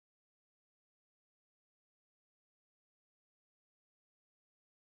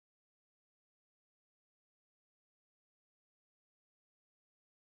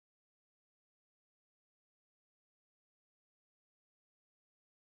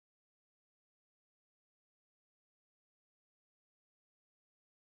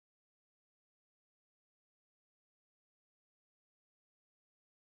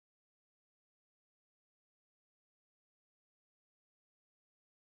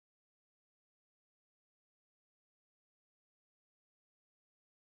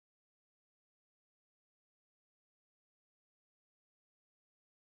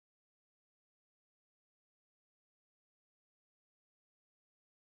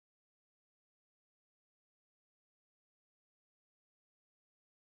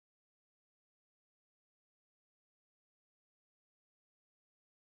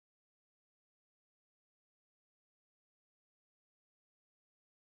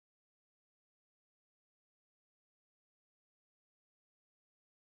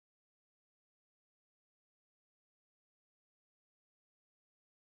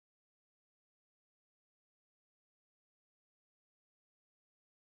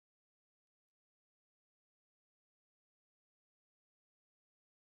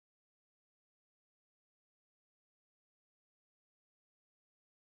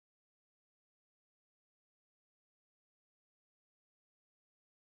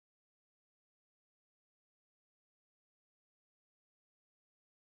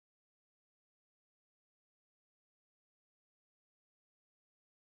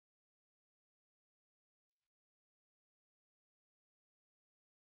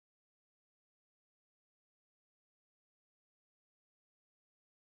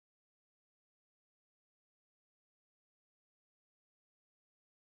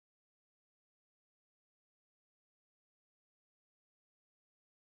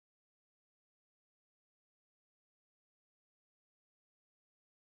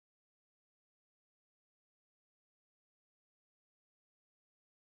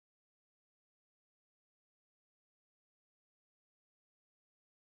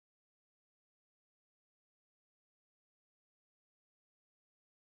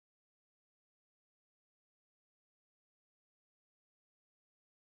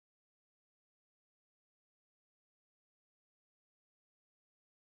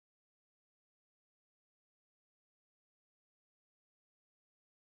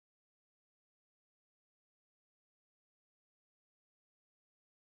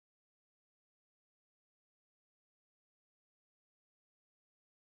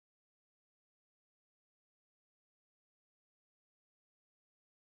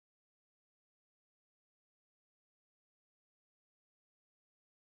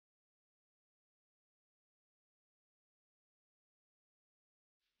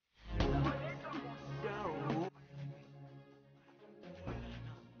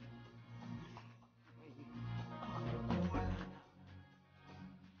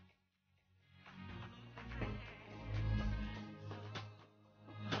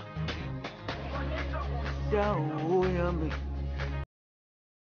Chao, yummy.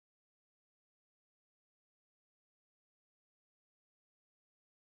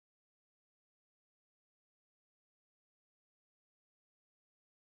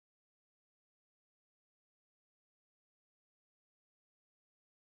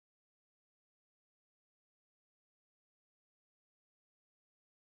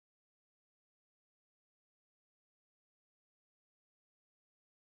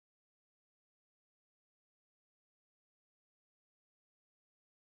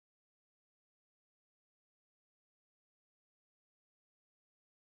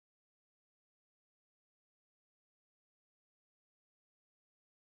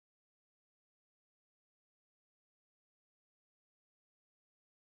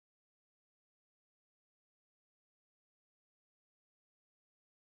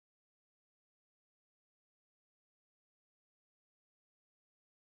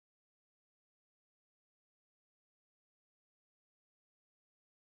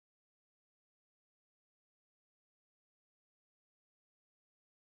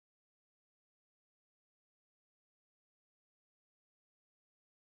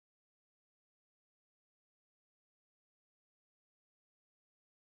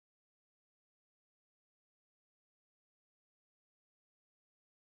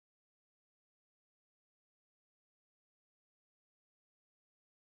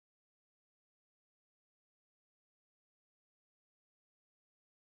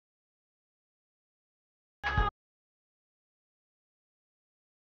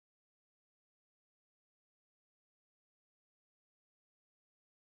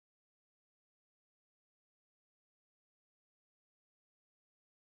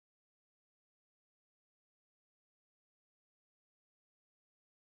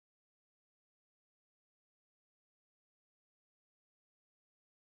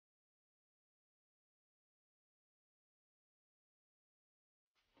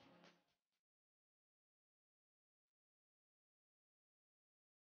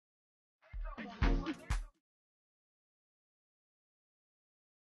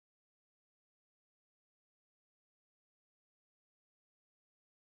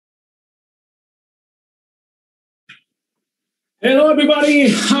 Hello, everybody.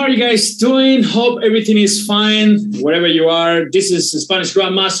 How are you guys doing? Hope everything is fine wherever you are. This is Spanish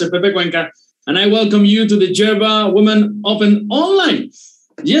Grandmaster Pepe Cuenca, and I welcome you to the Djerba Women Open Online.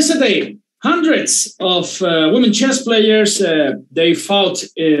 Yesterday, hundreds of women chess players they fought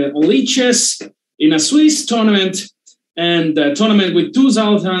on league chess in a Swiss tournament, and a tournament with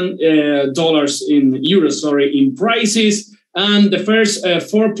 $2,000 in euros, in prizes. And the first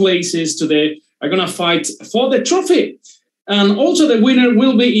four places today are gonna fight for the trophy. And also the winner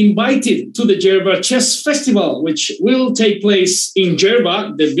will be invited to the Djerba Chess Festival, which will take place in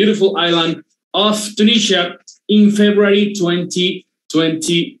Djerba, the beautiful island of Tunisia, in February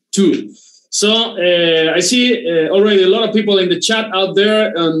 2022. So I see already a lot of people in the chat out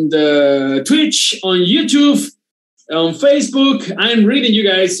there on the Twitch, on YouTube, on Facebook. I'm reading you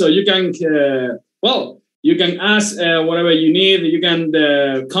guys, so you can, you can ask whatever you need. You can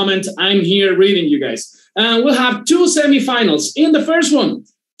comment. I'm here reading you guys. And we'll have two semifinals. In the first one,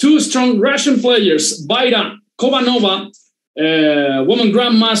 two strong Russian players, Vaida Kovanova, woman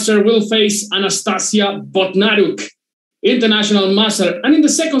grandmaster, will face Anastasia Botnaruk, international master. And in the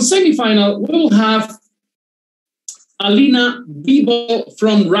second semifinal, we'll have Alina Bibel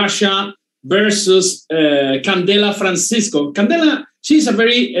from Russia versus Candela Francisco. Candela, she's a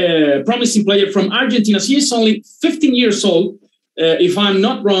very promising player from Argentina. She is only 15 years old, if I'm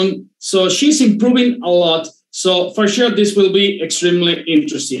not wrong. So she's improving a lot. So for sure, this will be extremely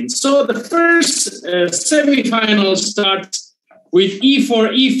interesting. So the first semifinal starts with e4,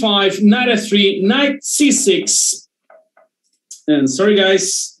 e5, knight f3, knight c6. And sorry,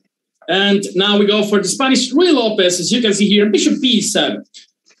 guys. And now we go for the Spanish Ruy Lopez, as you can see here, bishop b7.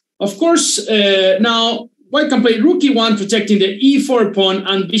 Of course, now white can play rook e1, protecting the e4 pawn,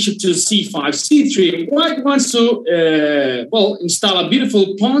 and bishop to c5, c3. White wants to, install a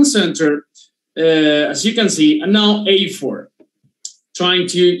beautiful pawn center, as you can see, and now a4, trying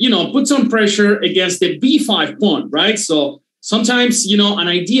to, put some pressure against the b5 pawn, right? So sometimes, an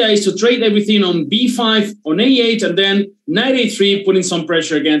idea is to trade everything on b5, on a8, and then knight a3, putting some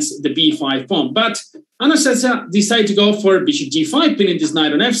pressure against the b5 pawn. But Anastasia decided to go for bishop g5, pinning this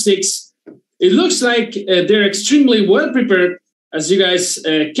knight on f6. It looks like they're extremely well prepared. As you guys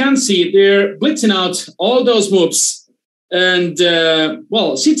can see, they're blitzing out all those moves. And,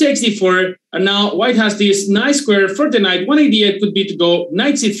 she takes d4, and now white has this nice square for the knight. One idea could be to go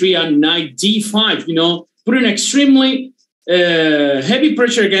knight c3 and knight d5, putting extremely heavy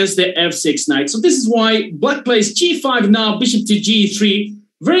pressure against the f6 knight. So this is why black plays g5 now, bishop to g3.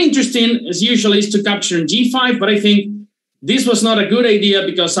 Very interesting, as usual, is to capture in g5, but I think this was not a good idea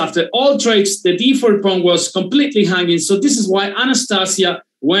because after all trades, the d4 pawn was completely hanging. So this is why Anastasia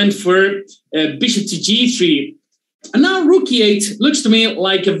went for bishop to g3. And now rook e8 looks to me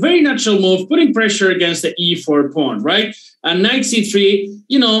like a very natural move, putting pressure against the e4 pawn, right? And knight c3,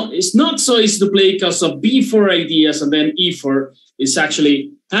 you know, it's not so easy to play because of b4 ideas, and then e4 is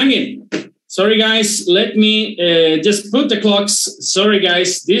actually hanging. Sorry, guys, let me just put the clocks. Sorry,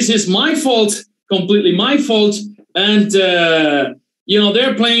 guys, this is my fault, completely my fault. And, you know,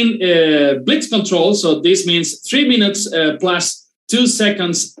 they're playing blitz control, so this means 3 minutes plus 2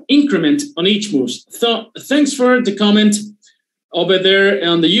 seconds increment on each move. So thanks for the comment over there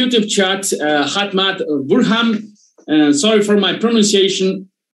on the YouTube chat, Hatmat Burham. Sorry for my pronunciation.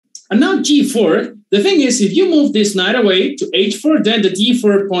 And now g4. The thing is, if you move this knight away to h4, then the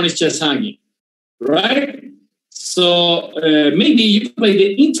d4 pawn is just hanging, right? So maybe you play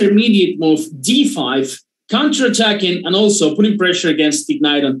the intermediate move d5, counter-attacking and also putting pressure against the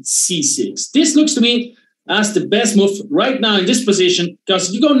knight on c6. This looks to me as the best move right now in this position, because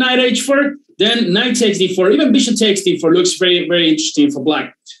if you go knight h4, then knight takes d4, even bishop takes d4 looks very, very interesting for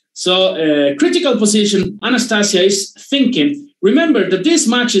black. So critical position, Anastasia is thinking. Remember that these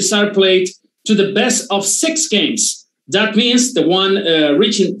matches are played to the best of 6 games. That means the one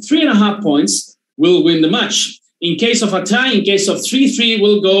reaching 3.5 points will win the match. In case of a tie, in case of 3-3,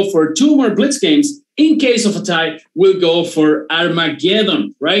 we'll go for 2 more blitz games. In case of a tie, we'll go for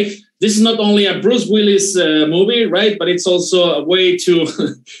Armageddon, right? This is not only a Bruce Willis movie, right? But it's also a way to,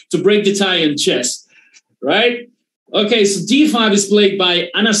 to break the tie in chess, right? Okay, so d5 is played by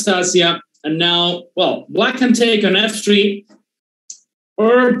Anastasia. And now, well, black can take on f3,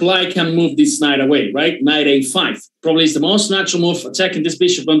 or black can move this knight away, right? Knight a5 probably is the most natural move, attacking this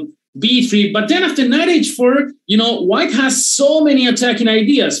bishop on b3. But then after knight h4, you know, white has so many attacking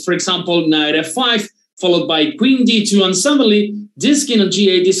ideas. For example, knight f5, followed by queen d2, and suddenly this king on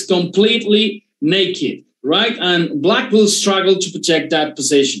g8 is completely naked, right? And black will struggle to protect that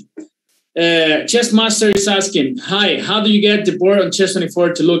position. Chess Master is asking, hi, how do you get the board on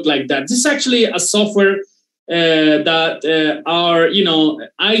Chess24 to look like that? This is actually a software that our, you know,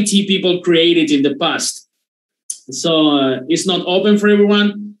 IT people created in the past. So it's not open for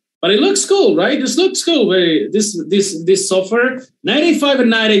everyone, but it looks cool, right? This looks cool. This software, knight a5 and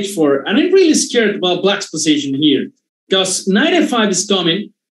knight h4. And I'm really scared about black's position here because knight f5 is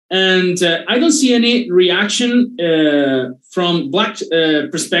coming, and I don't see any reaction from black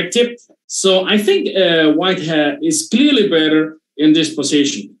perspective. So I think white is clearly better in this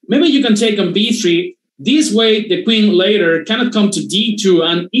position. Maybe you can take on b3. This way, the queen later cannot come to d2,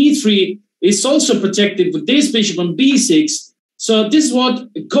 and e3 is also protected with this bishop on b6. So this is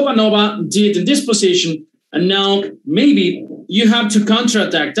what Kovanova did in this position. And now maybe you have to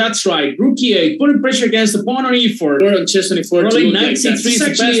counterattack. That's right. Rook e8, putting pressure against the pawn on e4. Or on Chess24. Probably knight c3 is the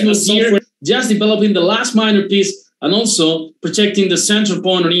best move here. Just developing the last minor piece and also protecting the central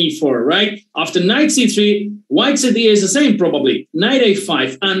pawn on e4, right? After knight c3, white's idea is the same probably. Knight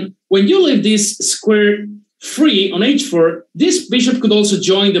a5. And when you leave this square free on h4, this bishop could also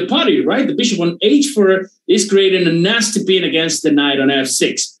join the party, right? The bishop on h4 is creating a nasty pin against the knight on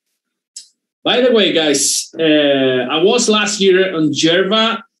f6. By the way, guys, I was last year on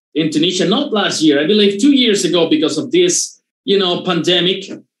Djerba in Tunisia, not last year, I believe 2 years ago because of this, you know, pandemic.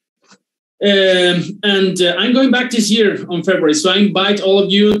 And I'm going back this year on February. So I invite all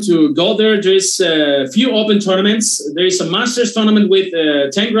of you to go there. There's a few open tournaments. There is a Masters tournament with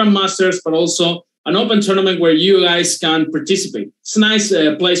 10 Grand Masters, but also an open tournament where you guys can participate. It's a nice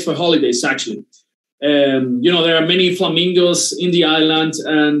place for holidays, actually. You know, there are many flamingos in the island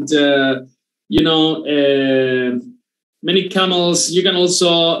and, you know, many camels. You can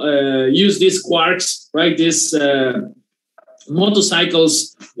also use these quarks, right? These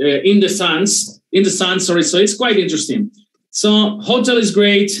motorcycles in the sun, sorry. So it's quite interesting. So hotel is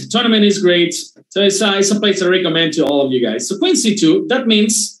great. Tournament is great. So it's a place I recommend to all of you guys. So queen c2, that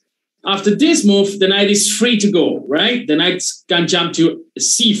means after this move, the knight is free to go, right? The knight can jump to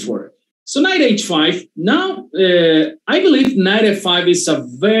c4. So knight h5. Now, I believe knight f5 is a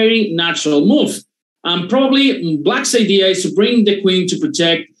very natural move. And probably black's idea is to bring the queen to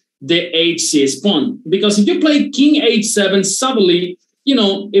protect the h6 pawn. Because if you play king h7, suddenly, you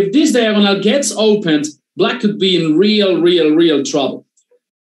know, if this diagonal gets opened, black could be in real trouble.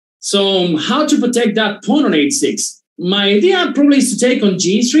 So how to protect that pawn on h6? My idea probably is to take on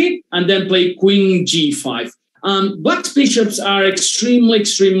g3 and then play queen g5. Black's bishops are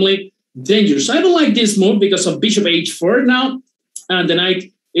extremely dangerous. I don't like this move because of bishop h4 now, and the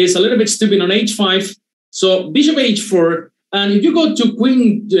knight is a little bit stupid on h5. So bishop h4, and if you go to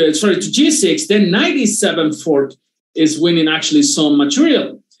to g6, then knight e7 fork is winning actually some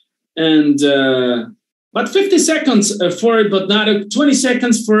material. And but 50 seconds for it, but not 20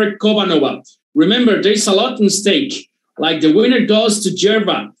 seconds for Kovanova. Remember, there's a lot in stake. Like the winner goes to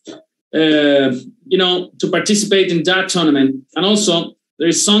Djerba, to participate in that tournament, and also there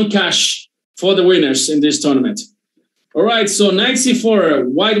is some cash for the winners in this tournament. All right, so knight c4.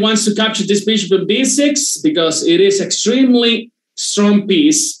 White wants to capture this bishop in b6 because it is extremely strong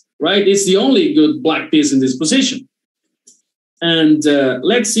piece, right? It's the only good black piece in this position. And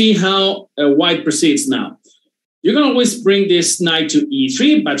let's see how white proceeds now. You can always bring this knight to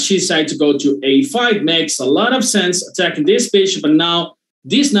e3, but she decided to go to a5. Makes a lot of sense attacking this bishop, and now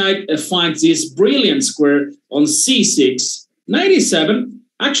this knight finds this brilliant square on c6. Knight e7.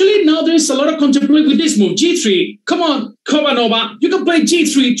 Actually, now there's a lot of contemplate with this move. g3. Come on, Kovanova. You can play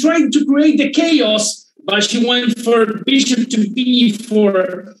g3, trying to create the chaos, but she went for bishop to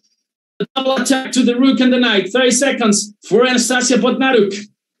b4. Double attack to the rook and the knight. 30 seconds for Anastasia Bodnaruk.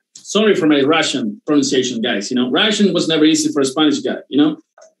 Sorry for my Russian pronunciation, guys. Russian was never easy for a Spanish guy,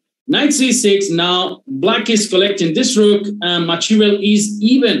 Knight c6. Now, black is collecting this rook, and material is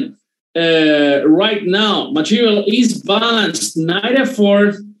even. Right now, material is balanced. Knight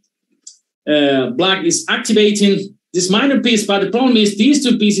f4. Black is activating this minor piece, but the problem is these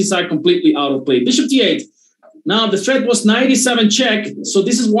two pieces are completely out of play. Bishop d8. Now the threat was knight e7 check, so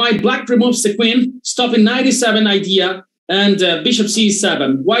this is why black removes the queen, stopping knight e7 idea, and bishop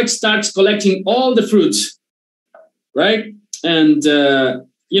c7. White starts collecting all the fruits, right? And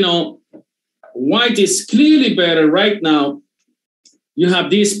white is clearly better right now. You have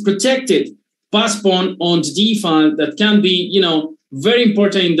this protected pass pawn on the d file that can be, very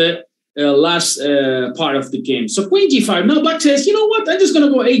important in the last part of the game. So queen g5. Now black says, you know what? I'm just going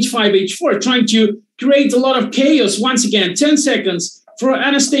to go h5, h4, trying to create a lot of chaos. Once again, 10 seconds for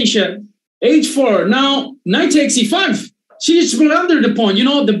Anastasia. h4. Now knight takes e5. She just went under the pawn.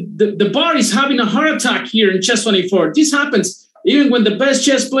 The bar is having a heart attack here in chess 24. This happens even when the best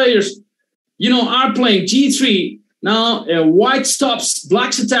chess players, are playing g3. Now white stops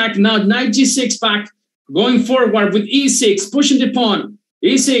black's attack. Now knight g6 back, going forward with e6, pushing the pawn.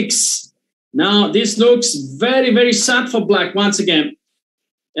 e6. Now this looks very, very sad for black once again.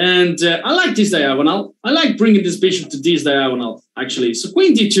 And I like this diagonal. I like bringing this bishop to this diagonal, actually. So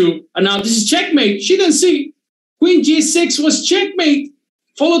queen d2. And now this is checkmate. She didn't see. Queen g6 was checkmate,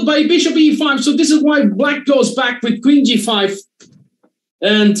 followed by bishop e5. So this is why black goes back with queen g5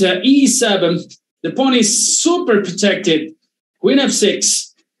 and e7. The pawn is super protected. Queen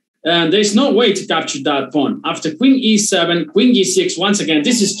f6. And there's no way to capture that pawn. After queen e7, queen g6, once again,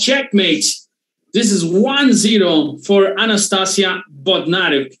 this is checkmate. This is 1-0 for Anastasia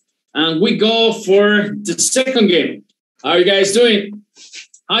Bodnaruk. And we go for the second game. How are you guys doing?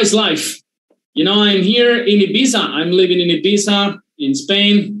 How's life? I'm here in Ibiza. I'm living in Ibiza in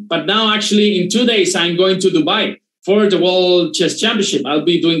Spain. But now actually in 2 days, I'm going to Dubai for the World Chess Championship. I'll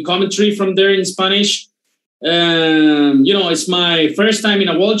be doing commentary from there in Spanish. It's my first time in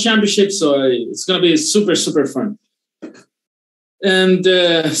a World Championship, so it's going to be super, super fun. And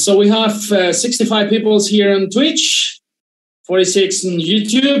so we have 65 people here on Twitch, 46 on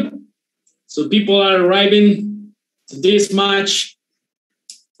YouTube. So people are arriving to this match.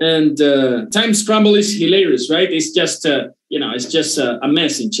 And time scramble is hilarious, right? It's just, it's just a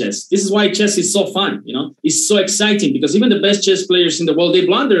mess in chess. This is why chess is so fun, It's so exciting because even the best chess players in the world, they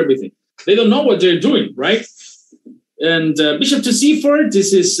blunder everything. They don't know what they're doing, right? And bishop to c4,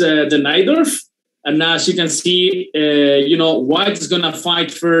 this is the Najdorf. And as you can see, white is going to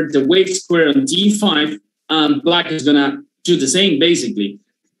fight for the weight square on d5, and black is going to do the same, basically.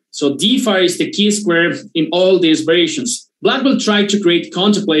 So d5 is the key square in all these variations. Black will try to create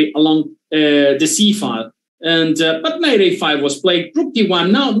counterplay along the c file. And but knight a5 was played, rook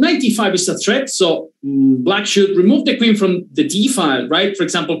d1. Now knight d5 is a threat, so black should remove the queen from the d file, right? For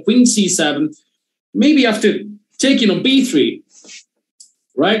example, queen c7, maybe after taking on b3,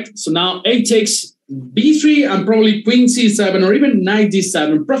 right? So now a takes b3 and probably queen c7 or even knight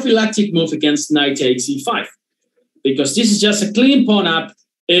d7, prophylactic move against knight takes e5, because this is just a clean pawn up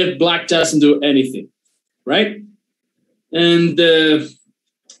if black doesn't do anything, right? And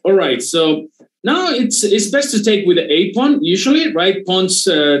all right, so now it's best to take with the a pawn usually, right? Pawns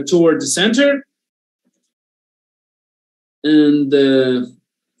toward the center, and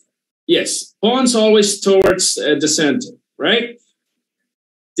yes, pawns always towards the center, right?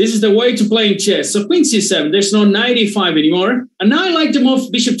 This is the way to play in chess. So queen c7, there's no knight e5 anymore. And now I like to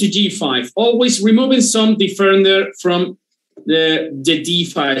move bishop to g5, always removing some defender from the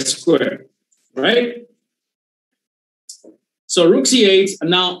d5 square, right? So rook c8, and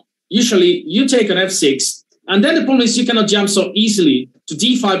now usually you take on f6, and then the problem is you cannot jump so easily to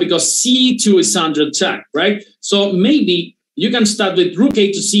d5 because c2 is under attack, right? So maybe you can start with rook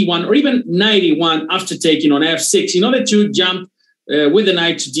a to c1 or even knight e1 after taking on f6 in order to jump with the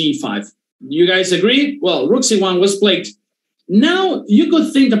knight to d5. You guys agree? Well, rook c1 was played. Now you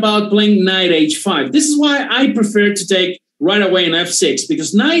could think about playing knight h5. This is why I prefer to take right away on f6,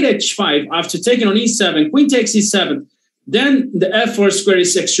 because knight h5 after taking on e7, queen takes e7, then the f4 square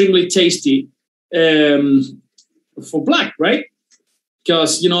is extremely tasty for black, right?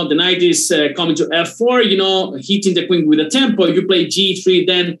 Because, you know, the knight is coming to f4, you know, hitting the queen with a tempo. If you play g3,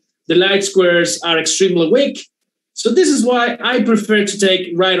 then the light squares are extremely weak. So this is why I prefer to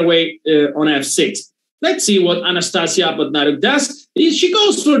take right away on f6. Let's see what Anastasia Abadnaruk does. She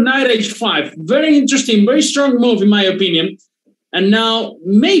goes for knight h5. Very interesting, very strong move in my opinion. And now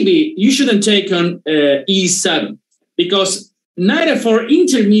maybe you shouldn't take on e7, because knight f4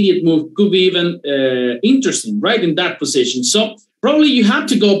 intermediate move could be even interesting, right, in that position. So probably you have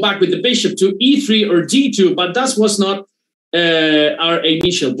to go back with the bishop to e3 or d2, but that was not our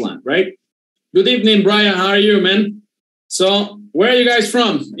initial plan, right? Good evening, Brian. How are you, man? So where are you guys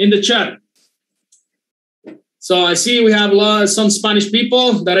from in the chat? So I see we have some Spanish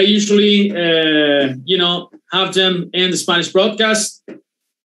people that I usually, you know, have them in the Spanish broadcast.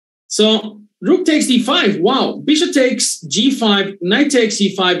 So rook takes d5. Wow. Bishop takes g5, knight takes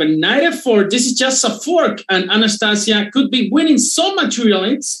e5, and knight f4. This is just a fork, and Anastasia could be winning so material.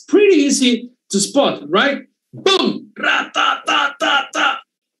 It's pretty easy to spot, right? Boom! Ra-ta-ta-ta-ta!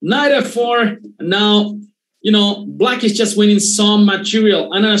 Knight f4. Now, you know, black is just winning some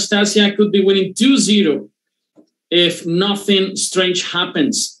material. Anastasia could be winning 2-0 if nothing strange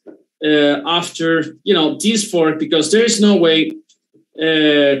happens after, you know, this fork, because there is no way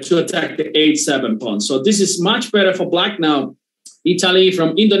to attack the 8-7 pawn. So this is much better for black now. Italy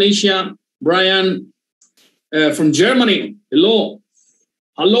from Indonesia. Brian from Germany. Hello.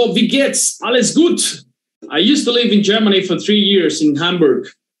 Hello, wie geht's? Alles gut. I used to live in Germany for 3 years in Hamburg.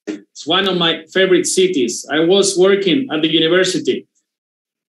 It's one of my favorite cities. I was working at the university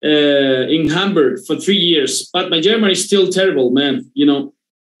in Hamburg for 3 years, but my German is still terrible, man, you know,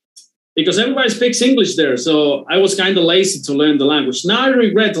 because everybody speaks English there. So I was kind of lazy to learn the language. Now I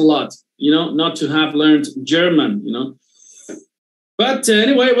regret a lot, you know, not to have learned German, you know. But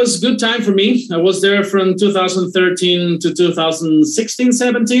anyway, it was a good time for me. I was there from 2013 to 2016,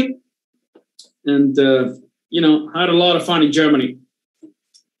 17. And, you know, had a lot of fun in Germany.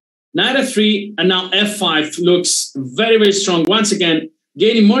 Knight f3 and now f5 looks very, very strong. Once again,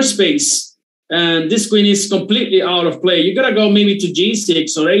 gaining more space. And this queen is completely out of play. You gotta go maybe to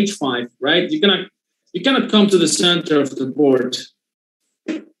g6 or h5, right? You cannot come to the center of the board.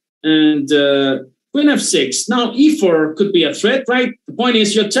 And queen f6. Now e4 could be a threat, right? The point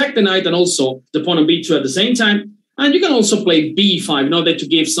is you attack the knight and also the pawn on b2 at the same time. And you can also play b5 in order to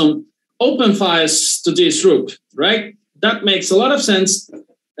give some open fires to this rook, right? That makes a lot of sense.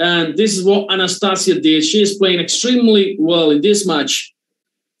 And this is what Anastasia did. She is playing extremely well in this match.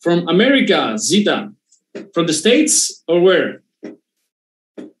 From America, Zita. From the States or where?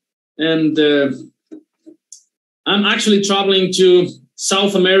 And I'm actually traveling to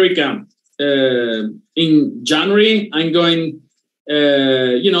South America in January. I'm going,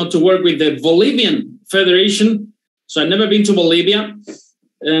 you know, to work with the Bolivian Federation. So I've never been to Bolivia.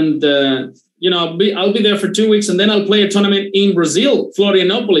 And, you know, I'll be there for 2 weeks, and then I'll play a tournament in Brazil,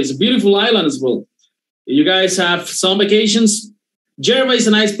 Florianopolis, a beautiful island as well. You guys have some vacations? Djerba is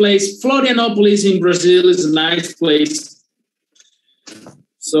a nice place. Florianopolis in Brazil is a nice place.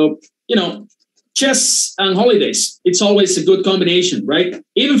 So, you know, chess and holidays, it's always a good combination, right?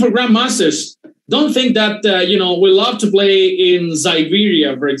 Even for grandmasters, don't think that, you know, we love to play in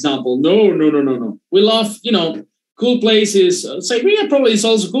Siberia, for example. No. We love, you know, cool places. Siberia probably is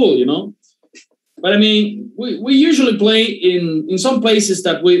also cool, you know. But I mean, we usually play in some places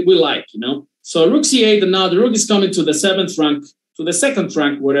that we like, you know. So rook c8, and now the rook is coming to the 7th rank, to the 2nd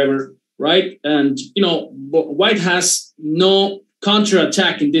rank, whatever, right? And, you know, white has no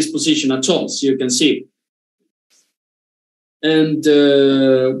counter-attack in this position at all, so you can see. And,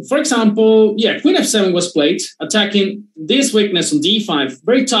 for example, yeah, queen f7 was played, attacking this weakness on d5.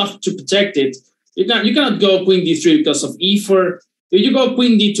 Very tough to protect it. You cannot go queen d3 because of e4. If you go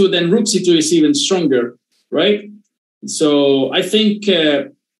queen d2, then rook c2 is even stronger, right? So I think,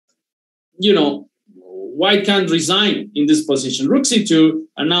 you know, white can't resign in this position. Rook c2,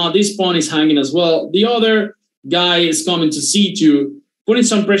 and now this pawn is hanging as well. The other guy is coming to c2, putting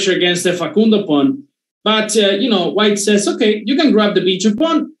some pressure against the Facundo pawn. But, white says, okay, you can grab the b2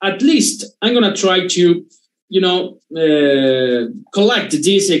 pawn. At least I'm going to try to, collect the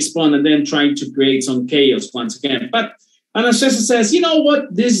d6 pawn and then trying to create some chaos once again. But Anastasia says, you know what?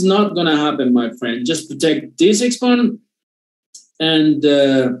 This is not going to happen, my friend. Just protect d6 pawn and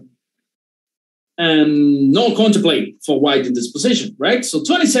no contemplate for white in this position, right? So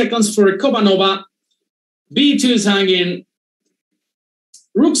 20 seconds for Kobanova. b2 is hanging.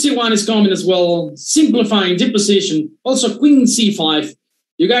 Rook c1 is coming as well, simplifying the position. Also, queen c5.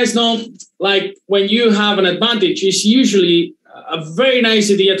 You guys know, like, when you have an advantage, it's usually a very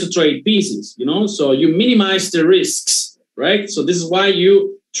nice idea to trade pieces, So you minimize the risks, right? So this is why you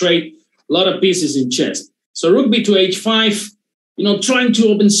trade a lot of pieces in chess. So rook b2, h5, trying to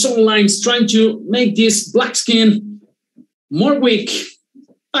open some lines, trying to make this black skin more weak.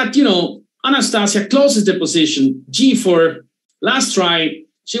 But, Anastasia closes the position, g4, last try.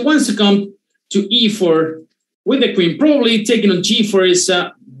 She wants to come to e4 with the queen. Probably taking on g4 is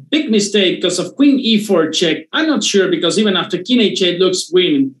a big mistake because of queen e4 check. I'm not sure because even after king h8 looks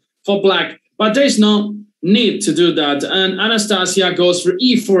winning for black. But there's no need to do that. And Anastasia goes for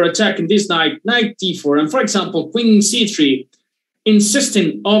e4, attacking this knight, knight d4. And for example, queen c3,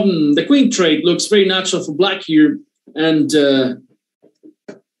 insisting on the queen trade looks very natural for black here. And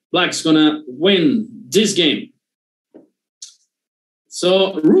black's going to win this game.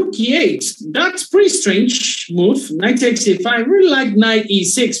 So rook e8, that's pretty strange move. Knight takes e5. I really like knight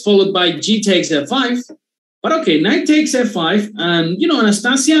e6 followed by g takes f5. But okay, knight takes f5, and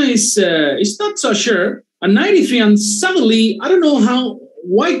Anastasia is not so sure. And knight e3, and suddenly I don't know how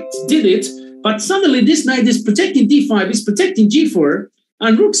white did it, but suddenly this knight is protecting d5, is protecting g4,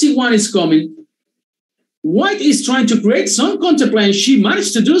 and rook c1 is coming. White is trying to create some counterplay. She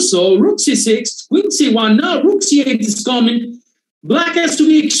managed to do so. Rook c6, queen c1. Now rook c8 is coming. Black has to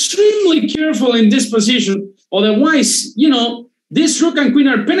be extremely careful in this position. Otherwise, this rook and queen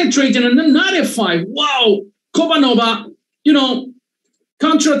are penetrating, and then knight f5. Wow! Kobanova,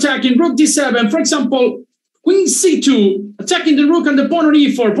 counterattacking rook d7. For example, queen c2, attacking the rook and the pawn on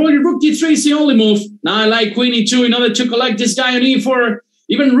e4. Probably rook d3 is the only move. Now I like queen e2 in order to collect this guy on e4.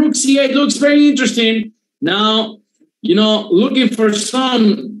 Even rook c8 looks very interesting. Now, looking for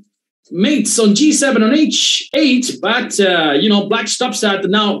some mates on g7 on h8, but black stops that.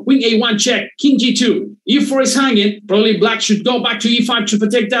 Now queen a1 check, king g2, e4 is hanging. Probably black should go back to e5 to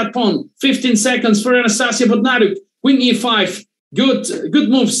protect that pawn. 15 seconds for Anastasia Bodnaruk. Queen e5, good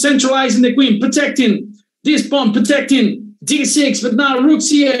move, centralizing the queen, protecting this pawn, protecting d6. But now rook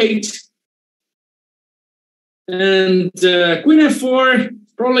c8 and queen f4,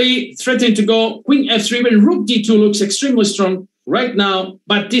 probably threatening to go queen f3. Even rook d2 looks extremely strong right now,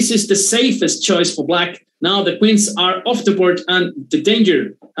 but this is the safest choice for black. Now the queens are off the board and the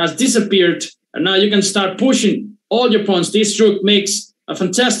danger has disappeared, and now you can start pushing all your pawns. This rook makes a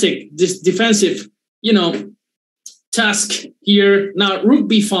fantastic defensive task here. Now rook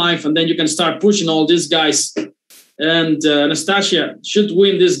b5, and then you can start pushing all these guys, and Anastasia should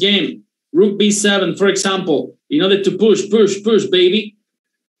win this game. Rook b7, for example, in order to push baby,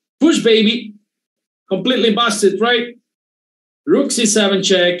 completely busted, right? Rook c7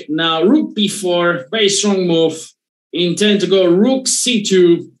 check. Now rook b4, very strong move. Intend to go rook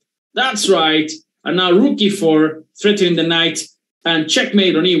c2. That's right. And now rook e4, threatening the knight, and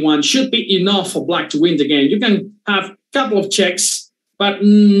checkmate on e1 should be enough for black to win the game. You can have a couple of checks, but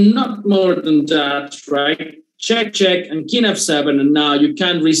not more than that, right? Check, and king f7, and now you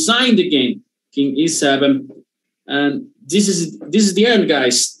can resign the game. King e7, and this is the end,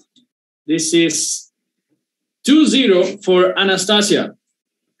 guys. This is 2-0 for Anastasia.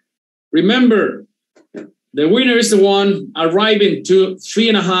 Remember, the winner is the one arriving to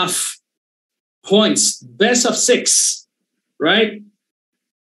 3.5 points, best of 6, right?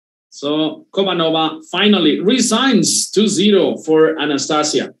 So Kobanova finally resigns 2-0 for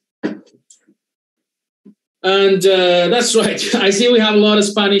Anastasia. And that's right. I see we have a lot of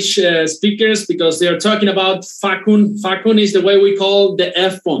Spanish speakers because they are talking about Facun. Facun is the way we call the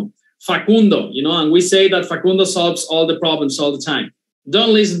F-pawn. Facundo, and we say that Facundo solves all the problems all the time.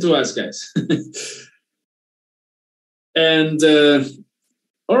 Don't listen to us, guys. And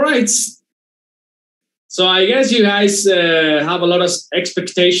all right. So I guess you guys have a lot of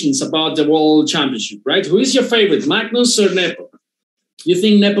expectations about the World Championship, right? Who is your favorite, Magnus or Nepo? You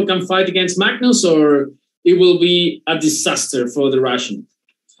think Nepo can fight against Magnus, or it will be a disaster for the Russian?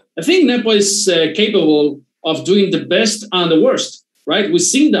 I think Nepo is capable of doing the best and the worst. Right, we've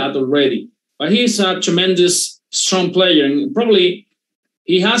seen that already. but he's a tremendous, strong player, and probably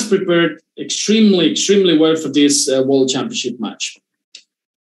he has prepared extremely, extremely well for this World Championship match.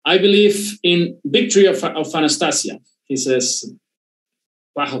 I believe in victory of Anastasia, he says.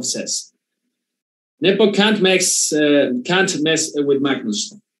 Wahov says. Nepo can't mess with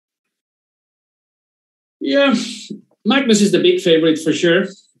Magnus. Yeah, Magnus is the big favorite for sure.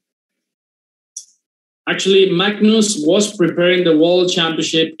 Actually, Magnus was preparing the World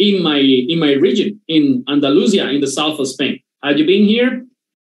Championship in my region, in Andalusia, in the south of Spain. Have you been here?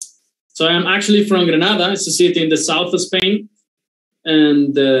 So I'm actually from Granada. It's a city in the south of Spain.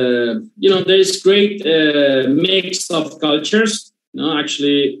 And, there's great mix of cultures.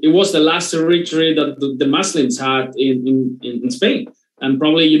 Actually, it was the last territory that the Muslims had in Spain. And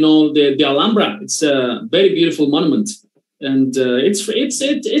probably, the Alhambra. It's a very beautiful monument. And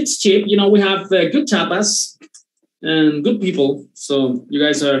it's cheap. We have good tapas and good people. So you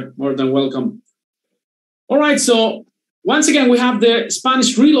guys are more than welcome. All right. So once again, we have the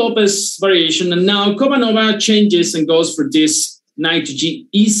Spanish Ruy Lopez variation. And now Cobanova changes and goes for this knight to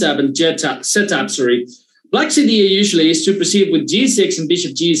e7 setup. Black's idea usually is to proceed with g6 and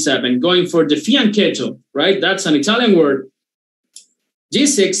bishop g7, going for the fianchetto, right? That's an Italian word.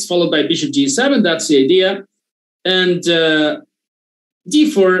 g6 followed by bishop g7. That's the idea. And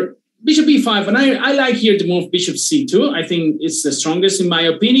d4, bishop e5. And I like here to move bishop c2. I think it's the strongest in my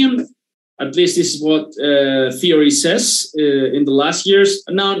opinion. At least this is what theory says in the last years.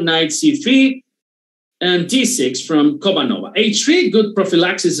 And now knight c3 and d6 from Cobanova. h3, good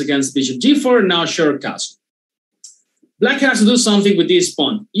prophylaxis against bishop g4. Now short castle. Black has to do something with this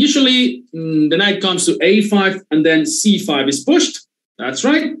pawn. Usually the knight comes to a5 and then c5 is pushed. That's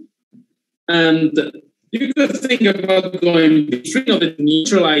right. And you could think about going b3 to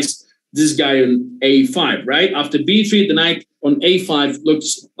neutralize this guy on a5, right? After b3, the knight on a5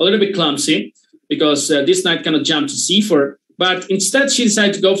 looks a little bit clumsy because this knight cannot jump to c4. But instead, she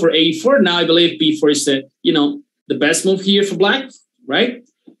decided to go for a4. Now I believe b4 is the best move here for black, right?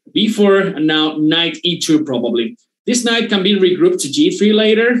 b4 and now knight e2 probably. This knight can be regrouped to g3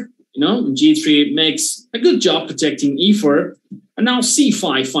 later. G3 makes a good job protecting e4. And now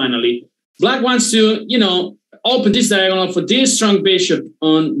c5 finally. Black wants to, open this diagonal for this strong bishop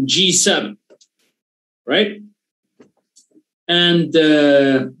on g7, right? And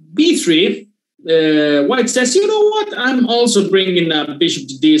b3, white says, you know what? I'm also bringing a bishop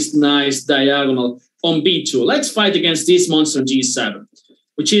to this nice diagonal on b2. Let's fight against this monster on g7,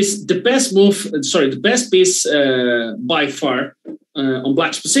 which is the best move, the best piece by far on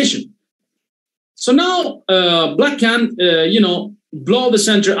black's position. So now black can, blow the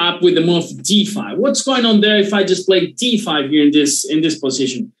center up with the move d5. What's going on there if I just play d5 here in this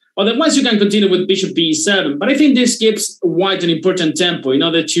position? Otherwise, you can continue with bishop b7. But I think this gives white an important tempo in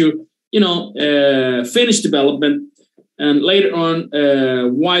order to, finish development. And later on,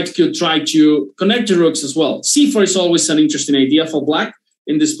 white could try to connect the rooks as well. c4 is always an interesting idea for black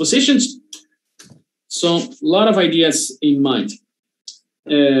in these positions. So a lot of ideas in mind.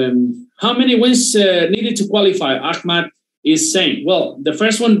 How many wins needed to qualify? Ahmad is saying, well, the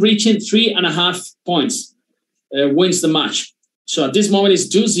first one reaching 3.5 points wins the match. So at this moment, it's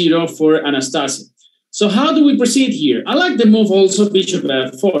 2-0 for Anastasia. So how do we proceed here? I like the move also, bishop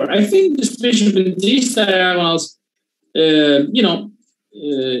f4. I think this bishop in these diagonals, is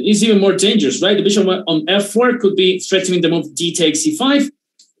even more dangerous, right? The bishop on f4 could be threatening the move d takes c5.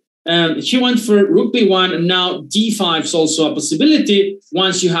 And he went for rook b1, and now d5 is also a possibility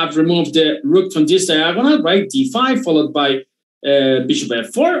once you have removed the rook from this diagonal, right? d5 followed by bishop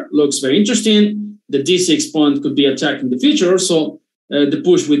f4 looks very interesting. The d6 pawn could be attacked in the future. Also, the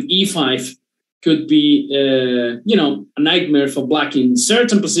push with e5 could be, a nightmare for black in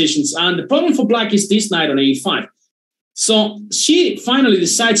certain positions. And the problem for black is this knight on a5. So she finally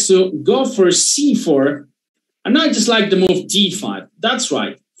decides to go for c4, and I just like the move d5. That's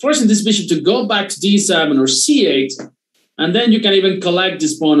right. Forcing this bishop to go back to d7 or c8, and then you can even collect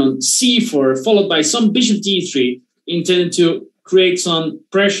this pawn on c4, followed by some bishop d3, intended to create some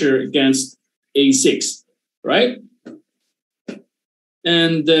pressure against a6, right?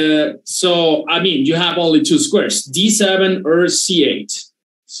 And you have only two squares, d7 or c8.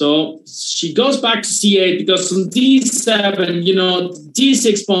 So she goes back to c8 because on d7,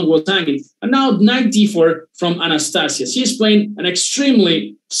 d6 pawn was hanging. And now knight d4 from Anastasia. She is playing an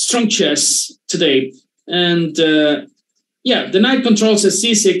extremely strong chess today. And the knight controls a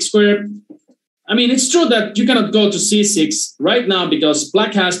c6 square. I mean, it's true that you cannot go to c6 right now because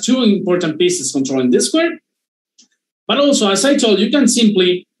black has two important pieces controlling this square. But also, as I told you, can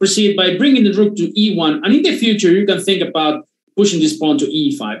simply proceed by bringing the rook to e1. And in the future, you can think about pushing this pawn to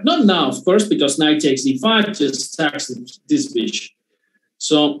e5. Not now, of course, because knight takes e5, just attacks this bishop.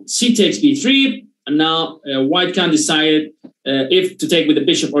 So c takes b3, and now white can't decide if to take with the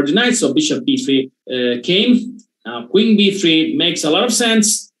bishop or the knight, so bishop b3 came. Now queen b3 makes a lot of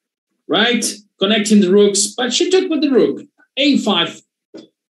sense, right? Connecting the rooks, but she took with the rook. a5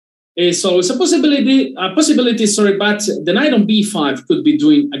 is always a possibility, but the knight on b5 could be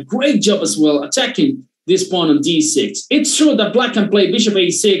doing a great job as well, attacking this pawn on d6. It's true that black can play bishop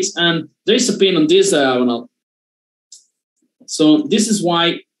a6, and there is a pin on this diagonal. So this is why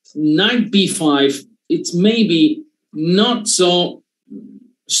knight b5, it's maybe not so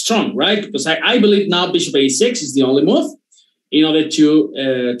strong, right? Because I believe now bishop a6 is the only move in order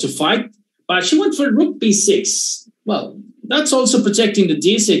to fight. But she went for rook b6. Well, that's also protecting the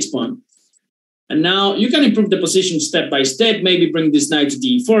d6 pawn. And now you can improve the position step by step. Maybe bring this knight to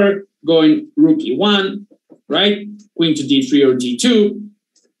d4, going rook e1, right? Queen to d3 or d2.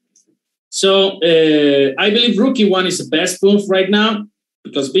 So I believe rook e1 is the best move right now,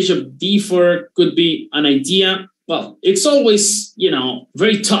 because bishop d4 could be an idea. Well, it's always,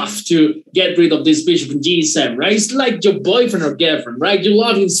 very tough to get rid of this bishop in g7, right? It's like your boyfriend or girlfriend, right? You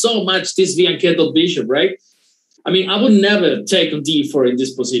love him so much, this Bianchetto bishop, right? I mean, I would never take on d4 in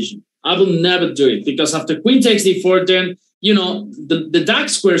this position. I will never do it, because after queen takes d4, then, the dark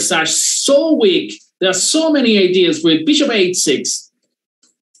squares are so weak. There are so many ideas with bishop h6,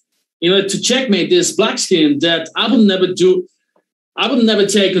 to checkmate this black skin, that I will never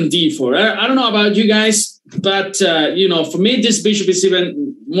take on d4. I don't know about you guys, but, for me, this bishop is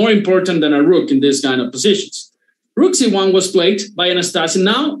even more important than a rook in this kind of positions. Rook c1 was played by Anastasia.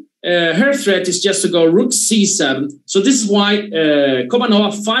 Now, her threat is just to go rook c7. So this is why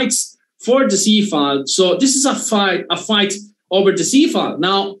Kobanova fights for the c file. So this is a fight over the c file.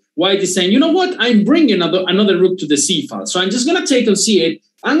 Now, white is saying, you know what? I'm bringing another rook to the c file. So I'm just going to take on c8.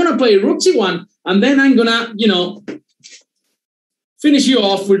 I'm going to play rook c1, and then I'm going to, finish you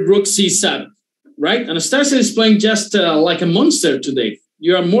off with rook c7, right? Anastasia is playing just like a monster today.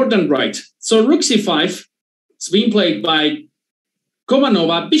 You are more than right. So rook c5 is being played by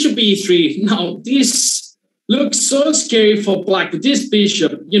Kobanova, bishop e3. Now, this looks so scary for black with this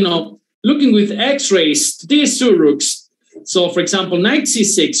bishop, looking with x-rays to these two rooks. So, for example, knight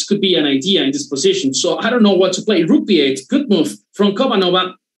c6 could be an idea in this position. So I don't know what to play. Rook b8, good move from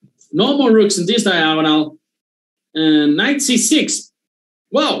Kobanova. No more rooks in this diagonal. And knight c6.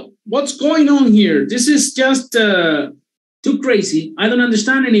 Wow, what's going on here? This is just too crazy. I don't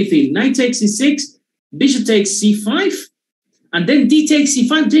understand anything. Knight takes c6, bishop takes c5, and then d takes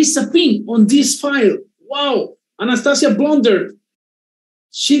c5. There's a pin on this file. Wow, Anastasia blundered.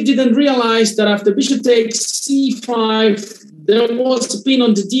 She didn't realize that after bishop takes c5, there was a pin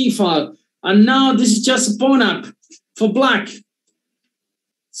on the d file. And now this is just a pawn up for black.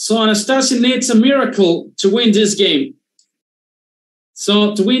 So Anastasia needs a miracle to win this game.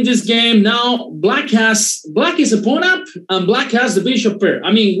 So to win this game, now black is a pawn up, and black has the bishop pair.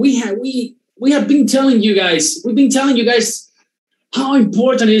 I mean, we have been telling you guys, how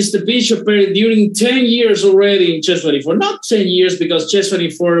important is the bishop pair during 10 years already in chess 24. Not 10 years, because chess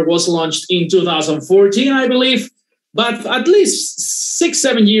 24 was launched in 2014, I believe, but at least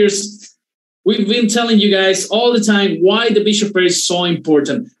 6-7 years. We've been telling you guys all the time why the bishop pair is so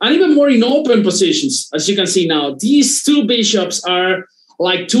important. And even more in open positions, as you can see now. These two bishops are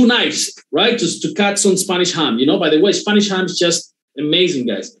like two knives, right? Just to cut some Spanish ham. By the way, Spanish ham is just amazing,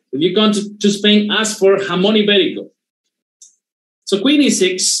 guys. If you come to Spain, ask for jamón ibérico. So queen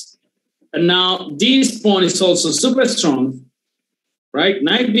e6. And now this pawn is also super strong, right?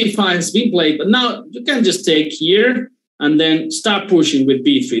 Knight b5 has been played. But now you can just take here and then start pushing with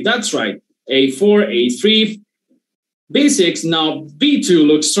b3. That's right. a4, a3, b6, now b2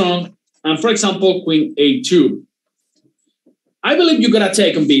 looks strong, and for example, queen a2. I believe you gotta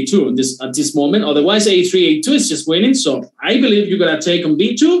take on b2 at this moment, otherwise a3, a2 is just winning, so I believe you gotta take on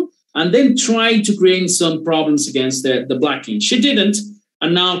b2, and then try to create some problems against the black king. She didn't,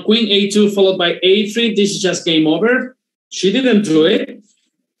 and now queen a2 followed by a3, this is just game over. She didn't do it,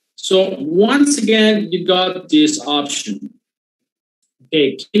 so once again, you got this option.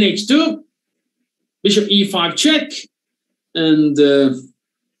 Okay, king h2, bishop e5 check, and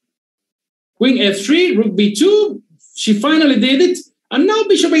queen f3, rook b2. She finally did it, and now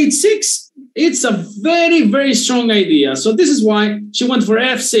bishop h6. It's a very, very strong idea. So this is why she went for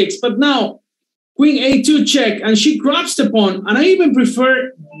f6. But now queen a2 check, and she grabs the pawn. And I even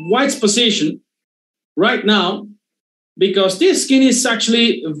prefer white's position right now, because this skin is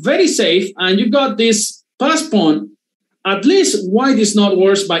actually very safe, and you got this pass pawn. At least white is not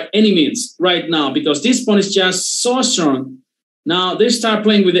worse by any means right now, because this pawn is just so strong. Now they start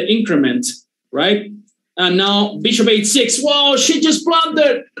playing with the increment, right? And now bishop h6. Whoa, she just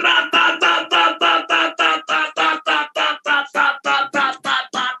blundered.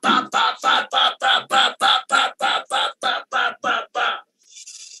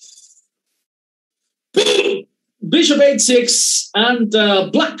 Bishop h6, and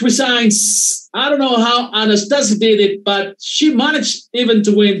black resigns. I don't know how Anastasia did it, but she managed even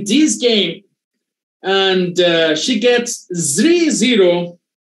to win this game. And she gets 3-0,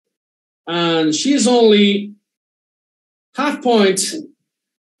 and she's only half point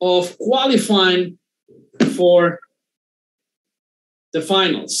of qualifying for the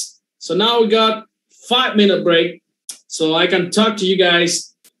finals. So now we got 5-minute break, so I can talk to you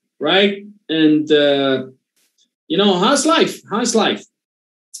guys, right? And you know, how's life? How's life?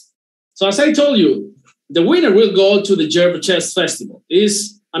 So as I told you, the winner will go to the Djerba Chess Festival.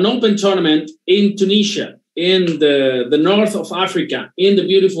 It's an open tournament in Tunisia, in the north of Africa, in the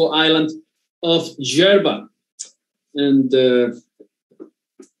beautiful island of Djerba. And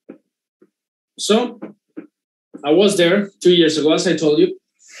so I was there 2 years ago, as I told you.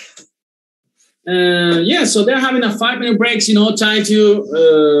 Yeah, so they're having a 5-minute break, you know, time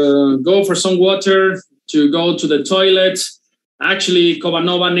to go for some water, to go to the toilet. Actually,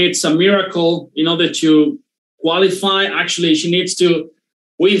 Kovanova needs a miracle in order to qualify. Actually, she needs to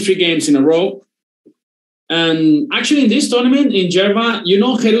win 3 games in a row. And actually, in this tournament in Djerba, you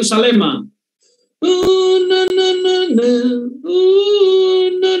know Jerusalema. Ooh, no, no, no, no.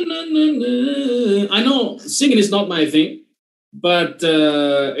 Ooh, no, no, no, no. I know singing is not my thing, but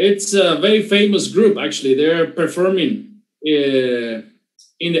it's a very famous group, actually. They're performing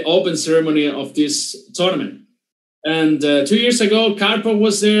in the open ceremony of this tournament. And 2 years ago, Karpov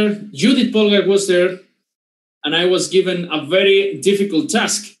was there, Judith Polgar was there, and I was given a very difficult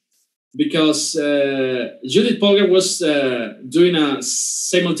task because Judith Polgar was doing a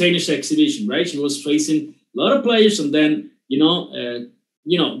simultaneous exhibition, right? She was facing a lot of players, and then, you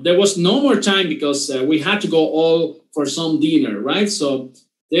know, there was no more time because we had to go all for some dinner, right? So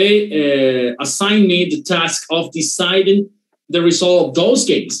they assigned me the task of deciding the result of those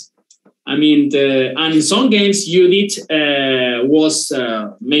games. I mean, and in some games, Judith was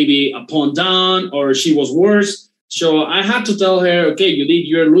maybe a pawn down, or she was worse. So I had to tell her, okay, Judith,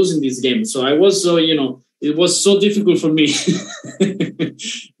 you're losing this game. So I was so, you know, it was so difficult for me.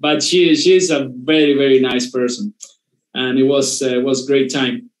 But she's a very, very nice person. And it was great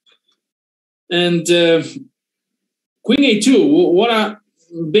time. And Queen A2, what a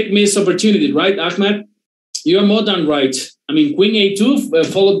big missed opportunity, right, Ahmed? You're more than right. I mean, Queen A2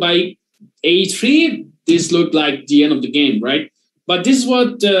 followed by A3, this looked like the end of the game, right? But this is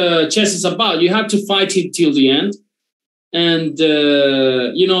what chess is about. You have to fight it till the end. And,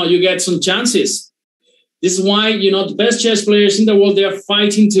 you know, you get some chances. This is why, you know, the best chess players in the world, they are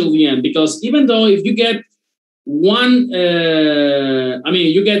fighting till the end. Because even though if you get you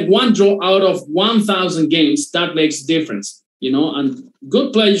get one draw out of 1,000 games, that makes a difference, you know, and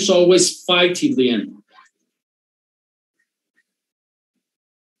good players always fight till the end.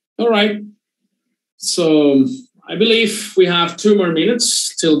 All right. So I believe we have 2 more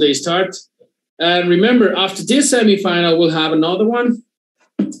minutes till they start. And remember, after this semifinal, we'll have another one.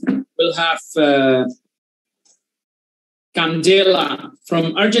 We'll have Candela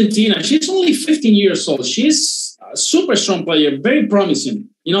from Argentina. She's only 15 years old. She's a super strong player, very promising.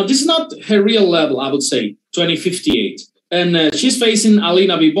 You know, this is not her real level, I would say, 2058. And she's facing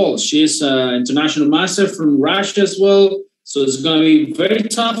Alina Bibol. She's an international master from Russia as well. So it's going to be very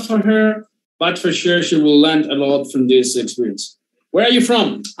tough for her, but for sure she will learn a lot from this experience. Where are you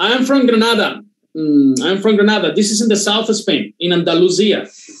from? I am from Granada. I'm from Granada. This is in the south of Spain, in Andalusia.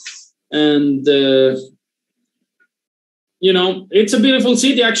 And, you know, it's a beautiful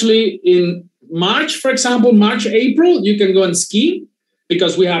city. Actually, in March, for example, March, April, you can go and ski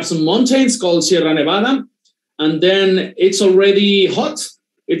because we have some mountains called Sierra Nevada. And then it's already hot.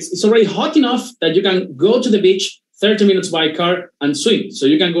 It's already hot enough that you can go to the beach 30 minutes by car and swim. So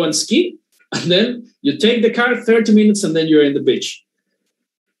you can go and ski, and then you take the car 30 minutes, and then you're in the beach.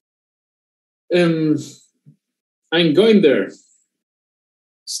 I'm going there.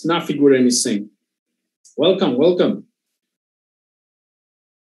 Snafiguren is saying, welcome, welcome.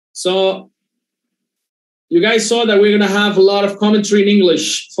 So you guys saw that we're going to have a lot of commentary in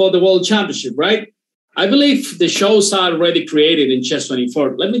English for the World Championship, right? I believe the shows are already created in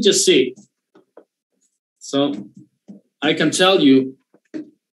Chess24. Let me just see. So I can tell you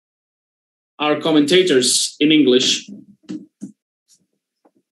our commentators in English.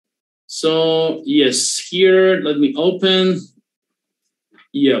 So yes, here, let me open.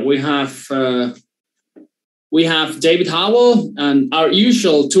 Yeah, we have we have David Howell and our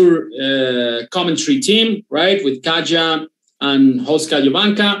usual tour commentary team, right, with Kaja and Hoska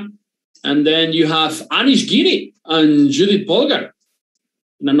Jovanka. And then you have Anish Giri and Judith Polgar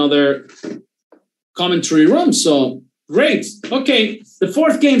in another commentary room. So great. Okay, the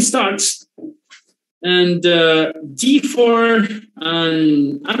fourth game starts. And D4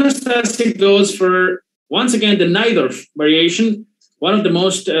 and Anastasia goes for, once again, the Najdorf variation, one of the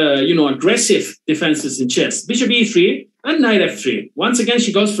most, aggressive defenses in chess. Bishop E3 and Knight F3. Once again,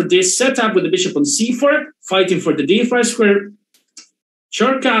 she goes for this setup with the bishop on C4, fighting for the D5 square,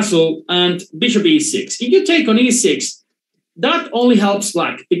 short castle, and bishop E6. If you take on E6, that only helps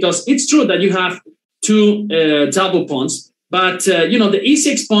black, because it's true that you have two double pawns, but, the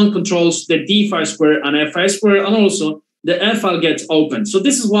E6 pawn controls the D5 square and F5 square, and also the F file gets open. So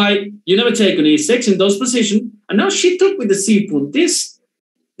this is why you never take on E6 in those positions. And now she took with the C pawn. This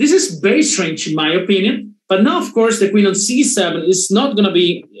is very strange in my opinion. But now, of course, the queen on C7 is not going to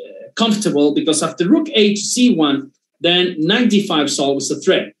be comfortable, because after rook A to C1, then knight D5 solves a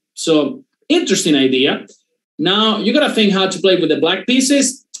threat. So interesting idea. Now you got to think how to play with the black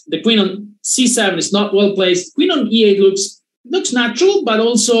pieces. The queen on C7 is not well placed. Queen on E8 looks natural, but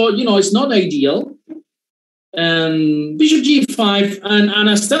also, it's not ideal. And bishop G5, and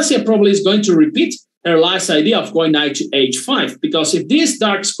Anastasia probably is going to repeat her last idea of going knight to H5, because if these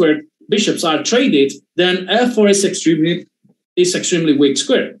dark square bishops are traded, then F4 is extremely weak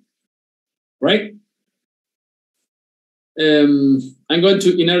square, right? I'm going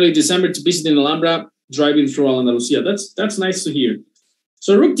to, in early December, to visit in Alhambra, driving through Andalusia. That's nice to hear.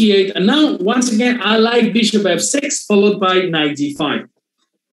 So rook D8, and now, once again, I like bishop F6, followed by knight D5.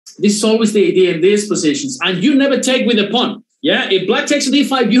 This is always the idea in these positions. And you never take with a pawn. Yeah, if black takes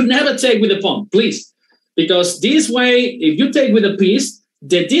D5, you never take with a pawn, please. Because this way, if you take with a piece,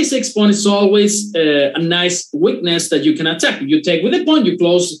 the D6 pawn is always a nice weakness that you can attack. If you take with a pawn, you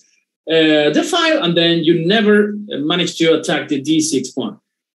close the file, and then you never manage to attack the D6 pawn.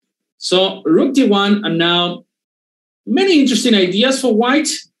 So rook D1, and now many interesting ideas for white.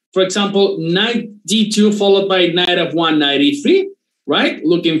 For example, knight D2 followed by knight F1, knight E3. Right,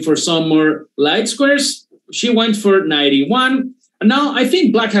 looking for some more light squares. She went for knight E1. And now I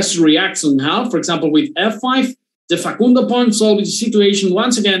think black has to react somehow. For example, with F5, the Facundo pawn solving the situation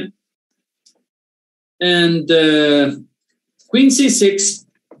once again. And queen C6,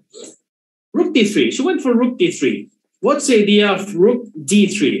 rook D3. She went for rook D3. What's the idea of rook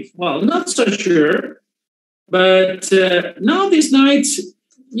D3? Well, not so sure. But now this knight,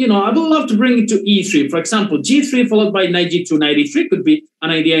 I would love to bring it to E3. For example, G3 followed by knight G2, knight E3 could be an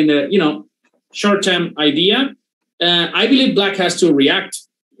idea in the, short-term idea. I believe black has to react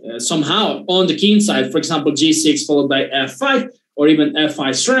somehow on the king side. For example, G6 followed by F5, or even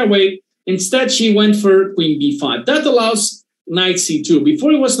F5 straight away. Instead, she went for queen B5. That allows knight C2.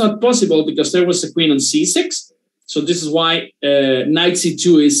 Before it was not possible because there was a queen on C6. So this is why knight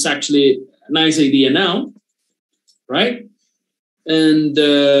C2 is actually a nice idea now, right? And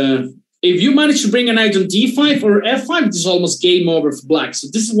if you manage to bring a knight on D5 or F5, it is almost game over for black. So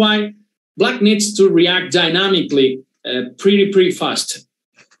this is why black needs to react dynamically pretty fast.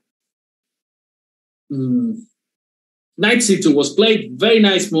 Knight C2 was played. Very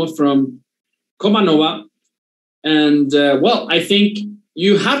nice move from Kobanova. And, I think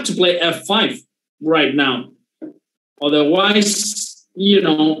you have to play F5 right now. Otherwise,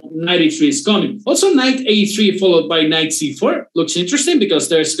 knight E3 is coming. Also, knight A3 followed by knight C4 looks interesting, because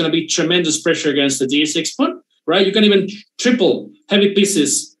there's going to be tremendous pressure against the D6 pawn, right? You can even triple heavy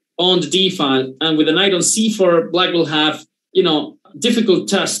pieces on the D file. And with the knight on C4, black will have, difficult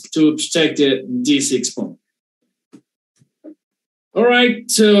task to protect the D6 pawn. All right,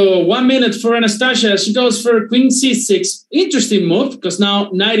 so 1 minute for Anastasia. She goes for queen C6. Interesting move, because now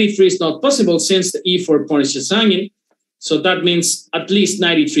knight E3 is not possible since the E4 pawn is just hanging. So that means at least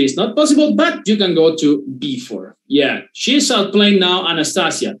knight E3 is not possible, but you can go to B4. Yeah, she's outplaying now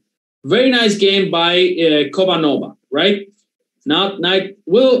Anastasia. Very nice game by Kobanova, right? Now knight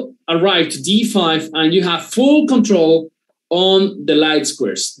will arrive to D5, and you have full control on the light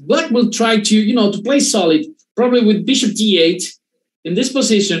squares. Black will try to, to play solid, probably with bishop D8 in this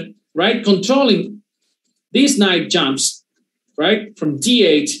position, right? Controlling these knight jumps, right? From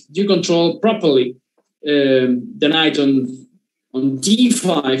D8, you control properly the knight on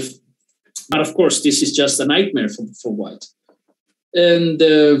D5. But of course, this is just a nightmare for white. And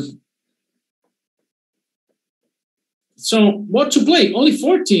so what to play? Only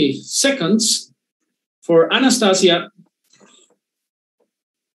 40 seconds for Anastasia.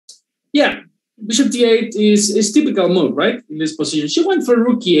 Yeah, bishop D8 is typical move, right? In this position. She went for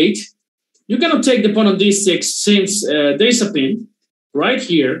rook E8. you cannot take the pawn on d6 since there is a pin right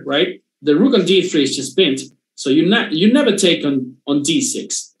here, right? The rook on d3 is just pinned. So you never take on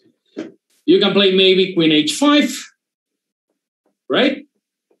d6. You can play maybe queen h5, right?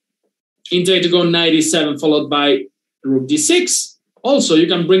 Intend to go knight e7 followed by rook d6. Also, you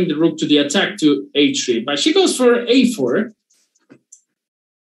can bring the rook to the attack to h3, but she goes for a4.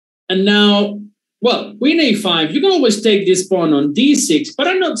 And now, well, queen a5, you can always take this pawn on d6, but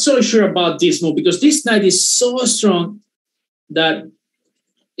I'm not so sure about this move because this knight is so strong that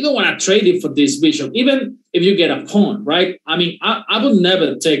you don't want to trade it for this bishop, even if you get a pawn, right? I mean, I would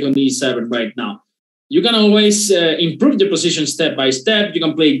never take on e7 right now. You can always improve the position step by step. You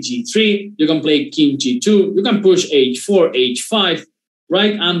can play g3, you can play king g2, you can push h4, h5,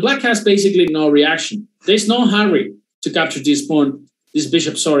 right? And black has basically no reaction. There's no hurry to capture this pawn, this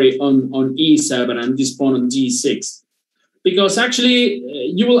bishop, sorry, on e7 and this pawn on d6. Because actually,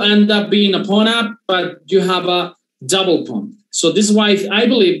 you will end up being a pawn up, but you have a double pawn. So this is why I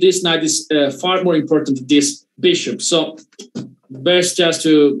believe this knight is far more important than this bishop. So best just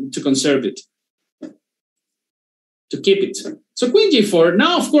to conserve it, to keep it. So queen g4.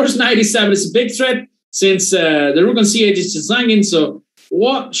 Now, of course, knight e7 is a big threat since the rook on c8 is just hanging. So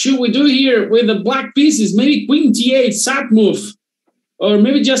what should we do here with the black pieces? Maybe queen d8, sad move. Or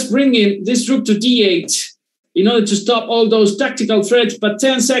maybe just bring in this rook to d8 in order to stop all those tactical threats. But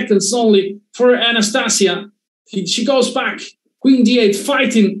 10 seconds only for Anastasia. She goes back. Queen d8,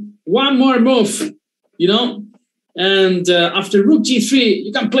 fighting one more move, you know. And after rook g3,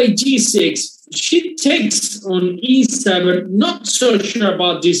 you can play g6. She takes on e7. Not so sure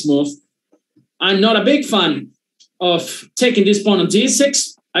about this move. I'm not a big fan of taking this pawn on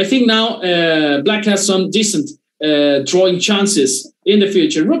d6. I think now black has some decent drawing chances in the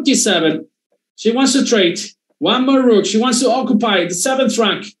future. Rook d7. She wants to trade. One more rook. She wants to occupy the 7th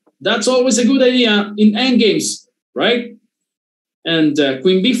rank. That's always a good idea in endgames, right? And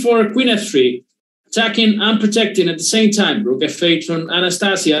queen b4, queen f3, attacking and protecting at the same time. Rook f8 from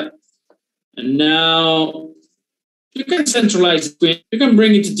Anastasia. And now you can centralize the queen. You can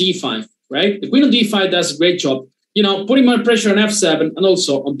bring it to d5, right? The queen on d5 does a great job, you know, putting more pressure on f7 and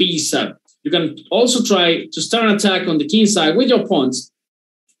also on b7. You can also try to start an attack on the king side with your pawns,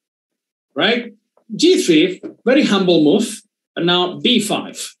 right? g3, very humble move. And now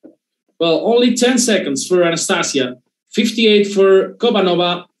b5. Well, only 10 seconds for Anastasia. 58 for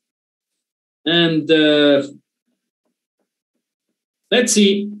Kobanova. And let's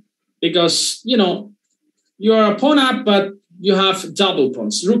see, because, you know, you are a pawn up, but you have double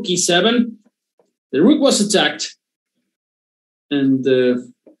pawns. Rook e7. The rook was attacked. And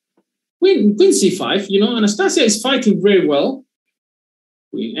queen c5, you know, Anastasia is fighting very well.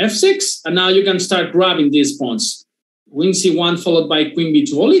 Queen f6. And now you can start grabbing these pawns. Queen c1 followed by queen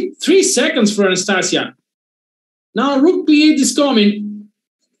b2. Only 3 seconds for Anastasia. Now rook b8 is coming.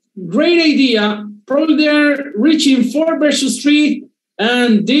 Great idea. Probably they're reaching 4 versus 3.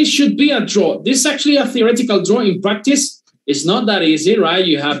 And this should be a draw. This is actually a theoretical draw. In practice, it's not that easy, right?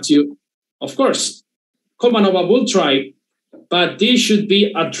 You have to, of course, Kobanova will try. But this should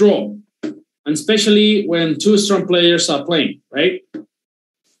be a draw. And especially when 2 strong players are playing, right?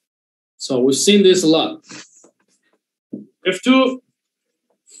 So we've seen this a lot. f2.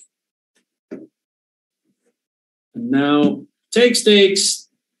 And now takes.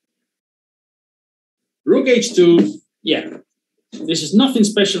 Rook h2. Yeah, this is nothing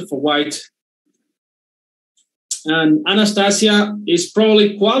special for white. And Anastasia is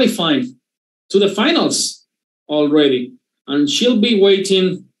probably qualifying to the finals already. And she'll be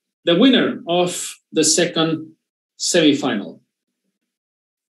waiting the winner of the second semifinal.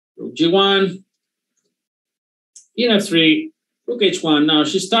 Rook g1. King f3. Rook h1. Now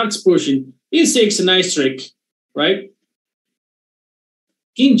she starts pushing. e6, a nice trick, right?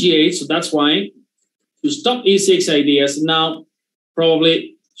 King g8, so that's why. To stop e6 ideas. Now,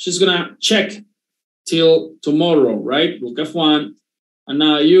 probably she's going to check till tomorrow, right? Rook f1. And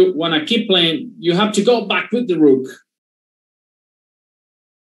now you want to keep playing. You have to go back with the rook.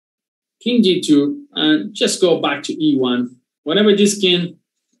 King g2. And just go back to e1. Whenever this king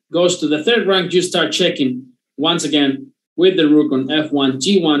goes to the 3rd rank, you start checking once again with the rook on f1,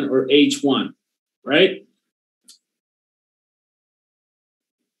 g1, or h1, right?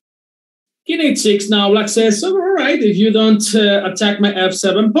 King h6. Now black says, all right, if you don't attack my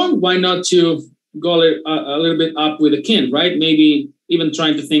f7 pawn, why not to go a little bit up with the king, right? Maybe even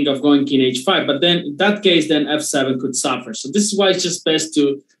trying to think of going king h5. But then in that case, then f7 could suffer. So this is why it's just best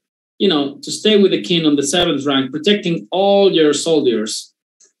to, you know, to stay with the king on the 7th rank, protecting all your soldiers,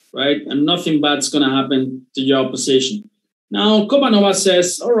 right? And nothing bad's going to happen to your opposition. Now, Kobanova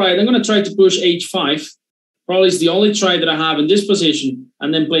says, all right, I'm going to try to push h5. Probably is the only try that I have in this position,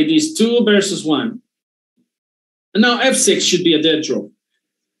 and then play these 2 versus 1. And now f6 should be a dead draw.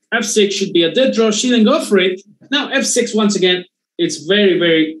 f6 should be a dead draw. She didn't go for it. Now f6, once again, it's very,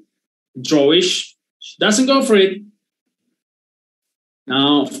 very drawish. She doesn't go for it.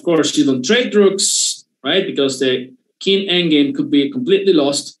 Now, of course, you don't trade rooks, right? Because the king endgame could be completely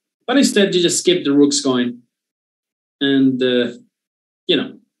lost. But instead, you just keep the rooks going. And, you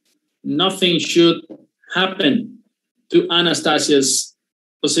know, nothing should happen to Anastasia's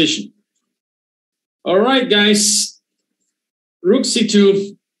position. All right, guys. Rook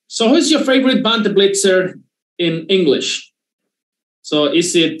c2. So who's your favorite Banter Blitzer in English? So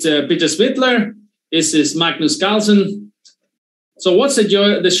is it Peter Svidler? Is it Magnus Carlsen? So what's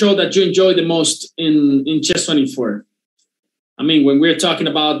the show that you enjoy the most in Chess 24? I mean, when we're talking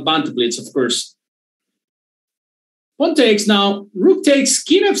about Banter Blitz, of course. Pawn takes now. Rook takes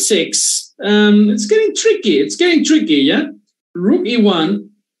king f6. It's getting tricky. It's getting tricky, yeah? Rook e1.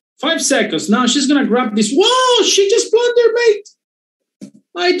 5 seconds. Now she's going to grab this. Whoa! She just blundered, mate.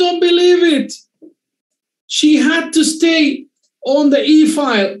 I don't believe it. She had to stay on the e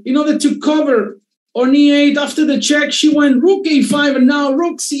file in order to cover on e8. After the check, she went rook e5, and now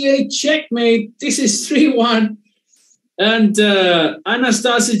rook c8 checkmate. This is 3-1. And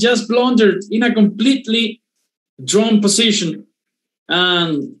Anastasia just blundered in a completely drawn position.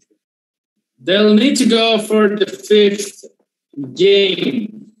 And they'll need to go for the 5th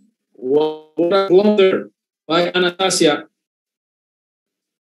game. What a blunder by Anastasia.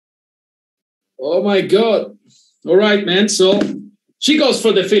 Oh my God. All right, man. So she goes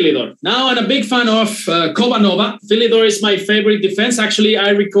for the Philidor. Now I'm a big fan of Kobanova. Philidor is my favorite defense. Actually, I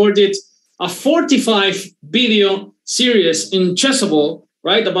recorded a 45 video series in Chessable,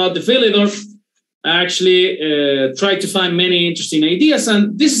 right, about the Philidor. I actually tried to find many interesting ideas,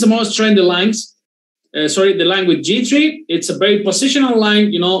 and this is the most trendy lines. The line with G3. It's a very positional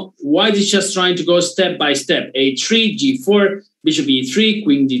line. You know, White is just trying to go step by step. A3, G4, Bishop E3,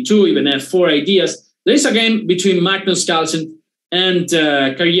 Queen D2, even F4 ideas. There is a game between Magnus Carlsen and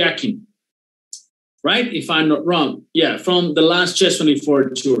Karyakin, right? If I'm not wrong. Yeah, from the last Chess 24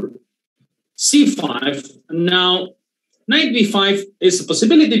 tour. C5. Now, Knight B5 is a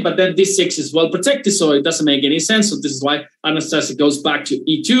possibility, but then D6 is well protected, so it doesn't make any sense. So this is why Anastasia goes back to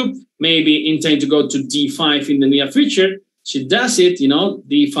E2, maybe intend to go to D5 in the near future. She does it, you know,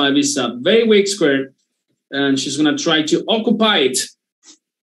 D5 is a very weak square, and she's going to try to occupy it.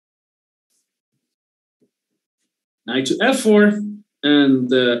 Knight to F4 and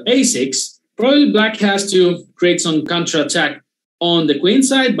A6. Probably black has to create some counterattack on the queen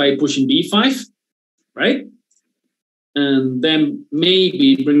side by pushing B5, right? And then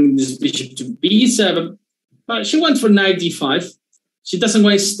maybe bringing this bishop to B7. But she went for knight D5. She doesn't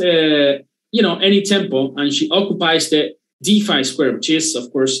waste, any tempo, and she occupies the D5 square, which is,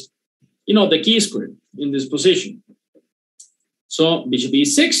 of course, the key square in this position. So bishop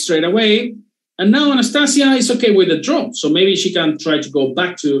E6 straight away. And now Anastasia is okay with the draw. So maybe she can try to go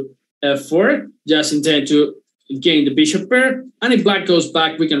back to F4, just intend to gain the bishop pair. And if black goes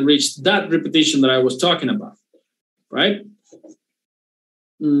back, we can reach that repetition that I was talking about. Right?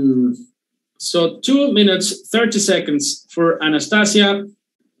 So 2 minutes, 30 seconds for Anastasia.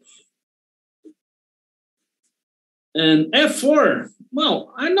 And F4.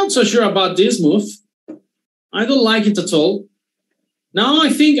 Well, I'm not so sure about this move. I don't like it at all. Now I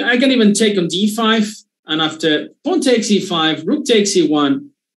think I can even take on D5. And after pawn takes E5, rook takes E1,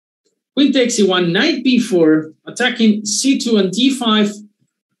 queen takes E1, knight B4, attacking C2 and D5.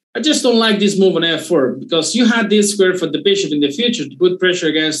 I just don't like this move on F4 because you had this square for the bishop in the future to put pressure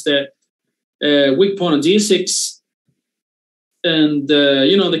against the weak pawn on D6. And,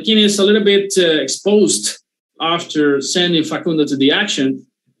 the king is a little bit exposed after sending Facundo to the action,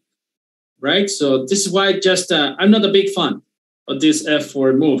 right? So this is why I'm not a big fan of this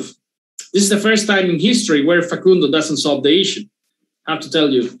F4 move. This is the first time in history where Facundo doesn't solve the issue, I have to tell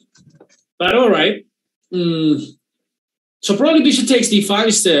you. But all right. So probably bishop takes D5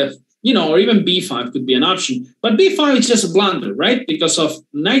 is or even B5 could be an option. But B5 is just a blunder, right? Because of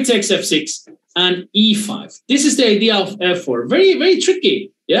knight takes F6 and E5. This is the idea of F4. Very, very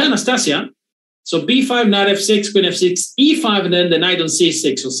tricky. Yeah, Anastasia. So B5, knight F6, queen F6, E5, and then the knight on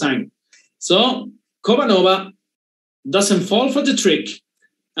C6 was sang. So Kobanova doesn't fall for the trick.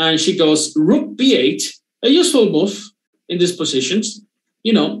 And she goes rook B8, a useful move in these positions.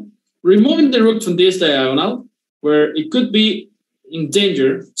 Removing the rook from this diagonal, where it could be in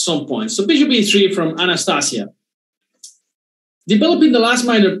danger at some point. So bishop e3 from Anastasia. developing the last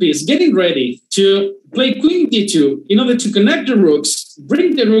minor piece, getting ready to play queen d2 in order to connect the rooks,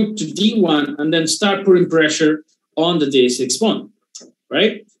 bring the rook to d1, and then start putting pressure on the d6 pawn,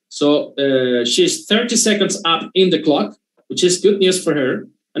 right? So she's 30 seconds up in the clock, which is good news for her.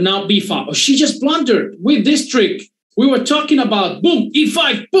 And now b5. Oh, she just blundered with this trick. We were talking about boom,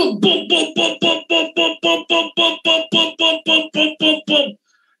 e5, boom, boom, boom, boom, boom, boom, boom, boom, boom, boom, boom, boom, boom, boom, boom, boom, boom.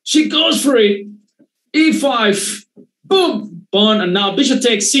 She goes for it. E5, boom, pawn, and now bishop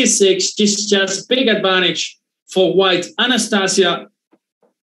takes c6. This is just big advantage for white. Anastasia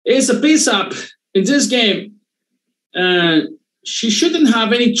is a piece up in this game, and she shouldn't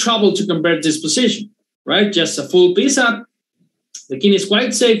have any trouble to convert this position, right? Just a full piece up. The king is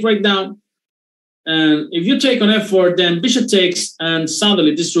quite safe right now. And if you take on f4, then bishop takes, and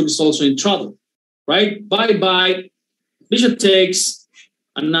suddenly this rook is also in trouble, right? Bye-bye, bishop takes,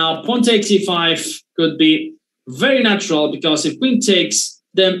 and now pawn takes e5 could be very natural, because if queen takes,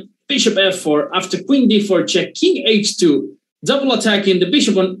 then bishop f4, after queen d4 check, king h2, double attacking the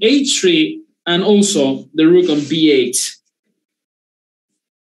bishop on h3, and also the rook on b8,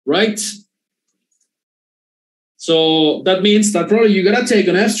 right? So that means that probably you gotta take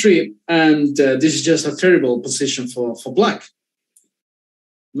on f3, and this is just a terrible position for black.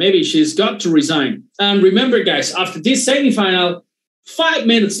 Maybe she's got to resign. And remember, guys, after this semifinal, 5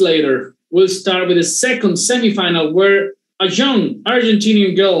 minutes later, we'll start with the second semifinal, where a young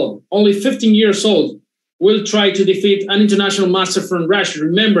Argentinian girl, only 15 years old, will try to defeat an international master from Russia.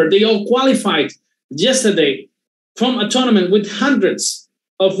 Remember, they all qualified yesterday from a tournament with hundreds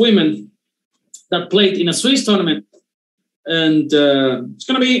of women that played in a Swiss tournament, and it's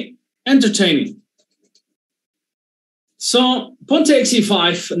going to be entertaining. So pawn takes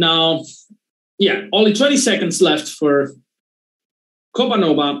e5 now. Yeah, only 20 seconds left for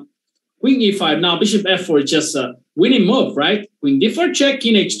Kopanova. Queen e5 now. Bishop f4 is just a winning move, right? Queen d4 check,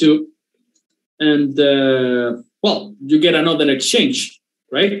 king h2, and well, you get another exchange,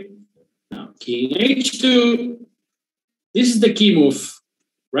 right? Now king h2. This is the key move,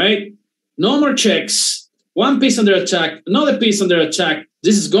 right? No more checks. One piece under attack, another piece under attack.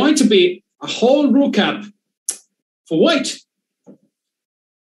 This is going to be a whole rook up for white.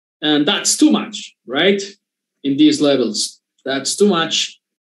 And that's too much, right? In these levels. That's too much.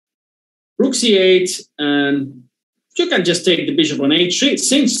 Rook c8, and you can just take the bishop on h3,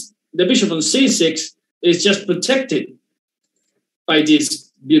 since the bishop on c6 is just protected by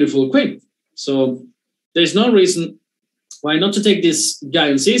this beautiful queen. So there's no reason why not to take this guy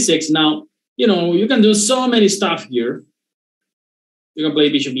on c6. Now, you know, you can do so many stuff here. You can play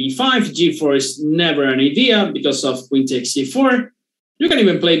bishop e5. g4 is never an idea because of queen takes c4. You can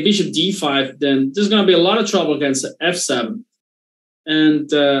even play bishop d5. Then there's going to be a lot of trouble against f7. And,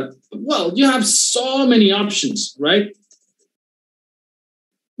 well, you have so many options, right?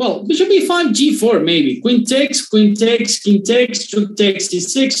 Well, bishop e5, g4 maybe. Queen takes, king takes, rook takes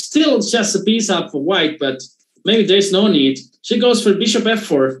c6. Still just a piece up for white, but maybe there's no need. She goes for bishop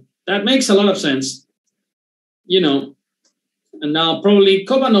f4. That makes a lot of sense, you know. And now probably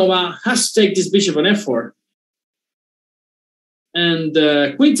Kopanova has to take this bishop on f4. And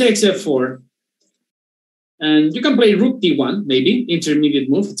queen takes f4. And you can play rook d1, maybe, intermediate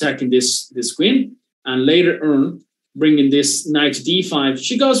move, attacking this queen. And later on, bringing this knight to d5.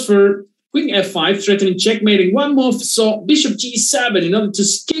 She goes for queen f5, threatening checkmating one move. So bishop g7 in order to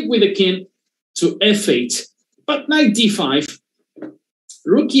skip with the king to f8. But knight d5.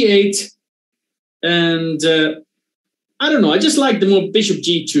 Rook e8, and I don't know. I just like the move bishop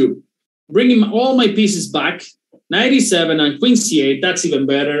g2, bringing all my pieces back. Knight e7 and queen c8. That's even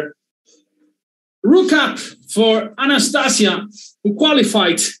better. Rook up for Anastasia, who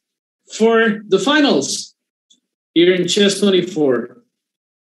qualified for the finals here in Chess 24.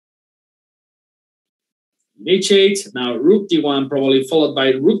 h8. Now rook d1, probably followed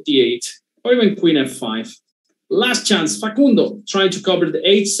by rook d8, or even queen f5. Last chance, Facundo trying to cover the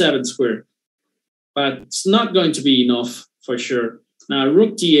h7 square, but it's not going to be enough for sure. Now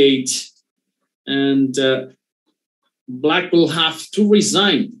rook d8, and black will have to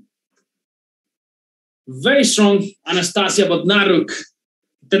resign. Very strong Anastasia Bodnaruk,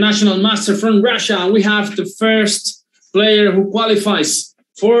 international master from Russia. We have the first player who qualifies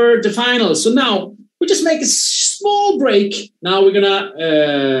for the finals. So now we just make a small break. Now we're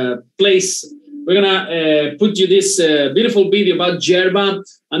gonna put you this beautiful video about Djerba,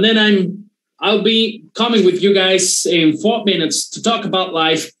 and then I'll be coming with you guys in 4 minutes to talk about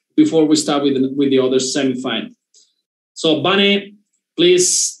life before we start with the other semifinal. So Bane,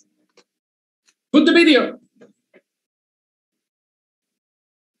 please put the video.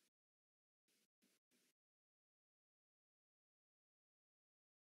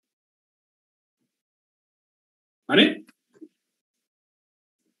 ¿Vale?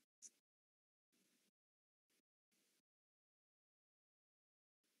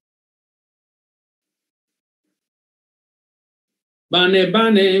 Vane.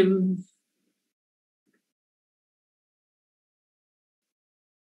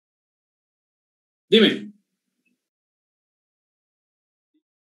 Dime.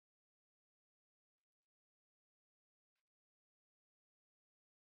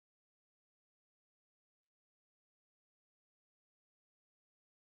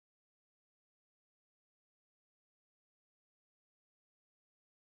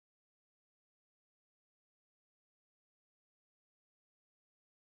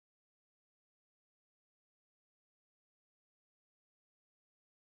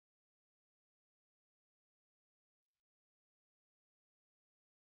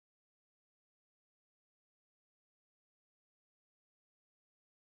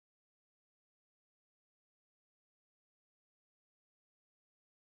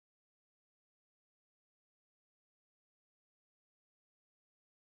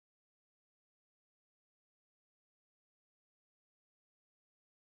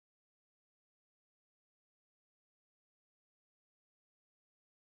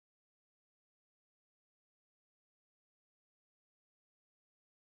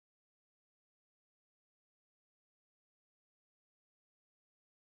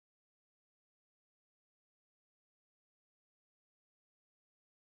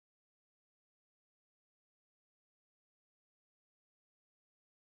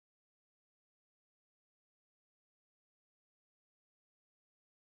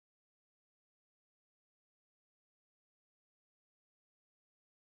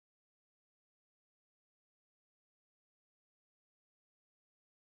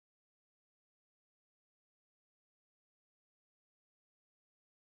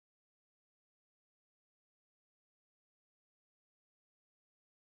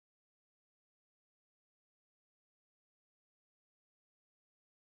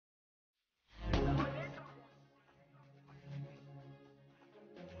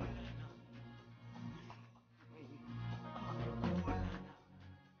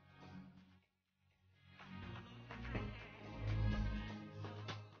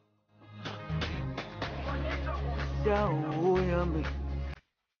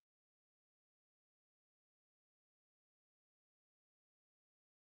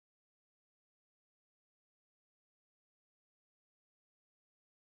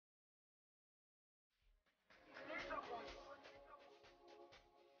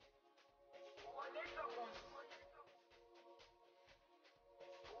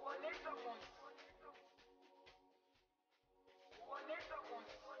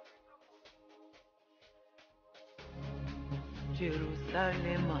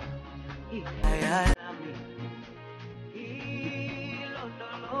 Jerusalema ikayalami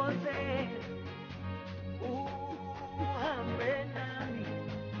ilondoloze uhambe nami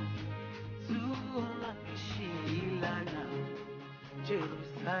zulangishilana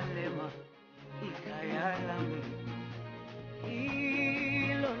Jerusalema ikayalami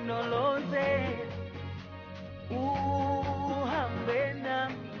ilondoloze uhambe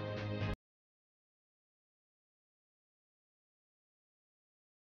nami.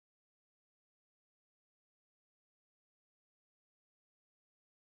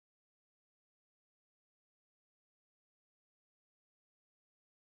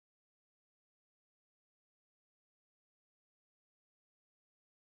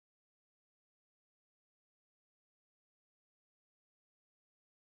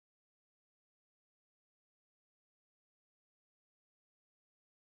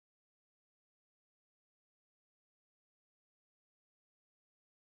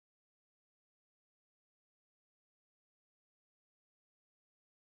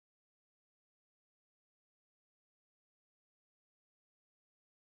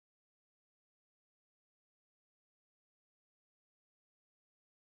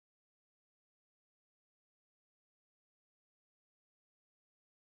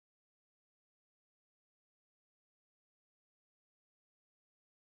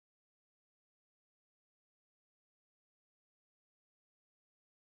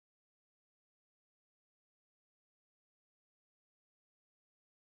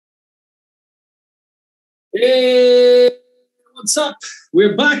 Hey, what's up?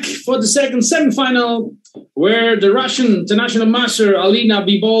 We're back for the second semifinal, where the Russian international master Alina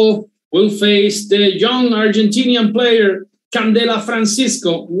Bibol will face the young Argentinian player Candela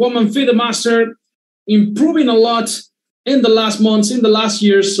Francisco, woman FIDE master, improving a lot in the last months, in the last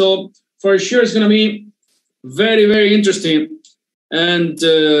years. So for sure, it's going to be very, very interesting. And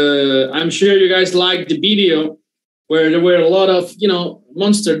I'm sure you guys like the video. where there were a lot of,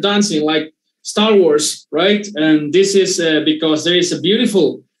 monster dancing like Star Wars, right? And this is because there is a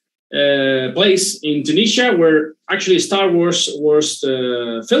beautiful place in Tunisia where actually Star Wars was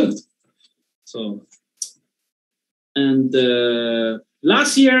filmed. So, and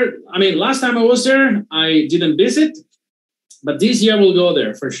last time I was there, I didn't visit, but this year we'll go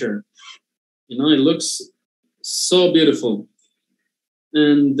there for sure. It looks so beautiful.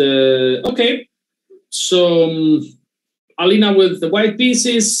 And okay, so Alina with the white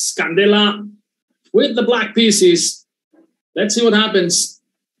pieces, Candela with the black pieces. Let's see what happens.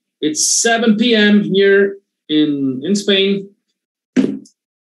 It's 7 p.m. here in Spain.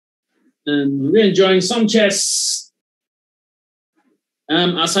 And we're enjoying some chess.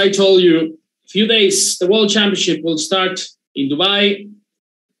 As I told you, a few days, the World Championship will start in Dubai.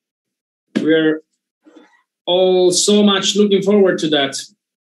 We're all so much looking forward to that.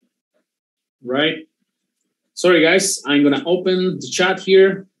 Right? Sorry, guys. I'm going to open the chat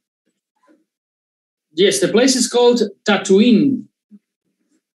here. Yes, the place is called Tatooine.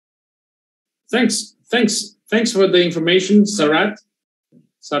 Thanks for the information,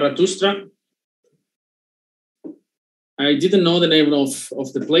 Zarathustra. I didn't know the name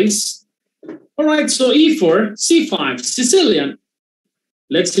of the place. All right, so E4, C5, Sicilian.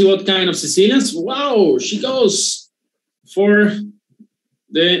 Let's see what kind of Sicilians. Wow, she goes for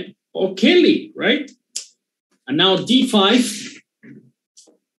the O'Kelly, right? And now D5.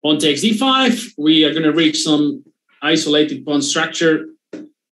 Pawn takes D5. We are going to reach some isolated pawn structure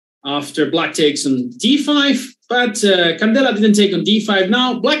after black takes on D5. But Candela didn't take on D5.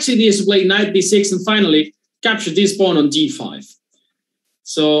 Now black's idea is to play knight B6 and finally capture this pawn on D5.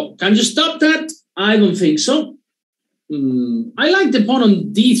 So can you stop that? I don't think so. I like the pawn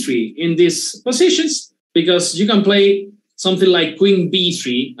on D3 in these positions because you can play something like queen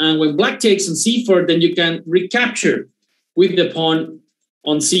B3. And when black takes on C4, then you can recapture with the pawn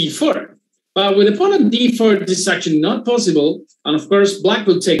on C4. But with the pawn on D4, this is actually not possible. And of course, black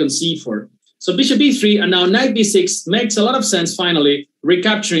will take on C4. So bishop B3 and now knight B6 makes a lot of sense, finally,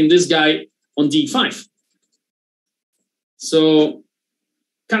 recapturing this guy on D5. So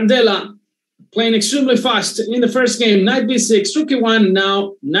Candela playing extremely fast in the first game. Knight B6, rook E1,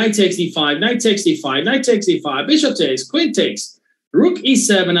 now knight takes D5, knight takes D5, knight takes D5, bishop takes, queen takes, rook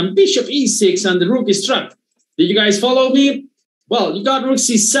E7 and bishop E6 and the rook is trapped. Did you guys follow me? Well, you got rook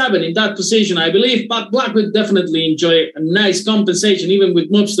C7 in that position, I believe, but black would definitely enjoy a nice compensation, even with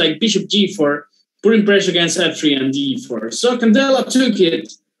moves like bishop G4, putting pressure against F3 and D4. So Candela took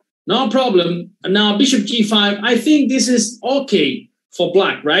it, no problem. And now bishop G5, I think this is okay for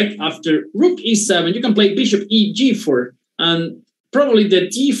black, right? After rook E7, you can play bishop G4, and probably the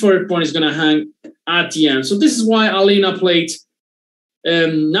D4 pawn is going to hang at the end. So this is why Alina played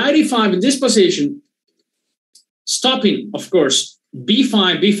 95 in this position, stopping, of course,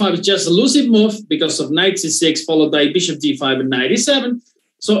 B5. B5 is just a elusive move because of knight C6 followed by bishop D5 and knight E7.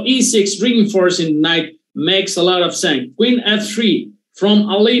 So E6 reinforcing knight makes a lot of sense. Queen F3 from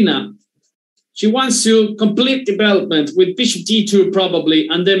Alina. She wants to complete development with bishop D2 probably,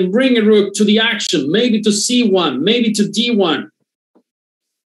 and then bring a rook to the action, maybe to C1, maybe to D1.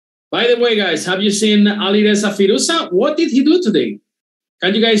 By the way, guys, have you seen Alireza Firuza? What did he do today?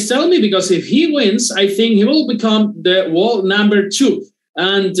 Can you guys tell me? Because if he wins, I think he will become the world number 2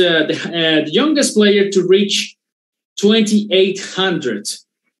 and the youngest player to reach 2,800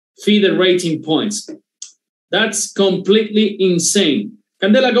 FIDE rating points. That's completely insane.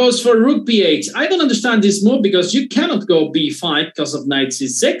 Candela goes for rook b8. I don't understand this move because you cannot go b5 because of knight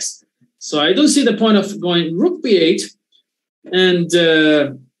c6. So I don't see the point of going rook b8. And,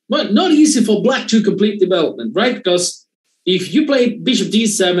 well, not easy for black to complete development, right? Because if you play bishop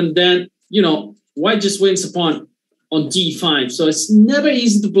d7, then, white just wins a pawn on d5. So it's never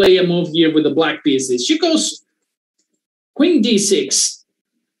easy to play a move here with the black pieces. She goes queen d6.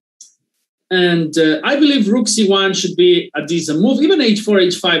 And I believe rook c1 should be a decent move. Even h4,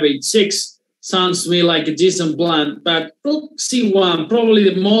 h5, h6 sounds to me like a decent plan. But rook c1, probably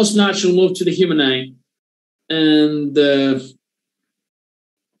the most natural move to the human eye. And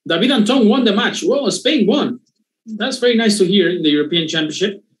David Anton won the match. Well, Spain won. That's very nice to hear in the European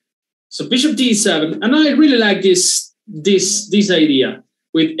Championship. So bishop d7. And I really like this idea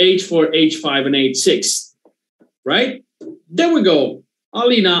with h4, h5, and h6. Right? There we go.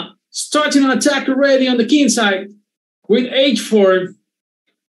 Alina starting an attack already on the king side with h4,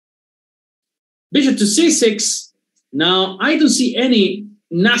 bishop to c6. Now, I don't see any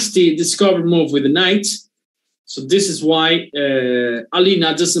nasty discover move with the knight. So this is why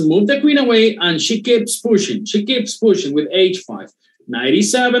Alina doesn't move the queen away, and she keeps pushing. She keeps pushing with h5. Knight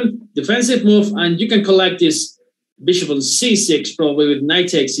e7, defensive move, and you can collect this bishop on c6, probably with knight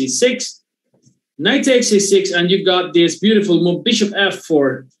takes c6. Knight takes c6, and you got this beautiful move, bishop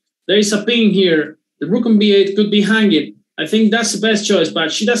f4. There is a pin here. The rook on b8 could be hanging. I think that's the best choice,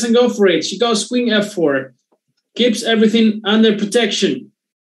 but she doesn't go for it. She goes queen f4. Keeps everything under protection.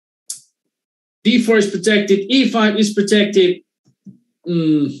 d4 is protected. e5 is protected.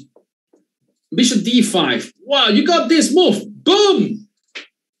 Bishop d5. Wow, you got this move. Boom!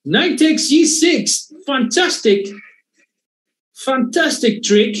 Knight takes e6. Fantastic. Fantastic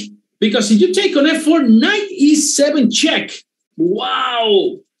trick. Because if you take on f4, knight e7 check.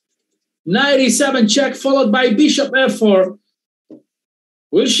 Wow! Knight e7 check followed by bishop f4.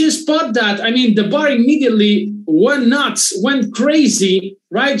 Will she spot that? I mean, the bar immediately went nuts, went crazy,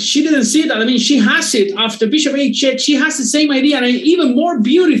 right? She didn't see that. I mean, she has it after bishop a check. She has the same idea, and even more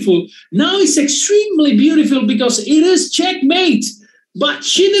beautiful. Now it's extremely beautiful because it is checkmate. But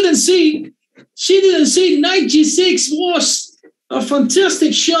she didn't see knight g6 was a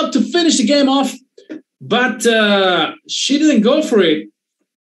fantastic shot to finish the game off. But she didn't go for it.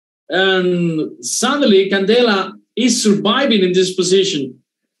 And suddenly, Candela is surviving in this position.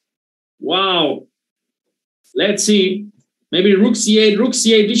 Wow. Let's see. Maybe rook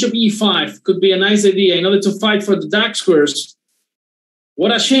c8, bishop e5 could be a nice idea in order to fight for the dark squares.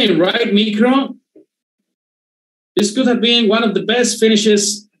 What a shame, right, Micro? This could have been one of the best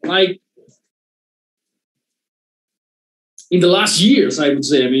finishes, like, in the last years, I would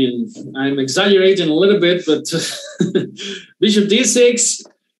say. I mean, I'm exaggerating a little bit, but bishop d6.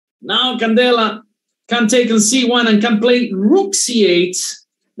 Now Candela can take on c1 and can play rook c8.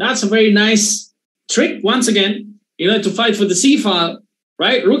 That's a very nice trick, once again, in order to fight for the c file,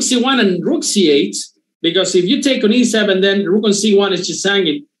 right? Rook c1 and rook c8, because if you take on e7, then rook on c1 is just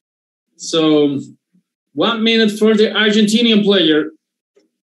hanging. So 1 minute for the Argentinian player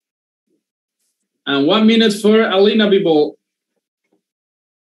and 1 minute for Alina Bibol.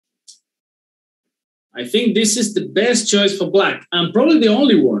 I think this is the best choice for black, and probably the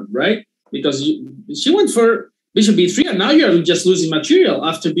only one, right? Because she went for bishop b3, and now you're just losing material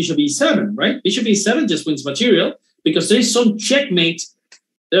after bishop e7, right? Bishop e7 just wins material because there is some checkmate.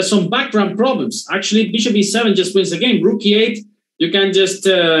 There's some background problems. Actually, bishop e7 just wins the game. Rook e8, you can just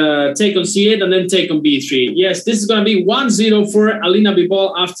take on c8 and then take on b3. Yes, this is going to be 1-0 for Alina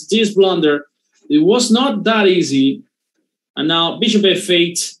Bibol after this blunder. It was not that easy. And now bishop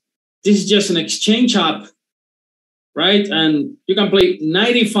f8. This is just an exchange up, right? And you can play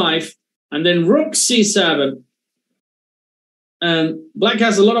knight e5 and then rook c7. And black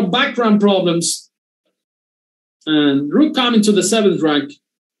has a lot of background problems. And rook coming to the 7th rank.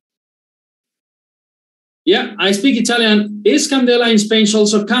 Yeah, I speak Italian. Is candela in Spanish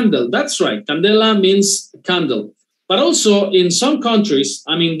also candle? That's right. Candela means candle. But also in some countries,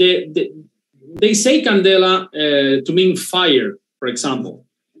 I mean, they say candela to mean fire, for example.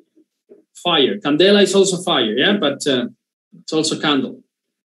 Fire. Candela is also fire, yeah, but it's also candle.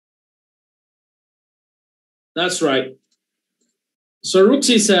 That's right. So rook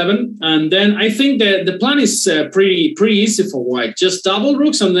c7, and then I think the plan is pretty easy for white. Just double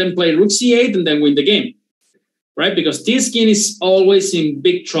rooks and then play rook c8 and then win the game, right? Because this king is always in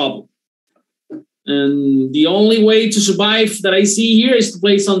big trouble. And the only way to survive that I see here is to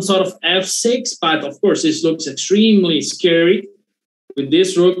play some sort of f6, but of course this looks extremely scary. With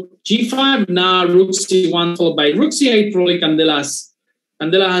this rook g5, now rook c1 followed by rook c8, probably Candela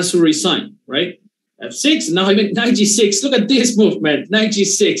has to resign, right? f6, now even knight g6. Look at this movement, knight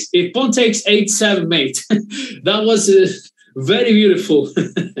g6. If pawn takes 8-7, mate. That was very beautiful.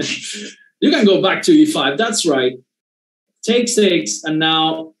 You can go back to e5, that's right. Takes 6, and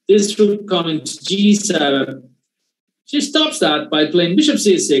now this rook coming to g7. She stops that by playing bishop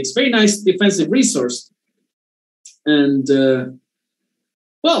c6. Very nice defensive resource. And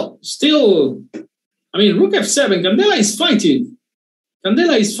well, still, I mean, rook f7, Candela is fighting.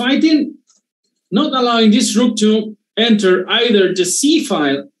 Candela is fighting, not allowing this rook to enter either the c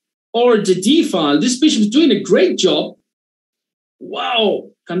file or the d file. This bishop is doing a great job. Wow,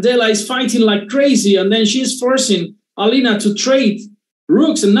 Candela is fighting like crazy, and then she's forcing Alina to trade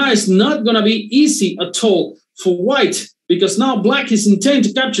rooks, and now it's not going to be easy at all for white, because now black is intent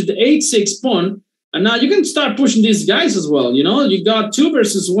to capture the h6 pawn. And now you can start pushing these guys as well. You know, you got 2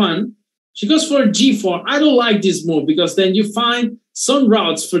 versus 1. She goes for g4. I don't like this move because then you find some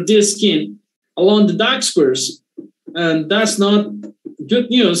routes for this king along the dark squares. And that's not good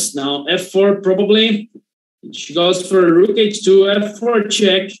news. Now, f4 probably. She goes for rook h2, f4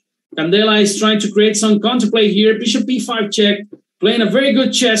 check. Candela is trying to create some counterplay here. Bishop b5 check. Playing a very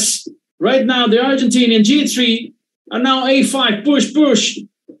good chess. Right now, the Argentinian g3. And now a5. Push, push.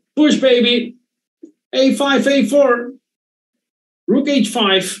 Push, baby. A5, A4, rook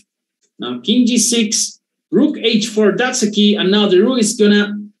H5, now king G6, rook H4, that's a key, and now the rook is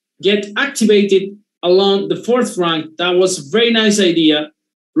gonna get activated along the fourth rank. That was a very nice idea.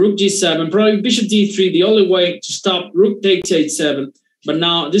 Rook G7, probably bishop D3, the only way to stop rook takes H7, but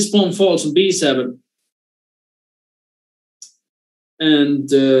now this pawn falls on B7. And,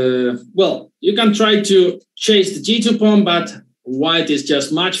 well, you can try to chase the G2 pawn, but white is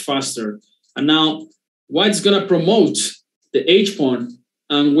just much faster. And now white's going to promote the H pawn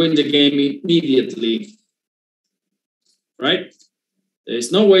and win the game immediately. Right?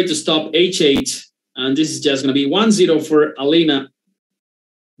 There's no way to stop H8. And this is just going to be 1-0 for Alina.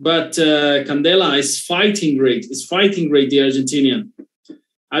 But Candela is fighting great. It's fighting great, the Argentinian.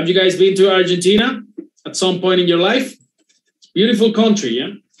 Have you guys been to Argentina at some point in your life? Beautiful country,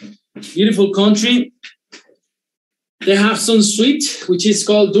 yeah? Beautiful country. They have some sweet, which is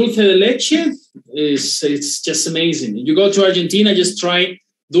called dulce de leche. It's just amazing. If you go to Argentina, just try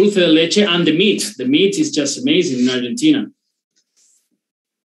dulce de leche and the meat. The meat is just amazing in Argentina.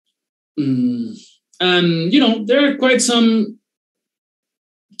 And, you know, there are quite some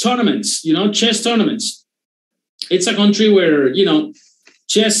tournaments, you know, chess tournaments. It's a country where, you know,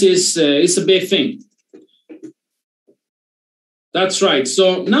 chess is a big thing. That's right.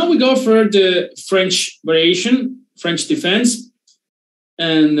 So now we go for the French variation, French defense.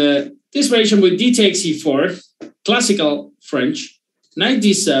 And this variation with d takes e4, classical French, knight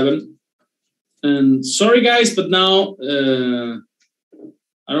d7. And sorry, guys, but now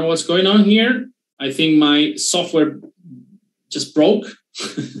I don't know what's going on here. I think my software just broke.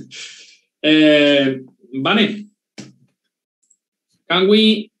 Vane, can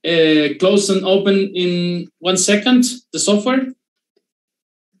we close and open in 1 second the software?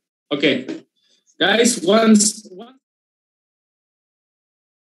 Okay, guys, once.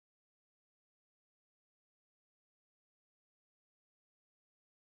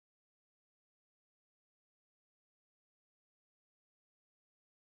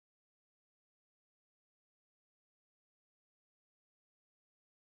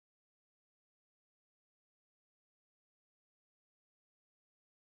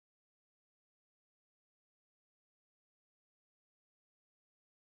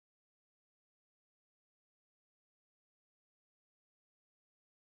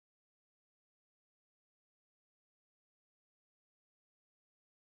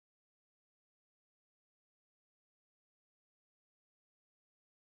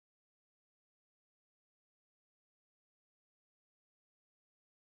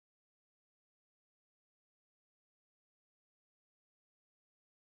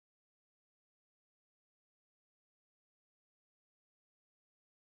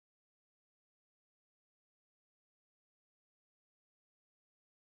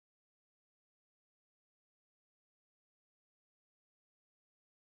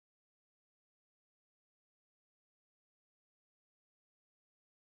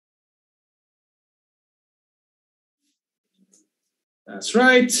 That's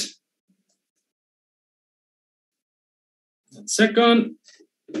right. 1 second.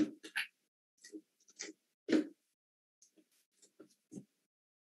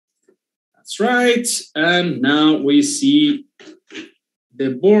 That's right. And now we see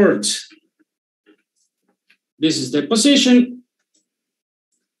the board. This is the position.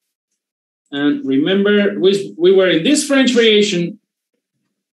 And remember, we were in this French variation.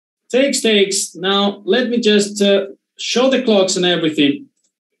 Takes, takes. Now, let me just show the clocks and everything.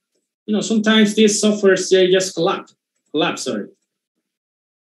 You know, sometimes these softwares, they just collapse, sorry.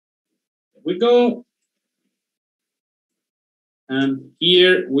 Here we go. And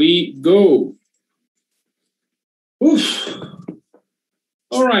here we go. Oof.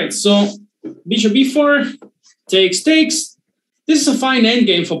 All right, so bishop b4, takes, takes. This is a fine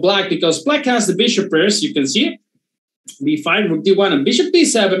endgame for black because black has the bishop pairs, you can see it. b5, rook d1, and bishop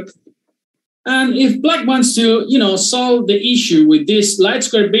b7. And if black wants to, you know, solve the issue with this light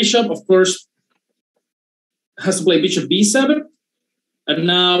square bishop, of course, has to play bishop b7. And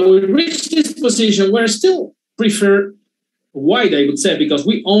now we reach this position where I still prefer white, I would say, because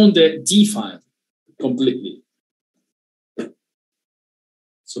we own the d file completely.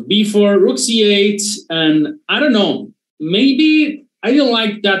 So b4, rook c8, and I don't know, maybe I don't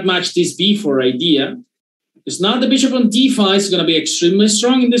like that much this b4 idea. Because now the bishop on d5 is going to be extremely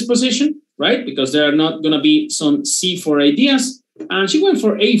strong in this position, right? Because there are not going to be some c4 ideas. And she went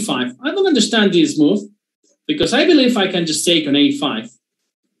for a5. I don't understand this move because I believe I can just take on a5.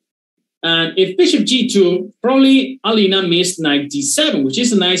 And if bishop g2, probably Alina missed knight d7, which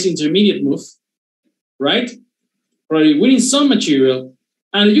is a nice intermediate move, right? Probably winning some material.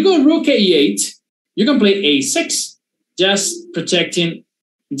 And if you go rook a8, you can play a6, just protecting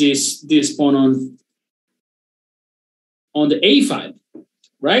this pawn on the a5,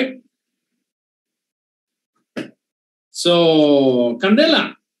 right? So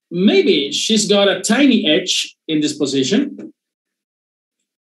Candela, maybe she's got a tiny edge in this position.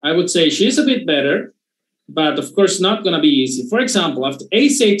 I would say she's a bit better, but of course not going to be easy. For example, after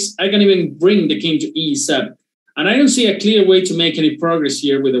a6, I can even bring the king to e7. And I don't see a clear way to make any progress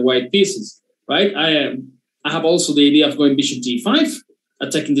here with the white pieces, right? I have also the idea of going bishop d5,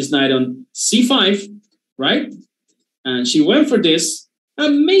 attacking this knight on c5, right? And she went for this.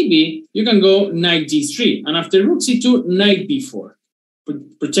 And maybe you can go knight d3. And after rook c2, knight b4.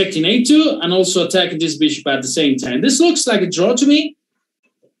 Protecting a2 and also attacking this bishop at the same time. This looks like a draw to me.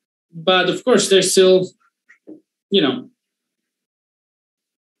 But of course, there's still, you know.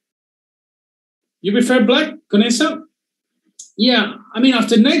 You prefer black, Conesa? Yeah, I mean,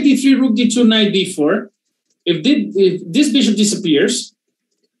 after knight d3, rook d2, knight b4, if this bishop disappears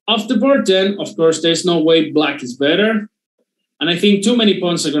off the board, then, of course, there's no way black is better. And I think too many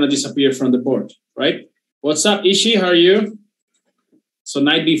pawns are going to disappear from the board, right? What's up, Ishi? How are you? So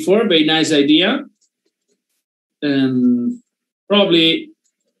knight b4, very nice idea. And probably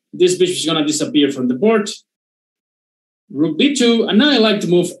this bishop is going to disappear from the board. Rook b2, and now I like to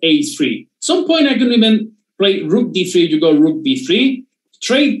move a3. At some point, I can even play rook d3. You go rook b3.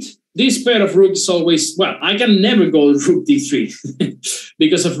 Trade this pair of rooks always, well, I can never go rook d3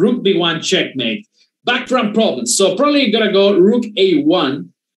 because of rook b1 checkmate. Background problems. So probably you're going to go rook a1.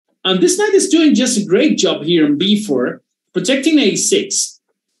 And this knight is doing just a great job here on b4, protecting a6.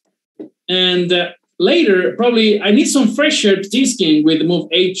 And later, probably I need some pressure to this king with the move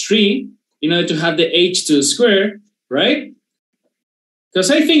a3 in order to have the h2 square, right? Because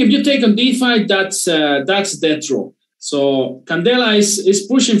I think if you take on d5, that's death row. So Candela is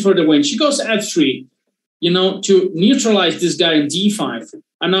pushing for the win. She goes f3, you know, to neutralize this guy on d5.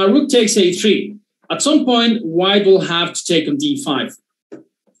 And now rook takes a3. At some point, white will have to take on d5,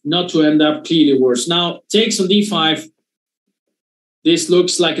 not to end up clearly worse. Now, takes on d5. This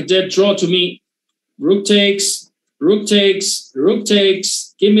looks like a dead draw to me. Rook takes, rook takes, rook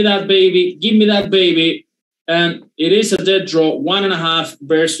takes. Give me that baby, give me that baby. And it is a dead draw, 1.5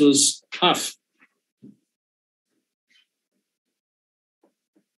 versus half.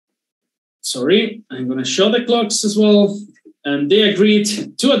 Sorry, I'm going to show the clocks as well. And they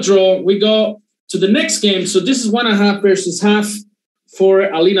agreed to a draw. We go to the next game. So this is 1.5 versus half for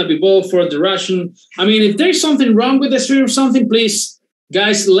Alina Bibol, for the Russian. I mean, if there's something wrong with the stream or something, please,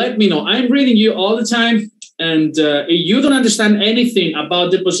 guys, let me know. I'm reading you all the time. And if you don't understand anything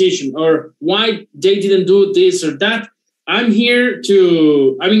about the position or why they didn't do this or that, I'm here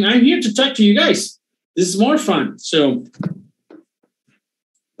to talk to you guys. This is more fun. So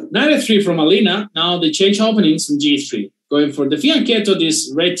knight f3 from Alina. Now they change openings in g3. Going for the fianchetto,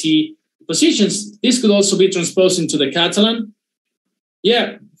 this red T positions. This could also be transposed into the Catalan.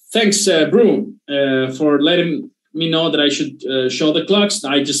 Yeah, thanks, Bruno, for letting me know that I should show the clocks.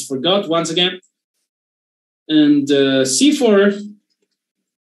 I just forgot once again. And c4,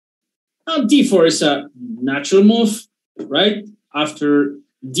 d4 is a natural move, right? After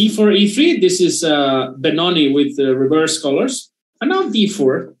d4, e3, this is Benoni with the reverse colors. And now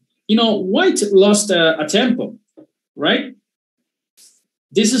d4, you know, white lost a tempo, right?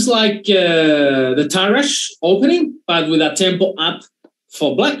 This is like the Tarash opening, but with a tempo up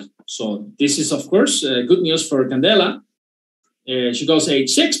for black. So this is, of course, good news for Candela. She goes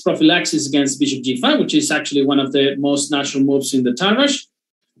h6, prophylaxis against bishop g5, which is actually one of the most natural moves in the Tarash.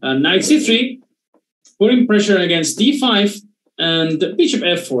 Knight c3, putting pressure against d5, and bishop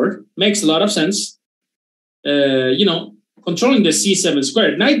f4 makes a lot of sense. You know, controlling the c7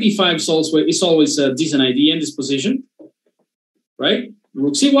 square. Knight d5 is always a decent idea in this position, right?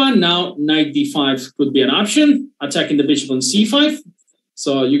 Rook c1, now knight d5 could be an option, attacking the bishop on c5.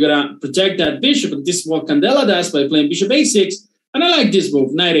 So you gotta protect that bishop, and this is what Candela does by playing bishop a6. And I like this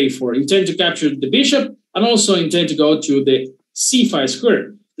move, knight a4. Intend to capture the bishop, and also intend to go to the c5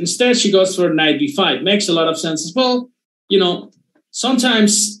 square. Instead, she goes for knight b5. Makes a lot of sense as well. You know,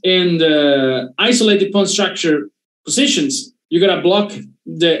 sometimes in the isolated pawn structure positions, you gotta block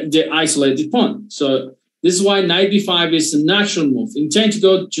the isolated pawn. So this is why knight b5 is a natural move. Intend to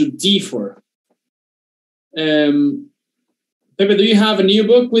go to d4. Pepe, do you have a new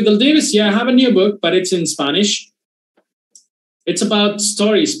book with El Davis? Yeah, I have a new book, but it's in Spanish. It's about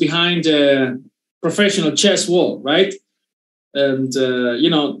stories behind a professional chess wall, right? And, you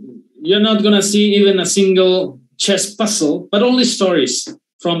know, you're not going to see even a single chess puzzle, but only stories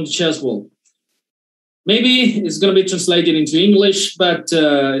from the chess wall. Maybe it's going to be translated into English, but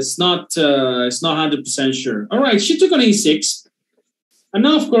it's not 100% sure. All right, she took on e6. And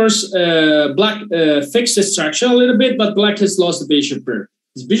now, of course, black fixed the structure a little bit, but black has lost the bishop pair.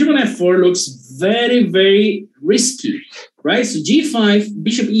 This bishop on f4 looks very, very risky, right? So g5,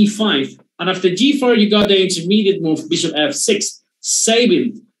 bishop e5. And after g4, you got the intermediate move, bishop f6,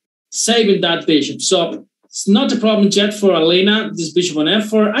 saving that bishop. So it's not a problem yet for Alina, this bishop on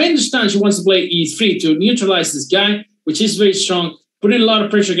f4. I understand she wants to play e3 to neutralize this guy, which is very strong, putting a lot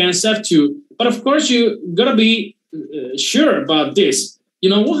of pressure against f2. But of course, you got to be sure about this. You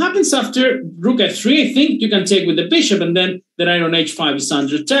know, what happens after rook f3? I think you can take with the bishop, and then the knight on h5 is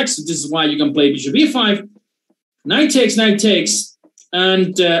under attack. So this is why you can play bishop e5. Knight takes.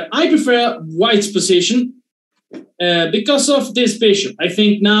 And I prefer white's position because of this bishop. I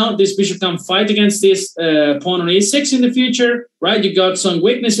think now this bishop can fight against this pawn on e6 in the future, right? You got some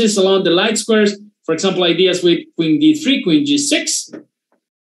weaknesses along the light squares. For example, ideas with queen d3, queen g6.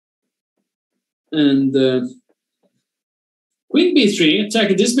 And queen b3,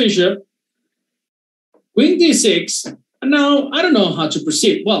 attacking this bishop. Queen d6. And now, I don't know how to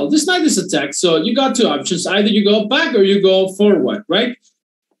proceed. Well, this knight is attacked, so you got two options. Either you go back or you go forward, right?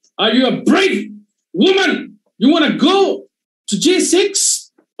 Are you a brave woman? You want to go to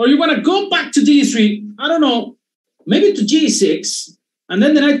g6? Or you want to go back to d3? I don't know. Maybe to g6. And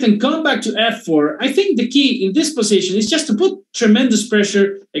then the knight can come back to f4. I think the key in this position is just to put tremendous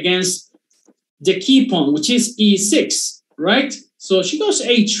pressure against the key pawn, which is e6, right? So she goes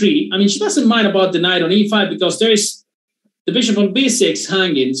a3. I mean, she doesn't mind about the knight on e5 because there is the bishop on b6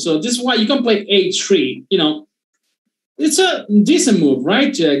 hanging. So this is why you can play a3. You know, it's a decent move,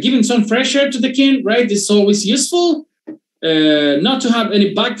 right? Giving some pressure to the king, right? It's always useful not to have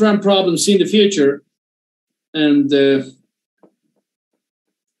any background problems in the future. And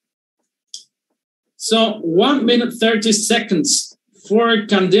so 1 minute 30 seconds for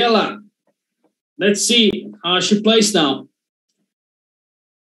Candela. Let's see how she plays now.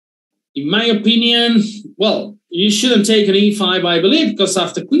 In my opinion, well, you shouldn't take an e5, I believe, because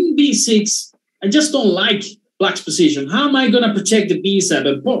after queen b6, I just don't like black's position. How am I going to protect the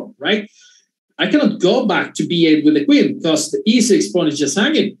b7 pawn, right? I cannot go back to b8 with the queen because the e6 pawn is just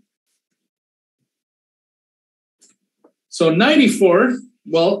hanging. So 94,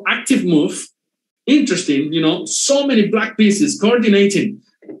 well, active move. Interesting, you know, so many black pieces coordinating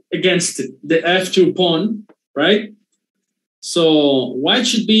against the f2 pawn, right? So white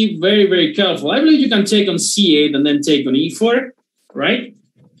should be very, very careful. I believe you can take on c8 and then take on e4, right?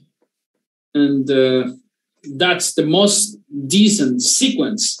 And that's the most decent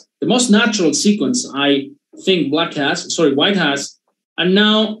sequence, the most natural sequence I think white has. And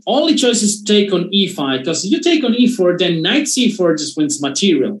now only choice is to take on e5, because if you take on e4, then knight c4 just wins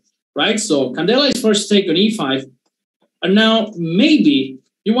material, right? So Candela is first to take on e5. And now maybe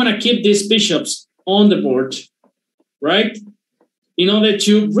you want to keep these bishops on the board, right? In order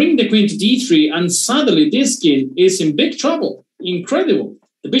to bring the queen to d3, and suddenly this king is in big trouble. Incredible.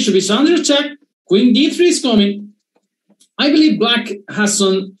 The bishop is under attack. Queen d3 is coming. I believe black has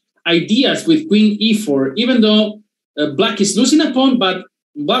some ideas with queen e4, even though black is losing a pawn, but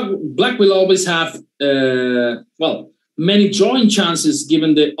black will always have, many drawing chances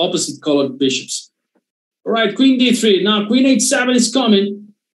given the opposite colored bishops. All right, queen d3. Now queen h7 is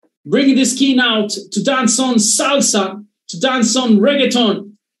coming, bringing this king out to dance on salsa, to dance on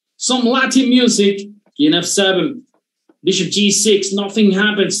reggaeton, some Latin music. King f7, bishop g6, nothing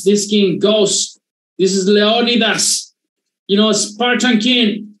happens. This king goes. This is Leonidas, you know, Spartan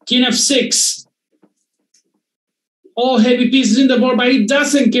king, king f6. All heavy pieces in the board, but he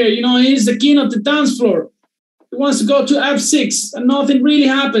doesn't care. You know, he's the king of the dance floor. He wants to go to f6, and nothing really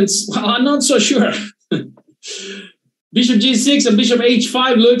happens. Well, I'm not so sure. Bishop g6 and bishop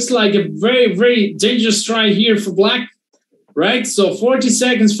h5 looks like a very, very dangerous try here for black. Right, so 40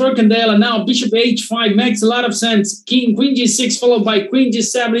 seconds for Candela. Now bishop h5 makes a lot of sense. Queen g6 followed by queen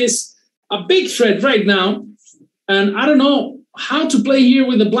g7 is a big threat right now. And I don't know how to play here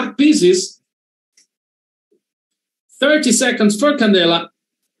with the black pieces. 30 seconds for Candela.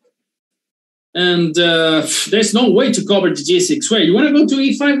 And there's no way to cover the g6 square. You want to go to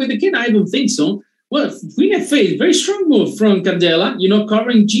e5 with the king? I don't think so. Well, queen f8, very strong move from Candela. You know,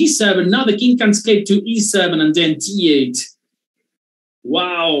 covering g7. Now the king can escape to e7 and then d8.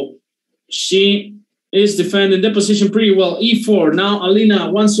 Wow, she is defending the position pretty well. e4. Now Alina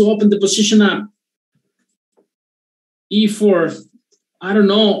wants to open the position up. e4. I don't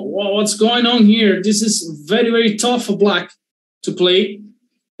know what's going on here. This is very, very tough for black to play.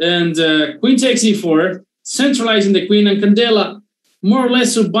 And queen takes e4, centralizing the queen. And Candela more or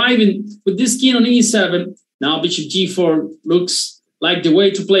less surviving with this king on e7. Now bishop g4 looks like the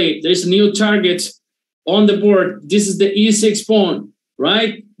way to play. There's a new target on the board. This is the e6 pawn,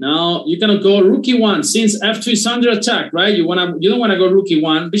 right? Now you cannot go rook e1 since f2 is under attack, right? You don't want to go rook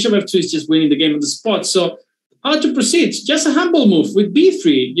e1. Bishop f2 is just winning the game on the spot. So how to proceed? Just a humble move with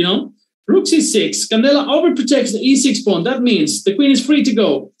b3, you know. Rook c6. Candela overprotects the e6 pawn. That means the queen is free to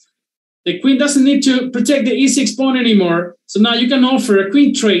go. The queen doesn't need to protect the e6 pawn anymore. So now you can offer a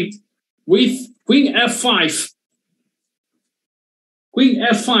queen trade with queen f5. Queen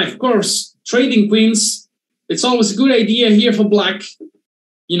f5, of course, trading queens. It's always a good idea here for black,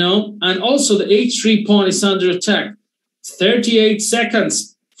 you know. And also the h3 pawn is under attack. 38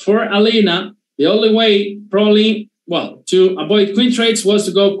 seconds for Alina. The only way probably, well, to avoid queen trades was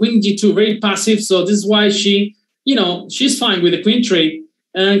to go queen g2, very passive. So this is why she, you know, she's fine with the queen trade.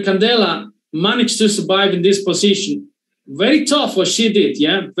 And Candela managed to survive in this position. Very tough what she did,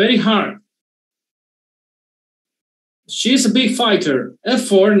 yeah, very hard. She's a big fighter.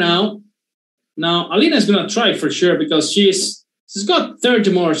 f4 now. Now, Alina is going to try for sure because she's got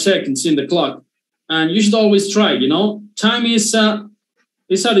 30 more seconds in the clock. And you should always try, you know. Time is a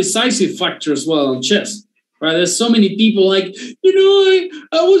decisive factor as well on chess. Right? There's so many people like, you know,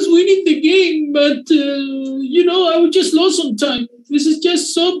 I was winning the game, but, you know, I just lost some time. This is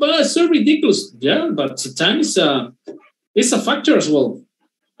just so bad, so ridiculous. Yeah, but time is a factor as well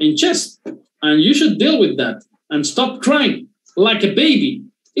in chess. And you should deal with that and stop crying like a baby.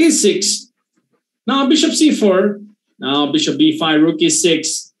 e6. Now bishop c4. Now bishop b5, rook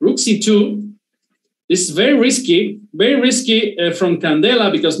e6, rook c2. This is very risky from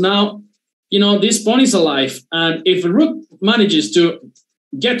Candela because now, you know, this pawn is alive. And if a rook manages to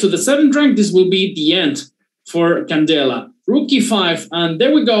get to the 7th rank, this will be the end for Candela. Rook e5, and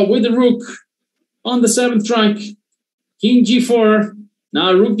there we go with the rook on the 7th rank. King g4.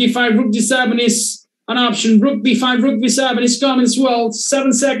 Now rook d5, rook d7 is an option. Rook b5, rook b7 is coming as well.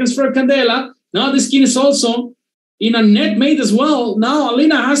 7 seconds for Candela. Now this king is also in a net mate as well. Now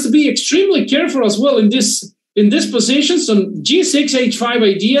Alina has to be extremely careful as well in this position. Some g6,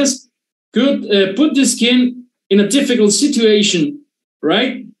 h5 ideas could put this king in a difficult situation,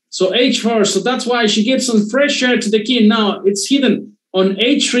 right? So h4, so that's why she gives some fresh air to the king. Now it's hidden on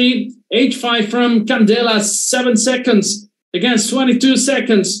h3, h5 from Candela, 7 seconds against 22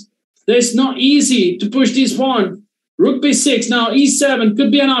 seconds. It's not easy to push this pawn. Rook b6, now e7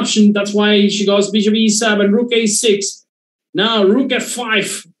 could be an option. That's why she goes bishop e7, rook a6. Now rook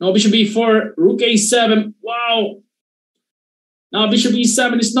f5, no bishop e4, rook a7. Wow. Now bishop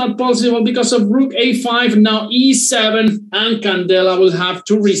e7 is not possible because of rook a5. Now e7, and Candela will have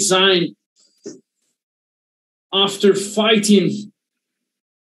to resign after fighting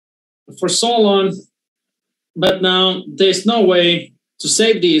for so long. But now there's no way to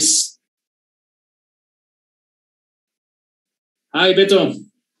save this. Hi, Beto,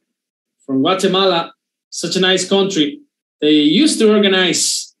 from Guatemala, such a nice country. They used to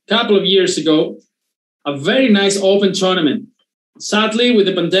organize a couple of years ago a very nice open tournament. Sadly, with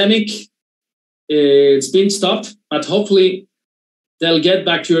the pandemic, it's been stopped, but hopefully they'll get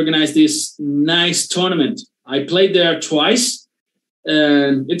back to organize this nice tournament. I played there twice,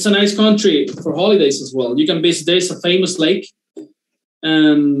 and it's a nice country for holidays as well. You can visit, there's a famous lake,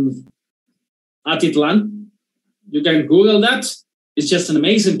 Atitlan. You can Google that. It's just an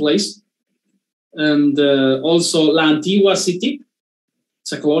amazing place. And also La Antigua city.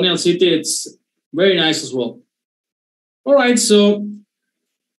 It's a colonial city. It's very nice as well. All right, so.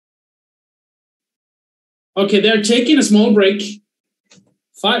 Okay, they're taking a small break.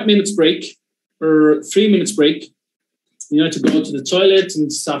 5 minutes break or 3 minutes break. You know, to go to the toilet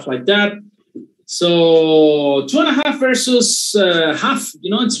and stuff like that. So 2.5 versus half.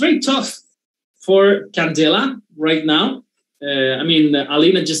 You know, it's very tough for Candela right now. I mean,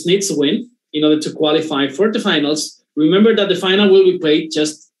 Alina just needs a win in order to qualify for the finals. Remember that the final will be played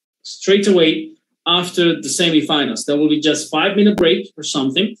just straight away after the semifinals. There will be just 5 minute break or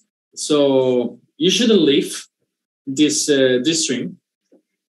something. So you shouldn't leave this stream.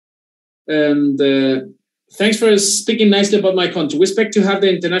 And thanks for speaking nicely about my country. We expect to have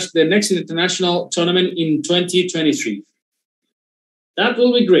the next international tournament in 2023. That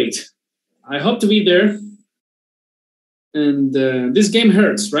will be great. I hope to be there. And this game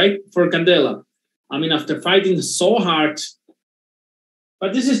hurts, right? For Candela. I mean, after fighting so hard.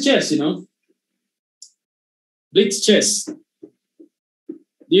 But this is chess, you know. Blitz chess. Do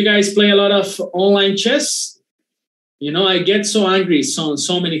you guys play a lot of online chess? You know, I get so angry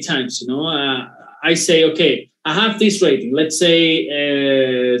so many times, you know. I say, okay, I have this rating. Let's say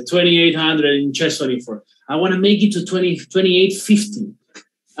 2,800 in chess 24. I want to make it to 2850.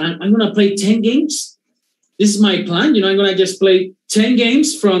 And I'm going to play 10 games. This is my plan. I'm going to just play 10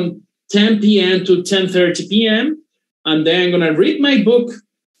 games from 10 p.m. to 10:30 p.m. And then I'm going to read my book.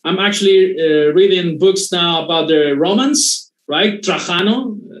 I'm actually reading books now about the Romans, right?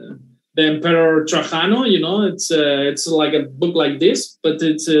 Trajano, the Emperor Trajano. It's like a book like this, but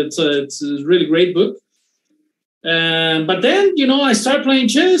it's a really great book. But then, I start playing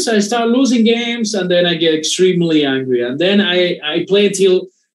chess. I start losing games, and then I get extremely angry. And then I play till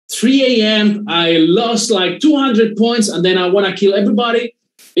 3 a.m. I lost like 200 points, and then I want to kill everybody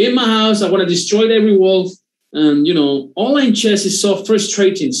in my house. I want to destroy every wall. And, online chess is so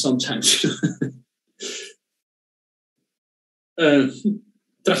frustrating sometimes.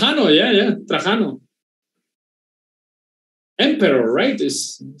 Trajano, yeah, Trajano. Emperor, right?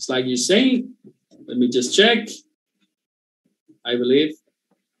 It's like you say. Let me just check. I believe.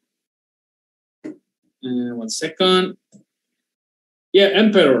 1 second. Yeah,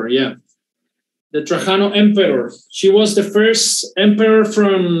 Emperor, yeah. The Trajano Emperor. She was the first emperor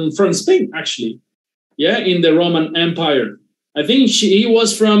from Spain, actually. Yeah, in the Roman Empire. I think it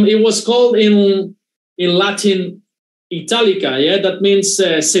was called in Latin Italica, yeah, that means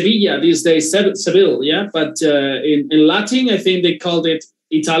Sevilla these days, Seville, yeah. But in Latin, I think they called it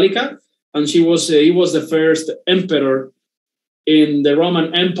Italica, and he was the first emperor in the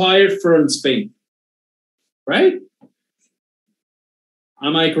Roman Empire from Spain, right?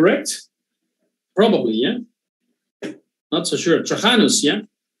 Am I correct? Probably, yeah. Not so sure. Trajanus, yeah.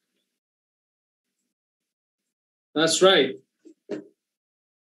 That's right.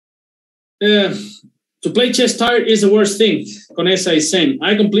 To play chess tired is the worst thing. Conesa is saying.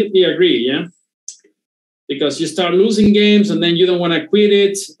 I completely agree, yeah. Because you start losing games and then you don't want to quit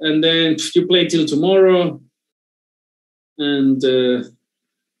it, and then you play till tomorrow. And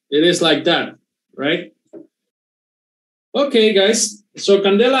it is like that, right? Okay, guys. So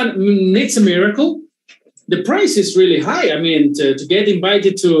Candela needs a miracle. The price is really high. I mean, to get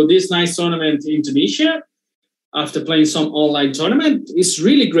invited to this nice tournament in Tunisia after playing some online tournament is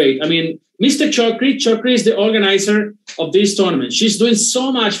really great. I mean, Mr. Chokri is the organizer of this tournament. She's doing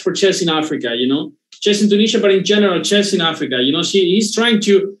so much for chess in Africa, chess in Tunisia, but in general, chess in Africa. She is trying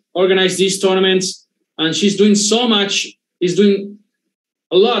to organize these tournaments, and she's doing so much. Is doing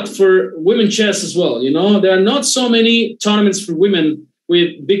a lot for women chess as well. There are not so many tournaments for women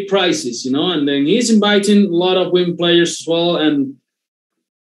with big prizes, and then he's inviting a lot of women players as well. And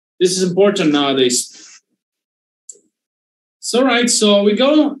this is important nowadays. So, right. So we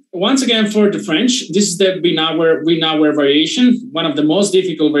go once again for the French. This is the Winawer variation, one of the most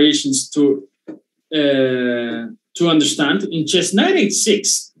difficult variations to understand in chess.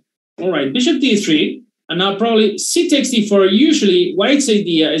 986. All right, bishop d3. And now probably c takes d4. Usually white's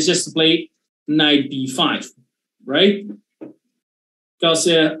idea is just to play knight b5, right? Because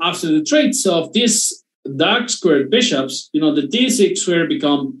after the traits of these dark squared bishops, the d6 square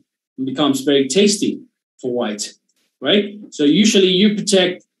becomes very tasty for white, right? So usually you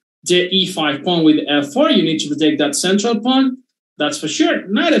protect the e5 pawn with f4. You need to protect that central pawn. That's for sure.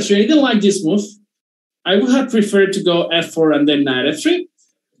 Knight f3. I didn't like this move. I would have preferred to go f4 and then knight f3.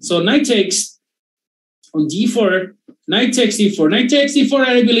 So knight takes on d4, knight takes d4, knight takes d4,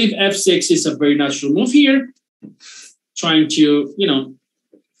 and I believe f6 is a very natural move here, trying to,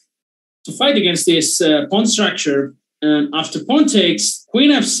 to fight against this pawn structure. And after pawn takes,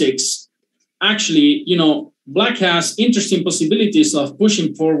 queen f6, actually, black has interesting possibilities of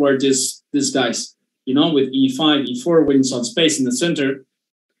pushing forward these guys, with e5, e4, winning some space in the center.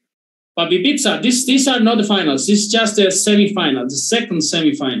 But Bibiza, these are not the finals. This is just a semi-final, the second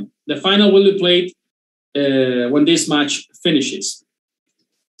semi-final. The final will be played when this match finishes.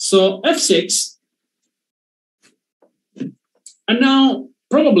 So f6, and now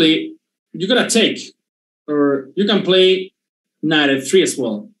probably you're gonna take, or you can play knight f3 as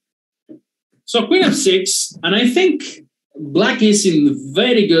well. So queen f6, and I think black is in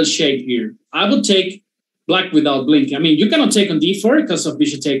very good shape here. I would take black without blinking. I mean, you cannot take on d4 because of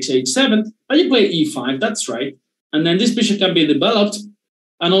bishop takes h7, but you play e5, that's right. And then this bishop can be developed.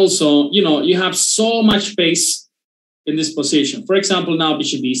 And also, you have so much space in this position. For example, now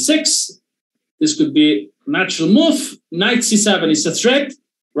bishop e6. This could be a natural move. Knight c7 is a threat,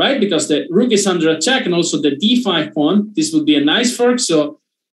 right? Because the rook is under attack, and also the d5 pawn. This would be a nice fork. So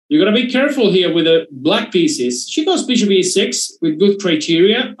you're going to be careful here with the black pieces. She goes bishop e6 with good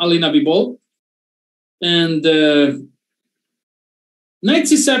criteria, Alina Bibol. And knight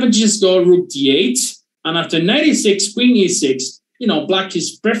c7, just go rook d8. And after knight e6, queen e6, black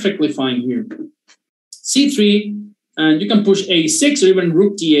is perfectly fine here. c3, and you can push a6 or even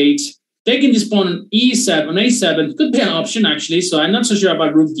rook d8. Taking this pawn on a7 could be an option, actually, so I'm not so sure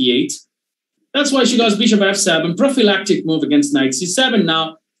about rook d8. That's why she goes bishop f7, prophylactic move against knight c7.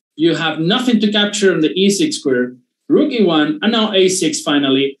 Now you have nothing to capture on the e6 square. Rook e1, and now a6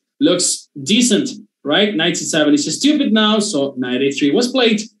 finally looks decent, right? Knight c7 is stupid now, so knight a3 was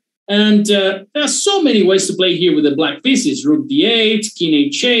played. And there are so many ways to play here with the black pieces. Rook d8, king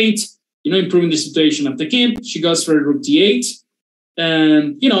h8, improving the situation of the king. She goes for rook d8.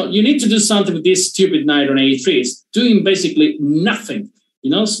 And, you need to do something with this stupid knight on a3. It's doing basically nothing.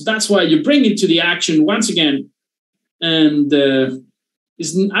 So that's why you bring it to the action once again. And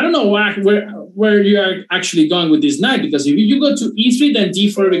I don't know where you are actually going with this knight, because if you go to e3, then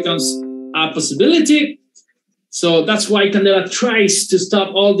d4 becomes a possibility. So that's why Candela tries to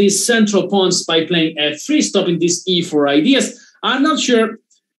stop all these central pawns by playing f3, stopping these e4 ideas. I'm not sure.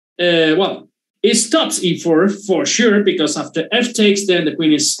 It stops e4 for sure, because after f takes, then the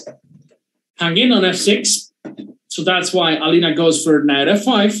queen is hanging on f6. So that's why Alina goes for knight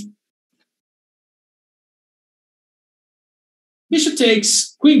f5. Bishop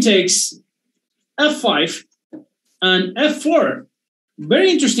takes, queen takes, f5, and f4. Very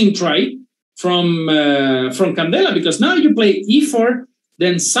interesting try from Candela, because now you play e4,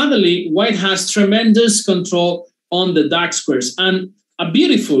 then suddenly white has tremendous control on the dark squares and a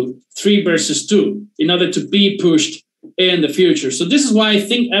beautiful 3 versus 2 in order to be pushed in the future. So this is why I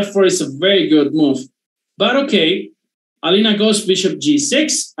think f4 is a very good move. But okay, Alina goes bishop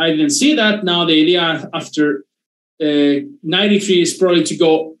g6. I didn't see that. Now the idea after knight e3 is probably to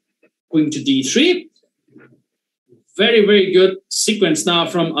go queen to d3. Very, very good sequence now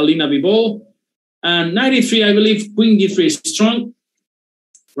from Alina Bibol. And knight e3, I believe queen d3 is strong,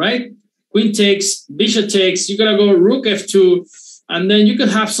 right? Queen takes, bishop takes. You gotta go rook f2, and then you could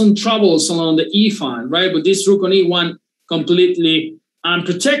have some troubles along the e file, right? With this rook on e1 completely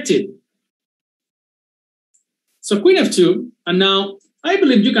unprotected. So queen f2, and now I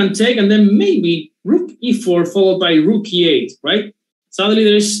believe you can take, and then maybe rook e4 followed by rook e8, right? Suddenly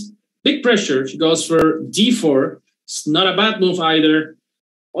there's big pressure. She goes for d4. It's not a bad move either.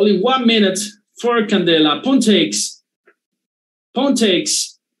 Only 1 minute for Candela. Pawn takes,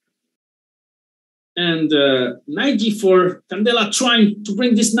 and knight g4. Candela trying to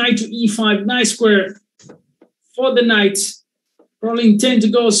bring this knight to e5. Nice square for the knight. Probably intend to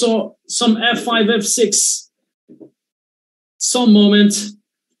go so some f5, f6. Some moment.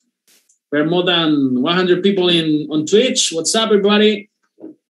 We're more than 100 people on Twitch. What's up, everybody?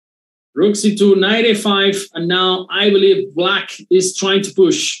 Rook c2, knight a5, and now I believe black is trying to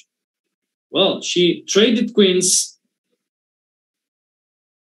push. Well, she traded queens.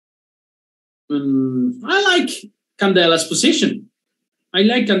 I like Candela's position.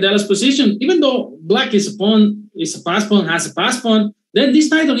 Even though black is a pawn, is a pass pawn, has a pass pawn, then this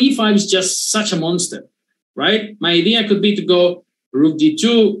knight on e5 is just such a monster, right? My idea could be to go rook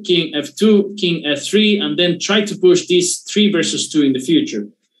d2, king f2, king f3, and then try to push this 3 versus 2 in the future.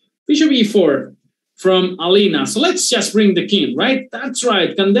 Bishop e4 from Alina. So let's just bring the king, right? That's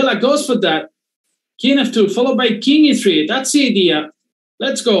right. Candela goes for that. King f2 followed by king e3. That's the idea.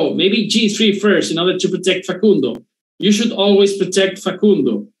 Let's go. Maybe g3 first in order to protect Facundo. You should always protect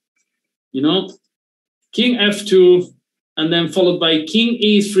Facundo. King f2, and then followed by king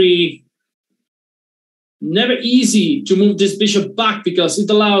e3. Never easy to move this bishop back because it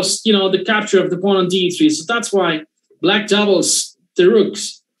allows, the capture of the pawn on d3. So that's why black doubles the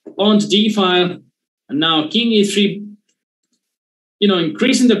rooks onto d file. And now king e3,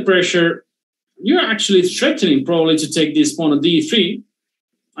 increasing the pressure. You're actually threatening probably to take this pawn on d3.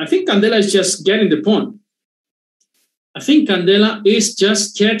 I think Candela is just getting the pawn. I think Candela is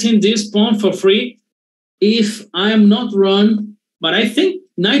just getting this pawn for free, if I am not wrong. But I think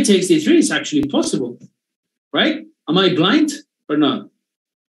knight takes d3 is actually possible, right? Am I blind or not?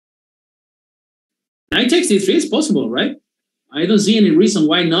 Knight takes d3 is possible, right? I don't see any reason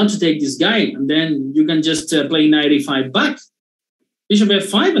why not to take this guy. And then you can just play knight e5 back. Bishop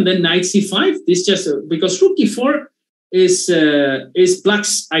f5 and then knight c5. This just because rook e4 is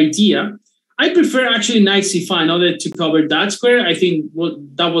black's idea. I prefer actually knight c5 in order to cover that square. I think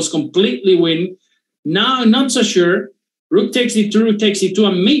that was completely win. Now I'm not so sure. Rook takes d2, rook takes d2,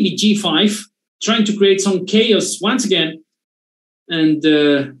 and maybe g5, trying to create some chaos once again. And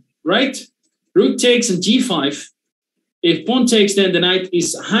right, rook takes and g5. If pawn takes, then the knight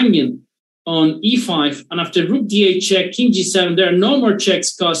is hanging on e5, and after rook d8 check, king g7, there are no more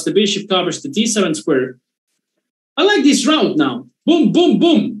checks because the bishop covers the d7 square. I like this route now. Boom, boom,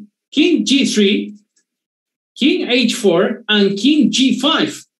 boom. King g3, king h4, and king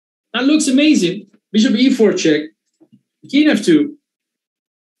g5. That looks amazing. Bishop e4 check, king f2.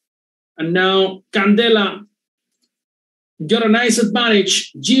 And now Candela got a nice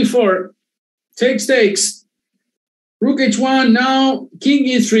advantage. G4, takes. Rook h1, now king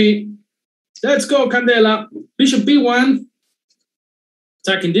e3. Let's go, Candela. Bishop b1,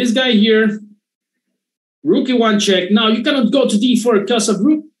 attacking this guy here. Rook e1 check. Now you cannot go to d4 because of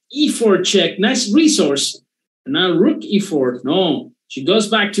rook e4 check. Nice resource. And now rook e4. No, she goes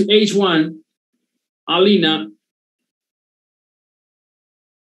back to h1. Alina.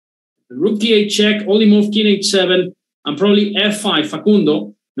 Rook d8 check. Only move king h7. And probably f5.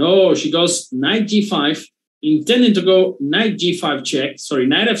 Facundo. No, she goes knight g5. Intending to go knight g5 check. Sorry,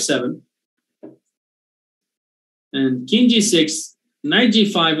 knight f7. And king g6. Knight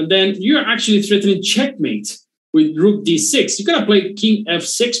g5, and then you're actually threatening checkmate with rook d6. You're gonna play king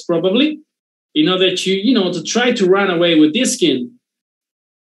f6 probably in order to, to try to run away with this king.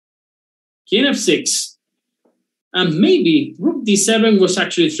 King f6, and maybe rook d7 was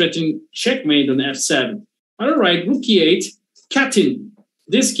actually threatening checkmate on f7. All right, rook e8, cutting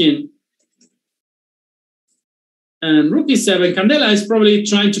this king, and rook e7. Candela is probably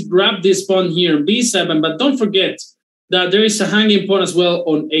trying to grab this pawn here, b7, but don't forget that there is a hanging pawn as well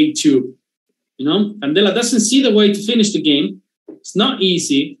on a2. Candela doesn't see the way to finish the game. It's not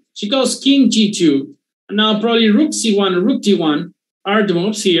easy. She goes king g2, and now probably rook c1 and rook d1 are the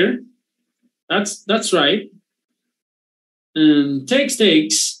moves here. That's right. And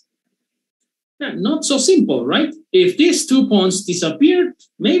takes. Yeah, not so simple, right? If these 2 pawns disappear,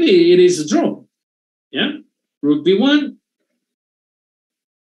 maybe it is a draw. Yeah, rook b1,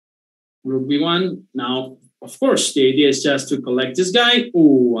 rook b1. Now, of course, the idea is just to collect this guy.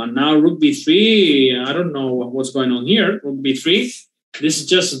 Ooh, and now rook b3. I don't know what's going on here. Rook b3. This is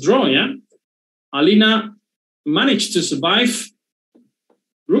just a draw, yeah? Alina managed to survive.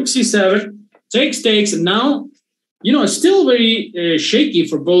 Rook c7. Takes. And now, it's still very shaky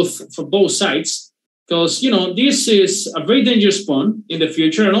for both sides. Because, this is a very dangerous pawn in the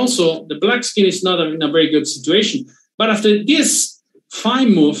future. And also, the black skin is not in a very good situation. But after this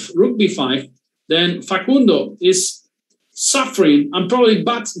fine move, rook b5, then Facundo is suffering, and probably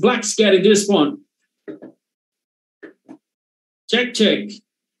black's getting this pawn. Check.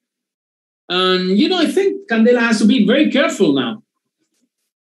 And, I think Candela has to be very careful now.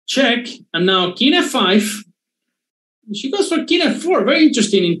 Check, and now king f5. She goes for king f4. Very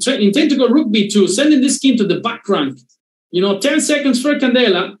interesting. Intend to go rook b2, sending this king to the back rank. 10 seconds for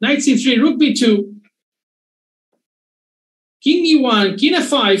Candela. Knight c3, rook b2. King e1, king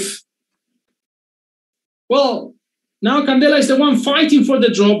f5. Well, now Candela is the one fighting for the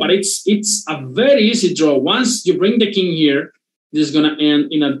draw, but it's a very easy draw. Once you bring the king here, this is going to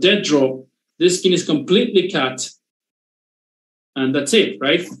end in a dead draw. This king is completely cut. And that's it,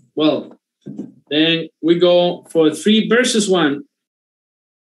 right? Well, then we go for 3 versus 1.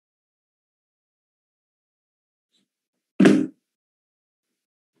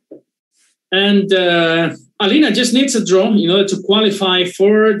 And Alina just needs a draw in order to qualify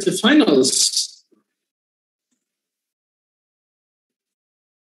for the finals.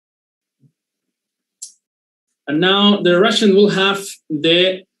 And now the Russian will have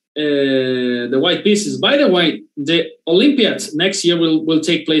the white pieces. By the way, the Olympiad next year will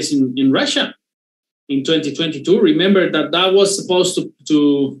take place in Russia in 2022. Remember that was supposed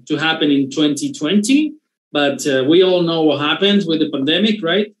to happen in 2020, but we all know what happened with the pandemic,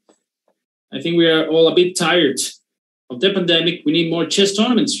 right? I think we are all a bit tired of the pandemic. We need more chess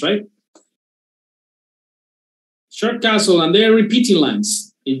tournaments, right? Short castle, and they're repeating lines.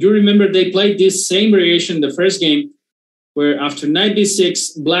 If you remember, they played this same variation in the first game, where after knight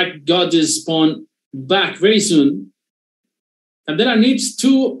b6, black got this pawn back very soon. And then I needs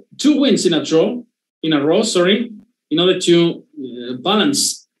two wins in a row, in order to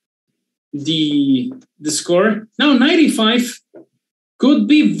balance the score. Now, knight e5 could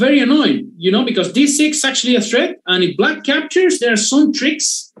be very annoying, because d6 is actually a threat. And if black captures, there are some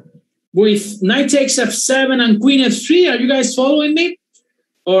tricks with knight takes f7 and queen f3. Are you guys following me?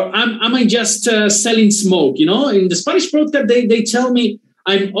 Or am I just selling smoke? In the Spanish broadcast, they tell me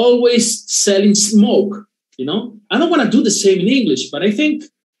I'm always selling smoke. I don't want to do the same in English, but I think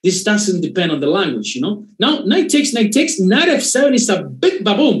this doesn't depend on the language. Now, knight takes, knight f7 is a big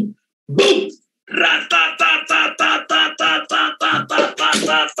baboom. Boom!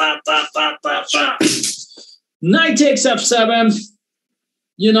 Knight takes f7.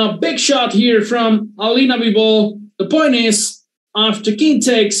 Big shot here from Alina Bibol. The point is, after king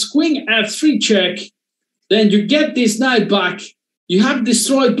takes, queen f3 check, then you get this knight back. You have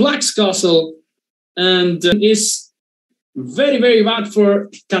destroyed black's castle, and it's very, very bad for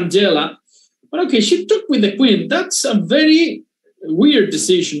Candela. But okay, she took with the queen. That's a very weird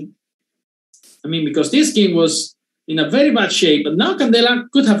decision. I mean, because this king was in a very bad shape, but now Candela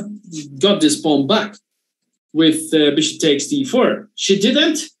could have got this pawn back with bishop takes d4. She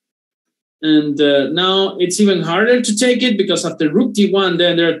didn't, and now it's even harder to take it because after rook d1,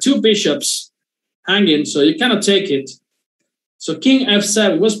 then there are two bishops hanging, so you cannot take it. So king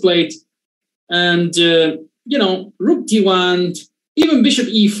f7 was played, and rook d1, even bishop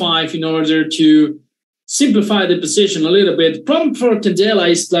e5 in order to simplify the position a little bit. Problem for Candela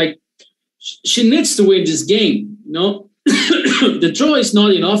is like she needs to win this game. The draw is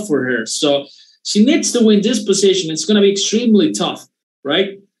not enough for her, so she needs to win this position. It's going to be extremely tough,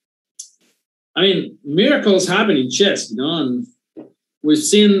 right? I mean, miracles happen in chess, and we've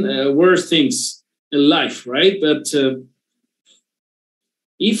seen worse things in life, right? But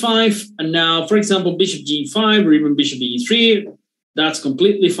e5, and now, for example, bishop g5 or even bishop e3, that's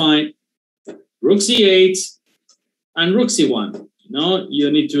completely fine. Rook c8 and rook c1. You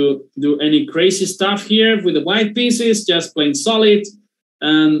don't need to do any crazy stuff here with the white pieces, just plain solid.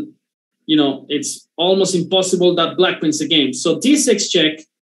 And, it's almost impossible that black wins the game. So d6 check,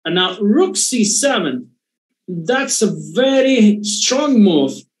 and now rook c7. That's a very strong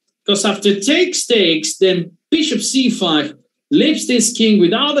move, because after takes, then bishop c5 leaves this king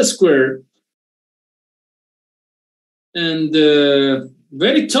without a square. And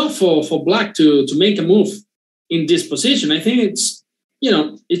very tough for black to make a move in this position. I think it's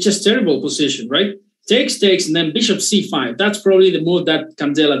just terrible position, right? Takes, and then bishop c5. That's probably the move that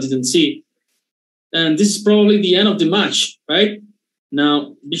Candela didn't see. And this is probably the end of the match, right?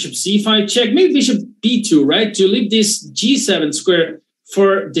 Now, bishop c5 check, maybe bishop b2, right? To leave this g7 square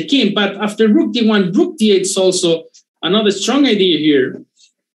for the king. But after rook d1, rook d8 is also another strong idea here.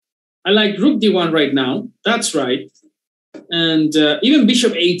 I like rook d1 right now. That's right. And even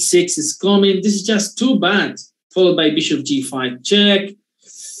bishop h6 is coming. This is just too bad. Followed by bishop g5 check.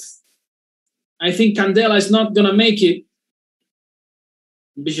 I think Candela is not going to make it.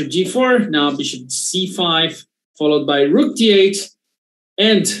 Bishop g4, now bishop c5, followed by rook d8.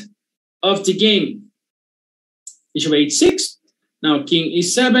 End of the game. Bishop h6, now king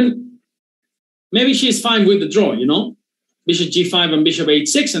e7. Maybe she's fine with the draw, Bishop g5 and bishop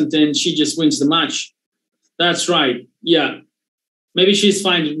h6, and then she just wins the match. That's right, yeah. Maybe she's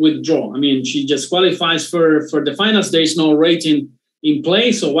fine with draw. I mean, she just qualifies for the finals. There is no rating in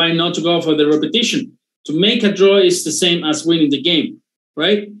play, so why not to go for the repetition? To make a draw is the same as winning the game,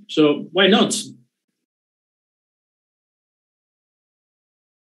 right? So why not?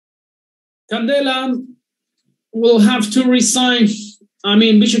 Candela will have to resign. I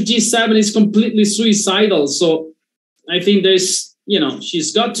mean, bishop g7 is completely suicidal, so I think there's,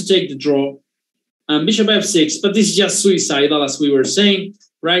 she's got to take the draw. Bishop f6, but this is just suicidal, as we were saying,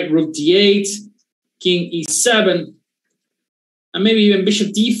 right? Rook d8, king e7, and maybe even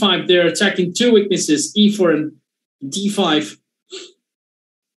bishop d5. They're attacking two weaknesses, e4 and d5.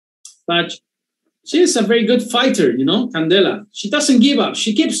 But she is a very good fighter, Candela. She doesn't give up.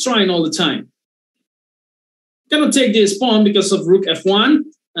 She keeps trying all the time. Cannot take this pawn because of rook f1,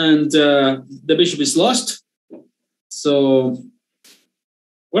 and the bishop is lost. So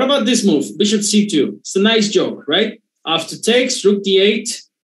what about this move? Bishop c2. It's a nice joke, right? After takes, rook d8,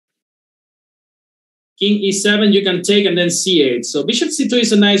 king e7, you can take, and then c8. So bishop c2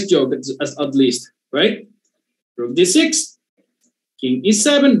 is a nice joke, at least, right? Rook d6, king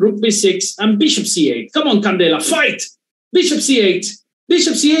e7, rook b6, and bishop c8. Come on, Candela, fight! Bishop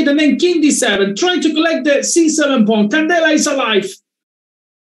c8, and then king d7, trying to collect the c7 pawn. Candela is alive.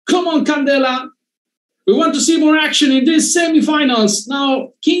 Come on, Candela. We want to see more action in these semifinals.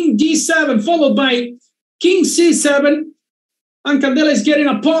 Now, king d7 followed by king c7. And Candela is getting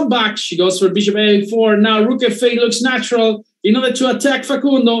a pawn back. She goes for bishop a4. Now rook f8 looks natural in order to attack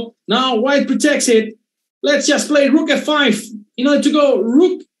Facundo. Now white protects it. Let's just play rook f5 in order to go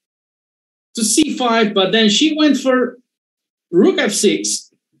rook to c5. But then she went for rook f6.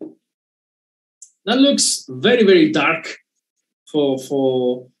 That looks very, very dark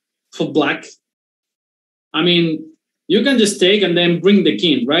for black. I mean, you can just take and then bring the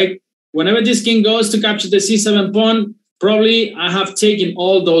king, right? Whenever this king goes to capture the c7 pawn, probably I have taken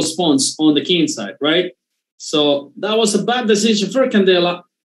all those pawns on the king side, right? So that was a bad decision for Candela.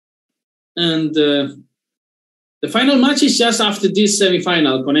 And the final match is just after this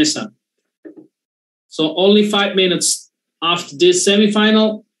semifinal, Conesa. So only 5 minutes after this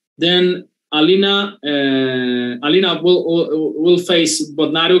semifinal, then Alina will face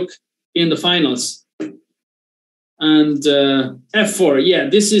Bodnaruk in the finals. And f4, yeah,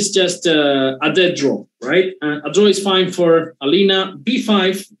 this is just a dead draw, right? A draw is fine for Alina.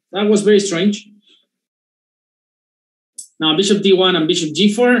 b5, That was very strange. Now bishop d1 and bishop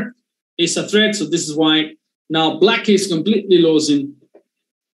g4 is a threat, so this is why now black is completely losing.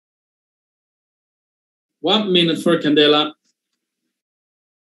 1 minute for Candela.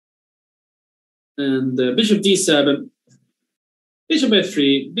 And bishop d7, bishop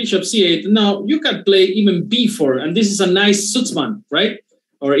f3, bishop c8. Now you can play even b4, and this is a nice suitsman, right?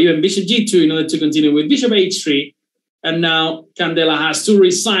 Or even bishop g2 in order to continue with bishop h3. And now Candela has to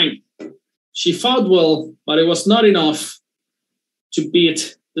resign. She fought well, but it was not enough to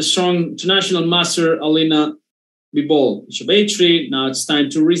beat the strong international master Alina Bibol. Bishop h3, now it's time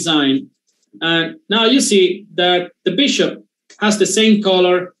to resign. And now you see that the bishop has the same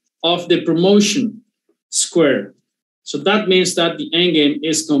color of the promotion square. So that means that the endgame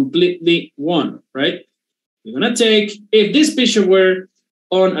is completely won, right? We're going to take, if this bishop were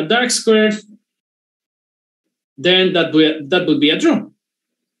on a dark square, then that would be a draw.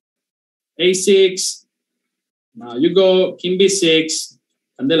 a6, now you go, king b6,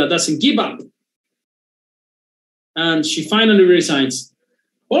 Candela doesn't give up. And she finally resigns.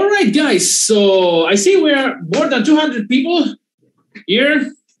 All right, guys, so I see we're more than 200 people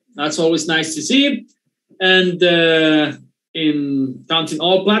here. That's always nice to see. And in counting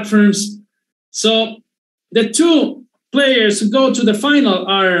all platforms. So the two players who go to the final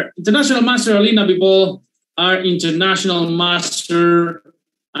are International Master Alina Bibol, our International Master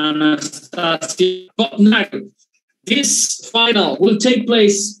Anastasia Botnago. This final will take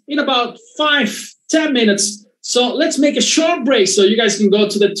place in about 5-10 minutes. So let's make a short break so you guys can go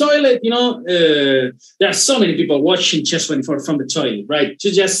to the toilet. You know, there are so many people watching Chess 24 from the toilet, right?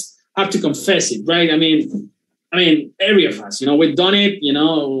 You just have to confess it, right? I mean, every of us, you know, we've done it, you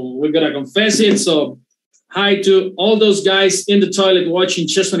know, we're going to confess it. So hi to all those guys in the toilet watching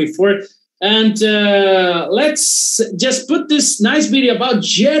Chess 24. And let's just put this nice video about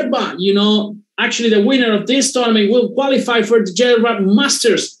Djerba. You know, actually the winner of this tournament will qualify for the Djerba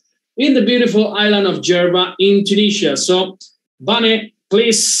Masters in the beautiful island of Djerba in Tunisia. So, Bane,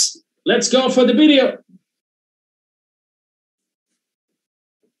 please, let's go for the video.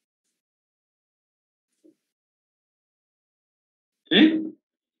 Eh?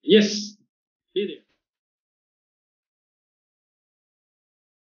 Yes, video.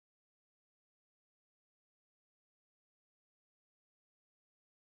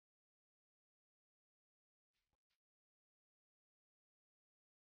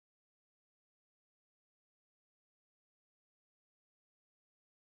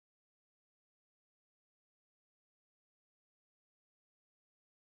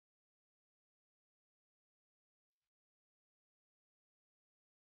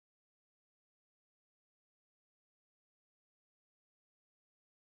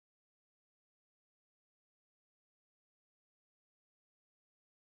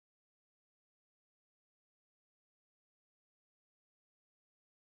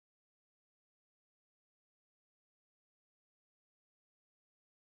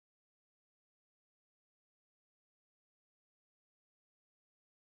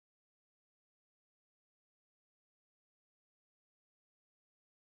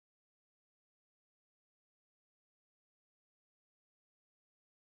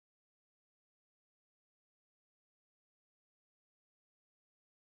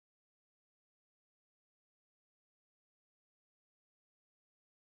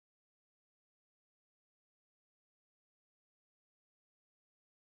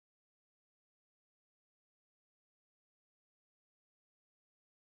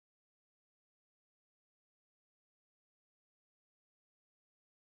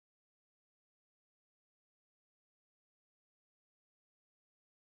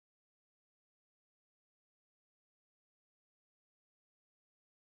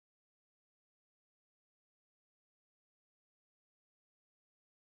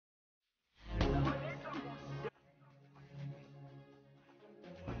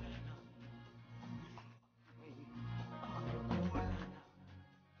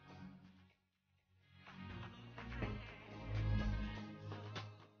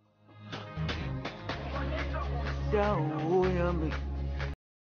 Jauh ya mi.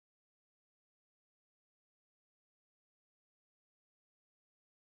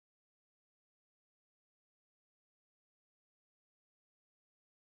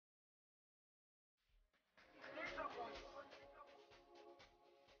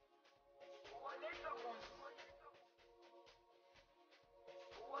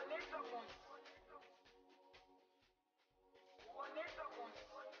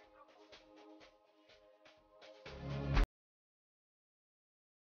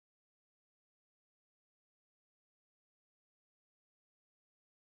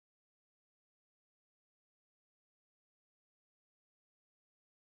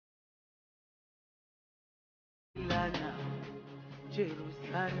 lana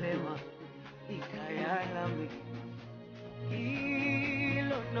Jerusalema ikhaya lami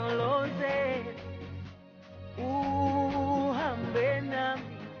ilondoloze uhambe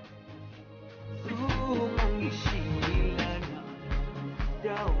nami zungangishilana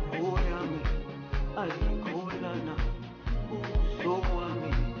dawo yami ayikholana uso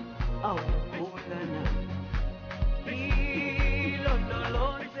wami awukholana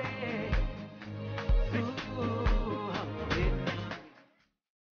ilondoloze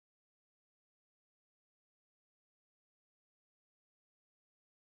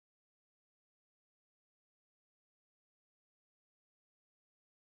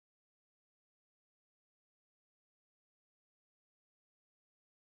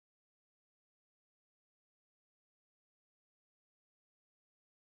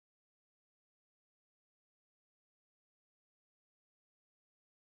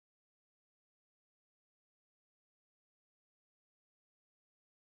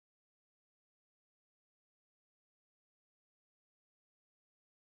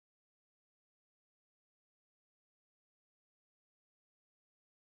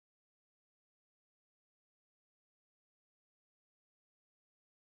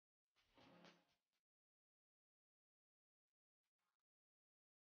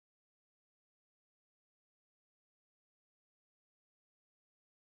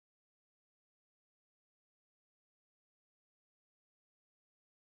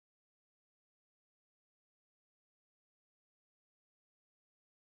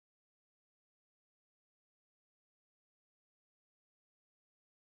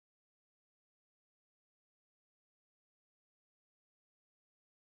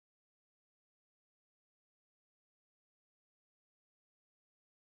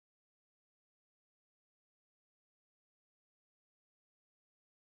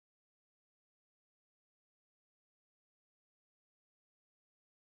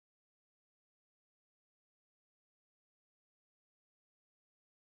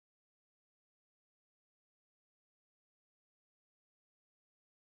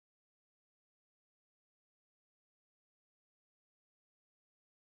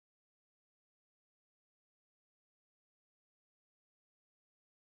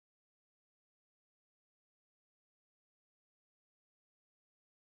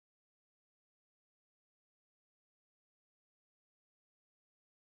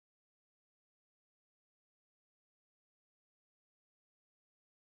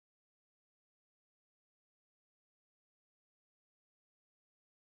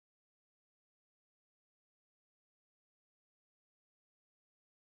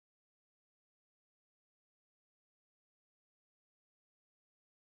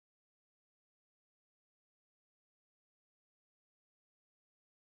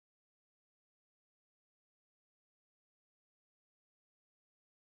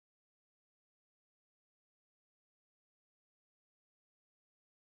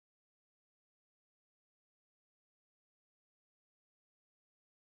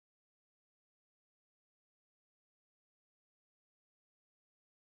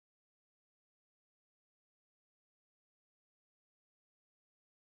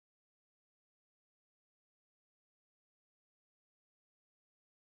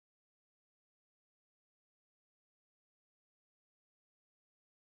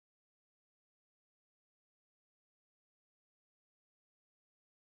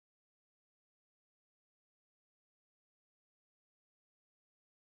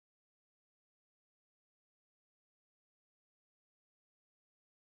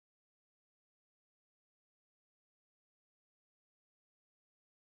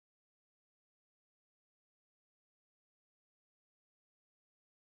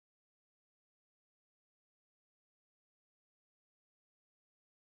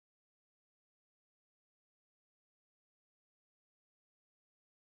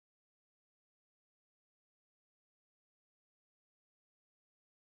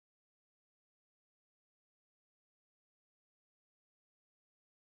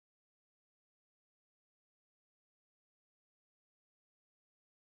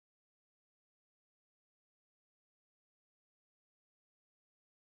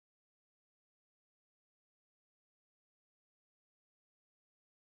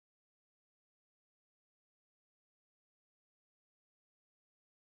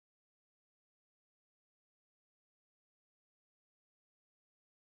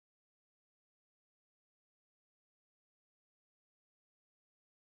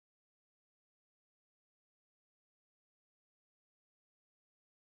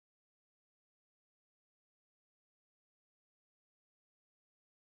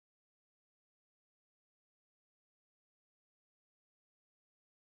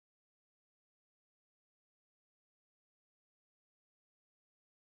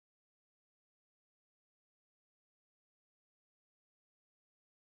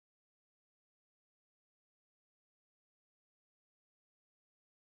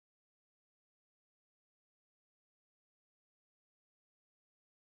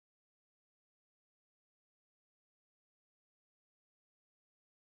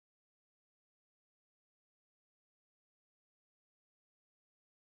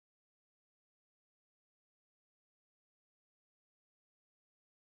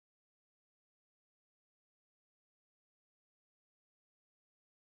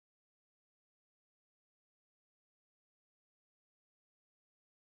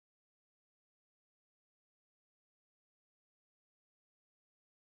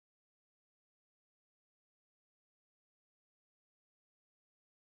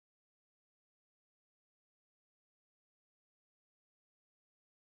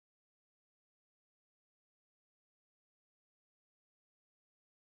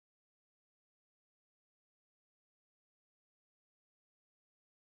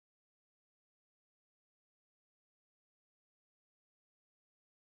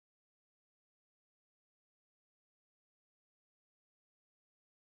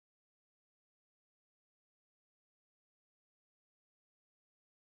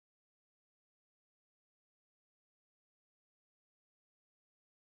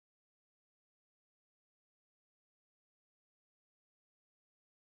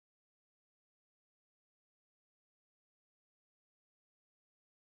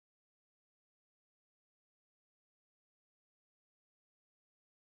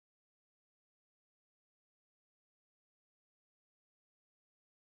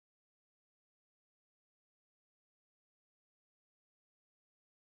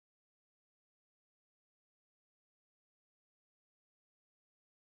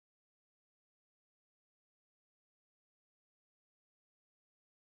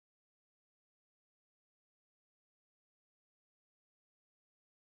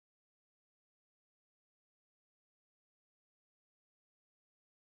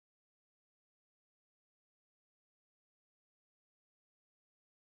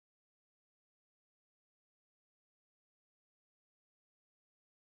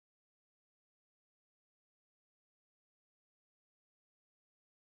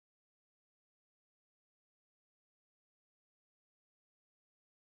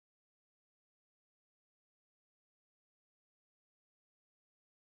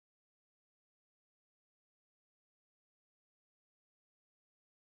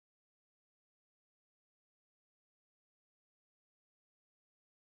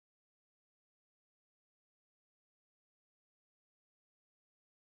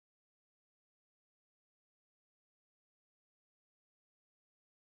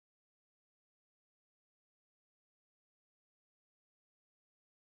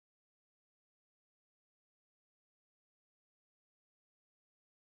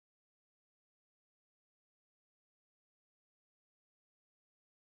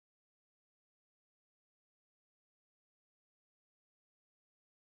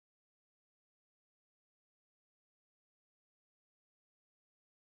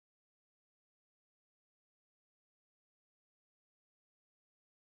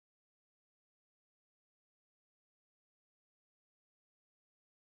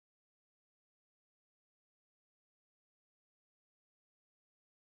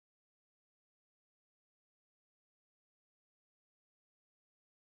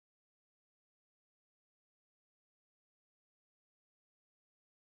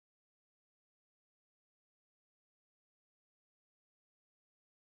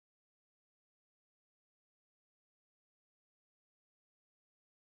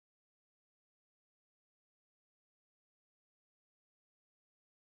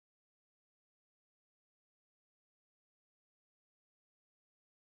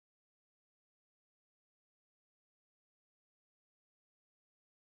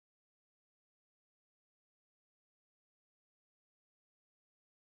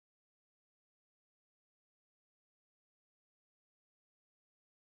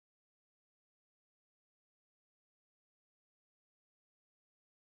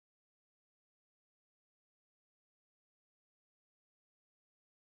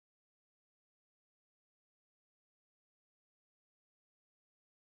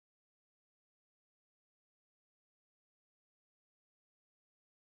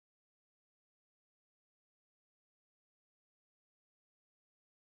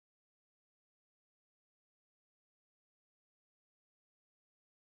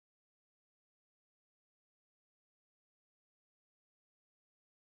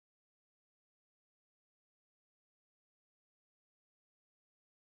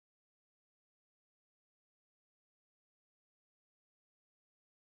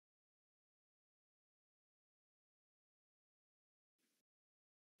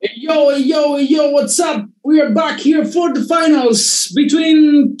Yo, what's up? We are back here for the finals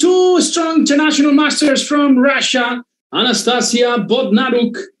between two strong international masters from Russia, Anastasia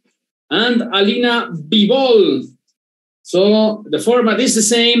Bodnaruk and Alina Bivol. So the format is the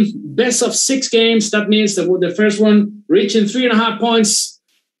same, best of 6 games. That means that the first one reaching 3.5 points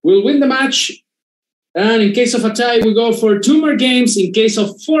will win the match. And in case of a tie, we go for 2 more games. In case of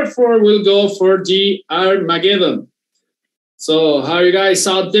 4-4, we'll go for the Armageddon. So how are you guys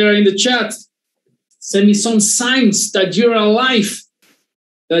out there in the chat? Send me some signs that you're alive,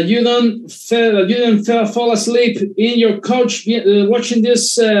 that you didn't fall asleep in your couch watching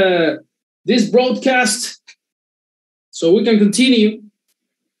this broadcast, so we can continue.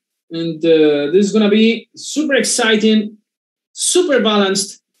 And this is gonna be super exciting, super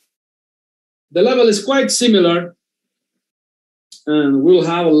balanced. The level is quite similar, and we'll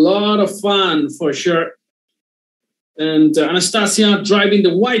have a lot of fun for sure. And Anastasia driving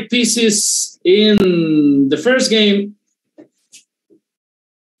the white pieces in the first game.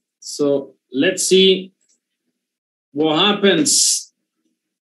 So let's see what happens.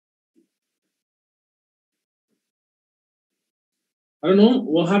 I don't know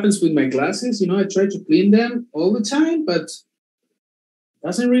what happens with my glasses. You know, I try to clean them all the time, but it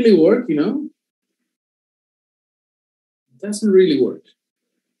doesn't really work, you know. It doesn't really work.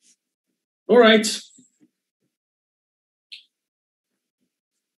 All right.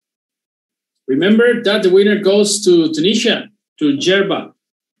 Remember that the winner goes to Tunisia, to Djerba,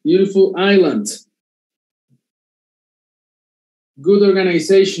 beautiful island. Good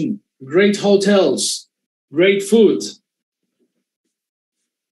organization, great hotels, great food.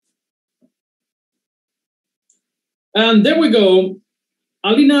 And there we go.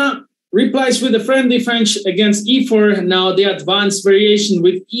 Alina replies with a friendly French against e4. Now the advanced variation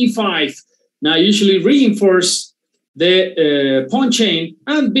with e5. Now usually reinforce the pawn chain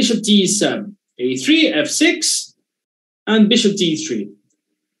and bishop d7. a3, f6, and bishop d3.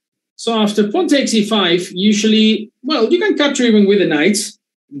 So after pawn takes e5, usually, well, you can capture even with the knight.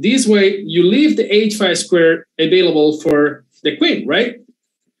 This way, you leave the h5 square available for the queen, right?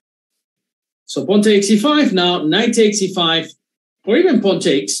 So pawn takes e5, now knight takes e5, or even pawn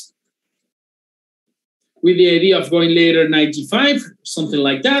takes, with the idea of going later knight g5, something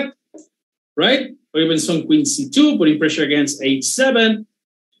like that, right? Or even some queen c2, putting pressure against h7.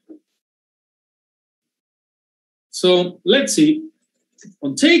 So let's see.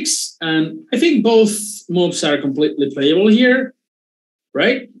 Pawn takes, and I think both moves are completely playable here,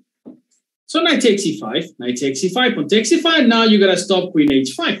 right? So knight takes e5, knight takes e5, pawn takes e5. Now you gotta stop queen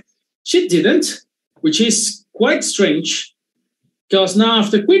h5. She didn't, which is quite strange, because now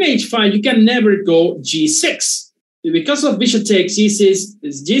after queen h5, you can never go g6. Because of bishop takes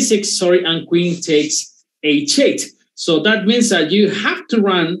g6, and queen takes h8. So that means that you have to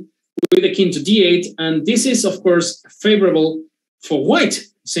run with the king to d8, and this is, of course, favorable for white,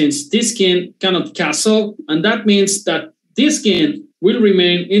 since this king cannot castle, and that means that this king will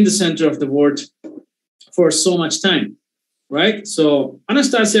remain in the center of the board for so much time, right? So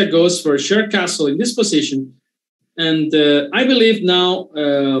Anastasia goes for a short castle in this position, and I believe now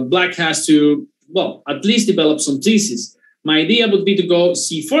black has to, well, at least develop some thesis. My idea would be to go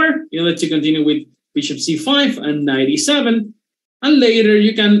c4 in order to continue with bishop c5 and knight e7, and later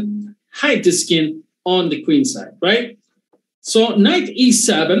you can hide the skin on the queen side, right? So knight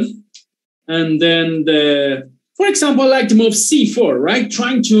e7, and then for example, I like to move c4, right?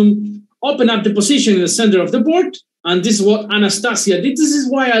 Trying to open up the position in the center of the board, and this is what Anastasia did. This is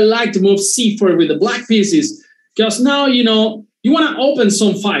why I like to move c4 with the black pieces, because now, you know, you want to open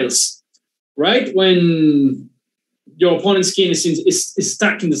some files, right? When your opponent's king is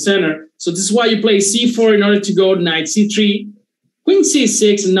stuck in the center. So this is why you play c4 in order to go knight c3, queen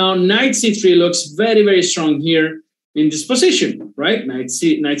c6, and now knight c3 looks very, very strong here in this position, right? Knight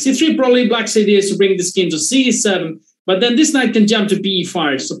c3, probably black's idea is to bring this king to c7, but then this knight can jump to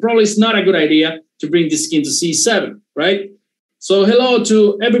b5, so probably it's not a good idea to bring this king to c7, right? So hello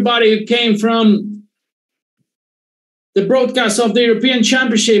to everybody who came from the broadcast of the European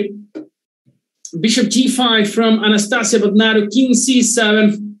Championship. Bishop g5 from Anastasia Bodnaruk, king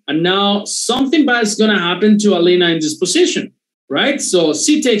c7, and now something bad is going to happen to Alina in this position, right? So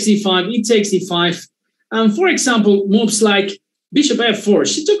c takes e5, e takes e5, and for example, moves like bishop f4.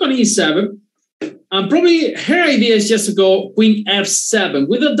 She took on e7, and probably her idea is just to go queen f7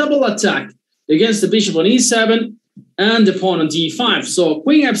 with a double attack against the bishop on e7 and the pawn on d5. So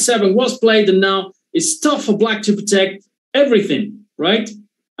queen f7 was played, and now it's tough for black to protect everything, right?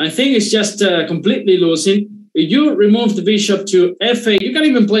 I think it's just completely losing. If you remove the bishop to f8, you can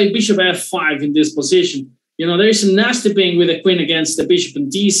even play bishop f5 in this position. You know, there is a nasty ping with the queen against the bishop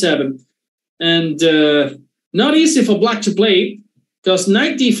and d7. And not easy for black to play because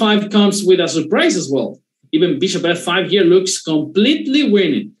knight d5 comes with a surprise as well. Even bishop f5 here looks completely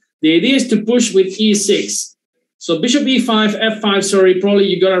winning. The idea is to push with e6. So bishop e5, f5, sorry, probably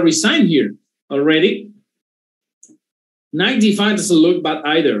you got to resign here already. Knight d5 doesn't look bad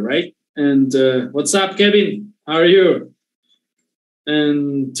either, right? And what's up, Kevin? How are you?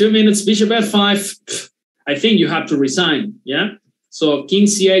 And 2 minutes, bishop f5. I think you have to resign, yeah? So king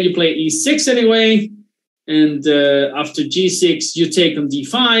c8, you play e6 anyway. And after g6, you take on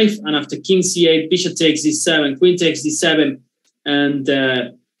d5. And after king c8, bishop takes d7, queen takes d7. And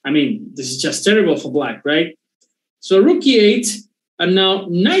I mean, this is just terrible for black, right? So rook e8, and now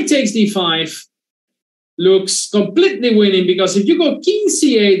knight takes d5 looks completely winning because if you go king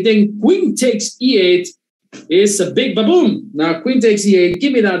c8, then queen takes e8 is a big baboon. Now queen takes e8,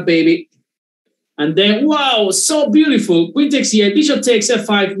 give me that baby. And then, wow, so beautiful. Queen takes e8, bishop takes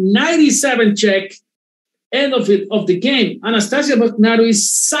f5, 97 check. End of the game. Anastasia Bognaru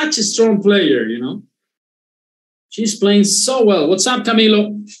is such a strong player, you know. She's playing so well. What's up,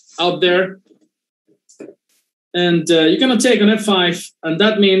 Camilo, out there? And you're going to take on f5, and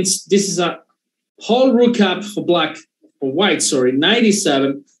that means this is a whole rook up for white,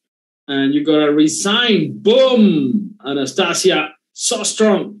 97. And you got to resign. Boom! Anastasia, so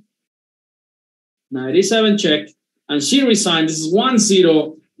strong. 97 check, and she resigned. This is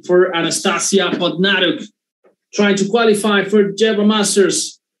 1-0 for Anastasia Podnaruk, trying to qualify for Djerba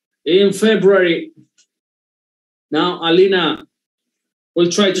Masters in February. Now Alina will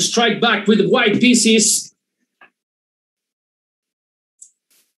try to strike back with white pieces.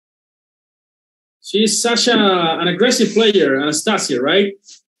 She's such an aggressive player, Anastasia, right?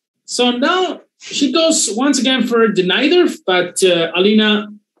 So now she goes once again for the neither, but Alina,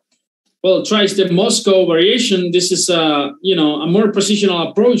 well, tries the Moscow variation. This is a more positional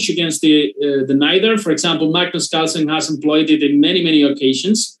approach against the neither. For example, Magnus Carlsen has employed it in many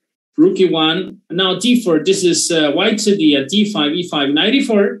occasions. Rook e1, now d4. This is white's idea. d5, e5, knight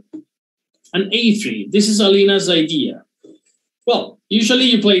e4, and a3. This is Alina's idea. Well, usually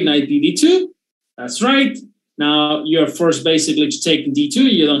you play knight d2. That's right. Now you're forced basically to take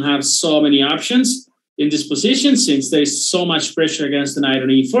d2. You don't have so many options in this position since there's so much pressure against the knight on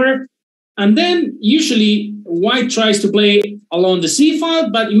e4. And then usually white tries to play along the c file,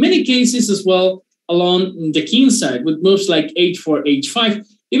 but in many cases as well along the king side with moves like h4, h5.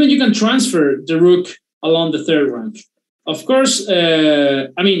 Even you can transfer the rook along the third rank. Of course,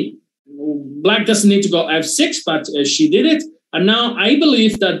 black doesn't need to go f6, but she did it. And now I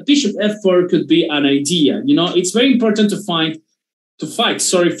believe that bishop f4 could be an idea. You know, it's very important to fight for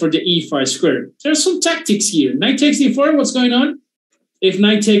the e5 square. There are some tactics here. Knight takes d4, what's going on? If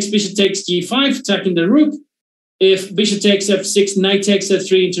knight takes, bishop takes g5, attacking the rook. If bishop takes f6, knight takes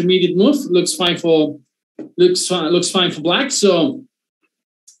f3, intermediate move, looks fine for black. So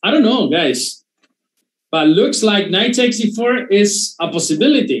I don't know, guys, but looks like knight takes e4 is a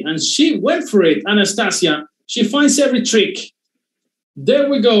possibility, and she went for it. Anastasia, she finds every trick. There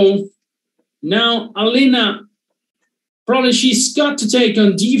we go. Now Alina, probably she's got to take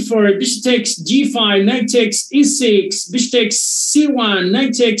on d4. Bishop takes g5, knight takes e6, bishop takes c1,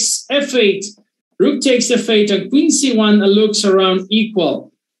 knight takes f8, rook takes f8, and queen c1 looks around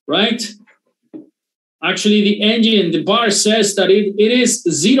equal, right? Actually, the bar says that it is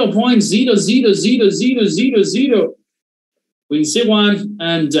 0.000000. Queen c1,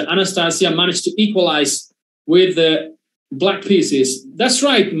 and Anastasia managed to equalize with the black pieces. That's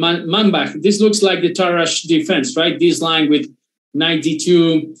right, Manbach. This looks like the Tarash defense, right? This line with knight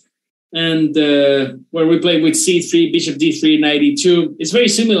d2, and where we play with c3, bishop d3, knight d2. It's very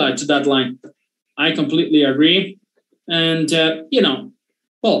similar to that line. I completely agree. And,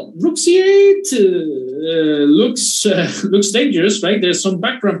 well, rook c8 looks dangerous, right? There's some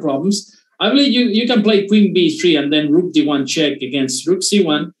background problems. I believe you can play queen b3 and then rook d1 check against rook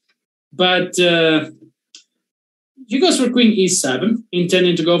c1. But he goes for queen e7,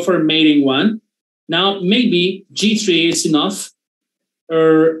 intending to go for mating one. Now, maybe g3 is enough.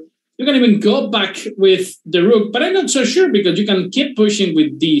 Or you can even go back with the rook, but I'm not so sure because you can keep pushing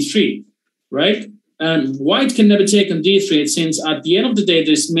with d3, right? And white can never take on d3 since at the end of the day,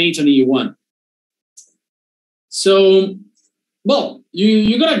 there's mate on e1. So, well,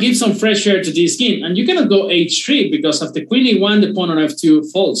 you got to give some fresh air to this game. And you cannot go h3 because after queen e1, the pawn on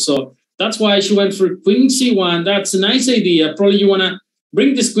f2 falls. So that's why she went for queen c1. That's a nice idea. Probably you want to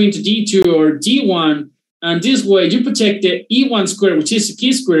bring this queen to d2 or d1. And this way you protect the e1 square, which is the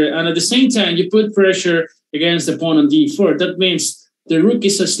key square. And at the same time, you put pressure against the pawn on d4. That means the rook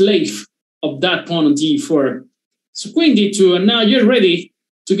is a slave of that pawn on d4. So queen d2, and now you're ready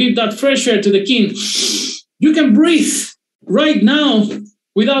to give that fresh air to the king. You can breathe right now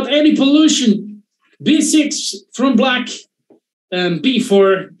without any pollution. b6 from black, and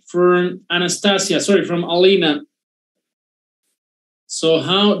b4 from from Alina. So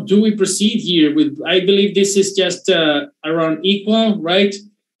how do we proceed here? I believe this is just around equal, right?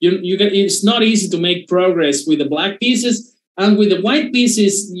 It's not easy to make progress with the black pieces, and with the white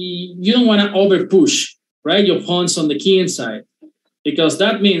pieces, you don't want to over push, right? Your pawns on the king side, because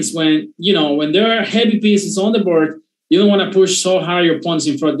that means when there are heavy pieces on the board, you don't want to push so hard your pawns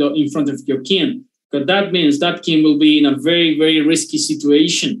in front of your king, because that means that king will be in a very, very risky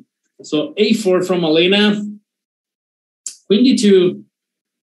situation. So a4 from Elena, queen d2,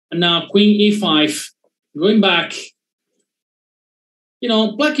 and now queen e5, going back.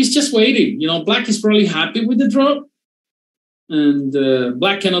 Black is just waiting. Black is probably happy with the draw, and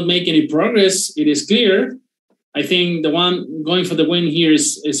black cannot make any progress. It is clear. I think the one going for the win here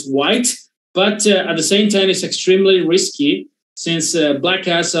is white, but at the same time, it's extremely risky since black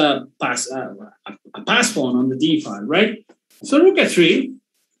has a pass pawn on the d5, right? So rook f3,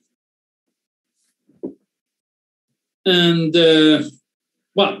 and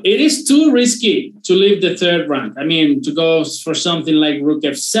it is too risky to leave the third rank. I mean, to go for something like rook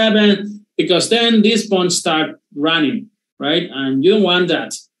f7, because then these pawns start running, right? And you don't want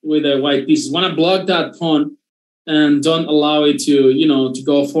that with the white pieces. You want to block that pawn and don't allow it to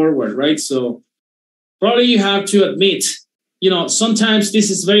go forward, right? So probably you have to admit, sometimes this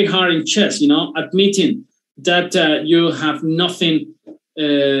is very hard in chess, admitting that you have nothing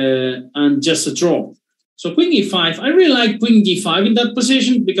and just a draw. So queen e5, I really like queen d5 in that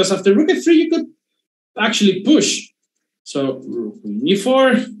position, because after rook f3, you could actually push. So queen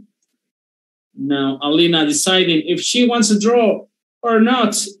e4. Now Alina deciding if she wants a draw or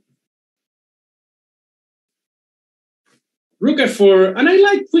not. Rook f4, and I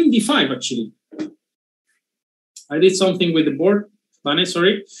like queen d5 actually. I did something with the board, Vane,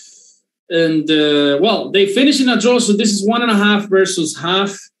 sorry. And they finish in a draw, so this is 1.5 versus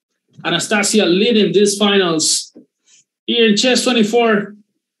half. Anastasia leading these finals here in Chess 24,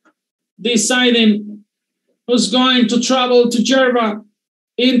 deciding who's going to travel to Djerba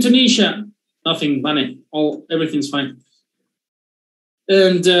in Tunisia. Nothing, Vane. Everything's fine.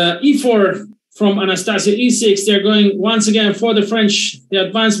 And e4 from Anastasia, e6. They're going once again for the French, the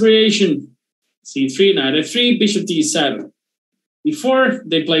advanced variation. c3, knight f3, bishop d7. Before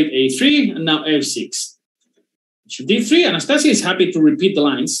they played a3, and now f6. Bishop d3. Anastasia is happy to repeat the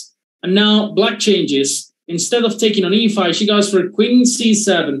lines. And now black changes. Instead of taking on e5, she goes for queen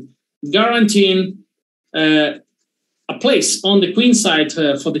c7, guaranteeing a place on the queen side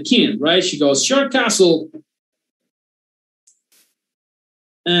for the king, right? She goes short castle.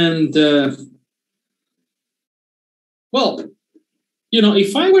 And,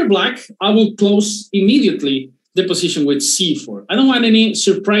 if I were black, I will close immediately the position with c4. I don't want any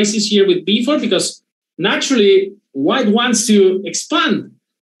surprises here with b4, because naturally white wants to expand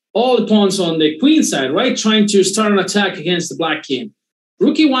all the pawns on the queen side, right? Trying to start an attack against the black king.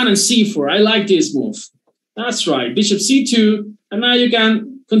 Rook e1 and c4. I like this move. That's right. Bishop c2. And now you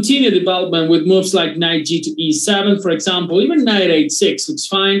can continue development with moves like knight g to e7, for example. Even knight h6 looks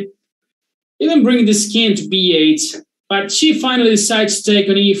fine. Even bring this king to b8. But she finally decides to take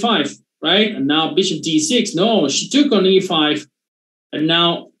on e5, right? And now bishop d6. No, she took on e5. And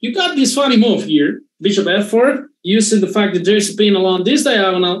now you got this funny move here. Bishop f4. Using the fact that there's a pin along this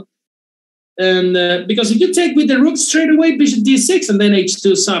diagonal. And because if you take with the rook straight away, bishop d6, and then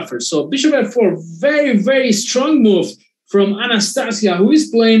h2 suffers. So bishop f4, very, very strong move from Anastasia, who is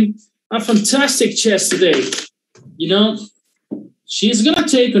playing a fantastic chess today. She's going to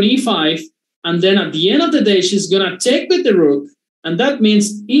take on e5, and then at the end of the day, she's going to take with the rook, and that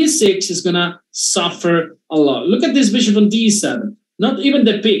means e6 is going to suffer a lot. Look at this bishop on d7. Not even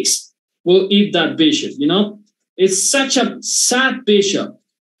the pigs will eat that bishop, It's such a sad bishop,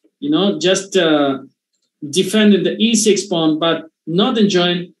 just defending the e6 pawn, but not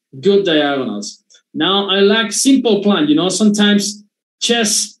enjoying good diagonals. Now, I like simple plan, sometimes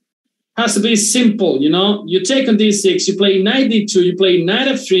chess has to be simple, You take on d6, you play knight d2, you play knight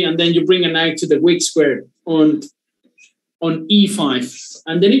f3, and then you bring a knight to the weak square on e5.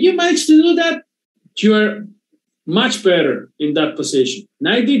 And then if you manage to do that, you're much better in that position.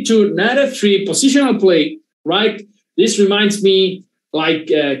 Knight d2, knight f3, positional play, right? This reminds me like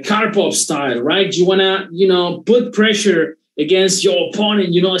Karpov style, right? You want to, put pressure against your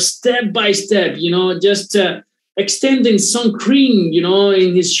opponent, step by step, just extending some cream,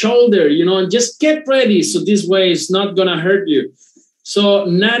 in his shoulder, and just get ready. So this way it's not going to hurt you. So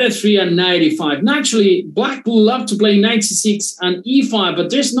knight f3 and knight e5. Naturally, black will love to play knight c6 and e5, but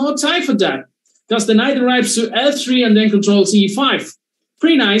there's no time for that because the knight arrives to f3 and then controls e5.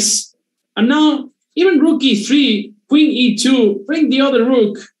 Pretty nice. And now even rook e3, queen e2, bring the other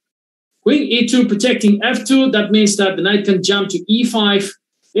rook. Queen e2 protecting f2. That means that the knight can jump to e5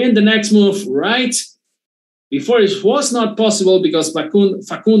 in the next move, right? Before it was not possible because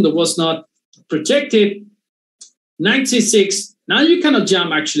Facundo was not protected. Knight c6. Now you cannot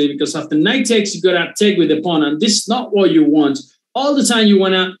jump actually because after knight takes, you gotta take with the pawn, and this is not what you want. All the time you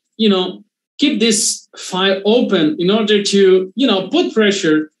wanna, keep this file open in order to, put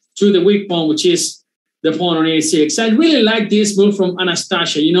pressure to the weak pawn, which is the pawn on a6. I really like this move from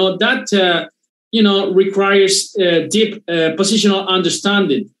Anastasia. That requires deep positional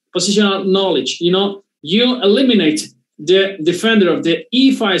understanding, positional knowledge. You eliminate the defender of the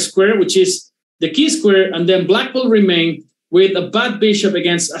e5 square, which is the key square, and then black will remain with a bad bishop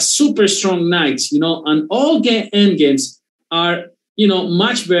against a super strong knight, and all endgames are,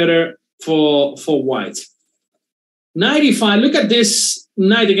 much better for white. Knight e5, look at this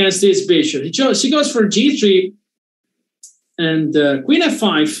knight against this bishop. She goes for g3 and queen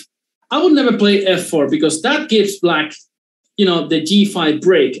f5. I would never play f4 because that gives black, the g5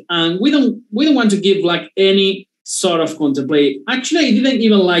 break, and we don't want to give black any sort of counterplay. Actually, I didn't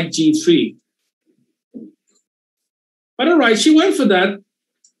even like g3. But all right, she went for that.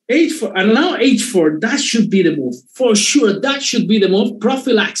 H4, and now h4, that should be the move. For sure, that should be the move.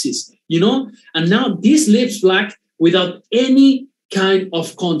 Prophylaxis, And now this leaves black without any kind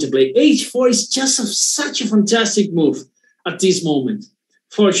of counterplay. h4 is just such a fantastic move at this moment.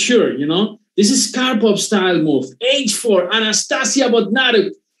 For sure, This is Karpov style move. h4, Anastasia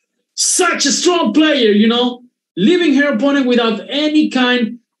Bodnaruk. Such a strong player, leaving her opponent without any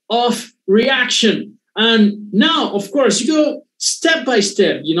kind of reaction. And now, of course, you go step by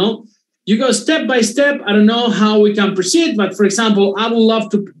step, You go step by step. I don't know how we can proceed, but for example, I would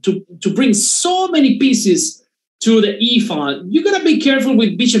love to bring so many pieces to the e file. You got to be careful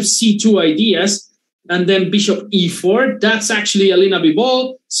with bishop c2 ideas and then bishop e4. That's actually Alina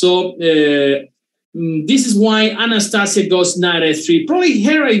Bibol. So this is why Anastasia goes knight f3. Probably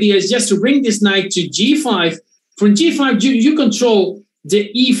her idea is just to bring this knight to g5. From g5, you control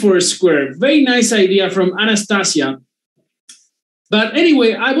the e4 square. Very nice idea from Anastasia. But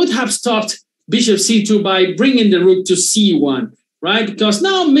anyway, I would have stopped bishop c2 by bringing the rook to c1, right? Because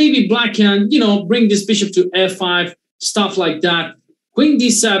now maybe black can, bring this bishop to f5, stuff like that. Queen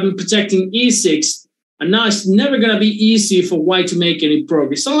d7 protecting e6. And now it's never going to be easy for white to make any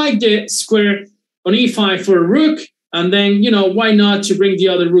progress. I like the square on e5 for a rook. And then, why not to bring the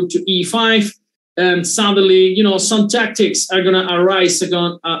other rook to e5? And suddenly, some tactics are going to arise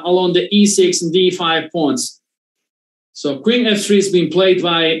along the e6 and d5 pawns. So queen f3 is being played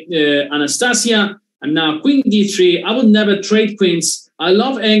by Anastasia. And now queen d3. I would never trade queens. I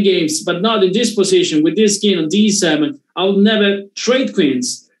love endgames, but not in this position. With this king on d7, I would never trade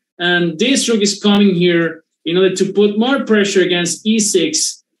queens. And this rook is coming here in order to put more pressure against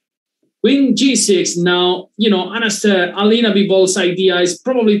e6. Queen g6. Now, Alina Bibol's idea is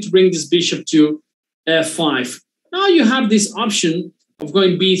probably to bring this bishop to f5. Now you have this option of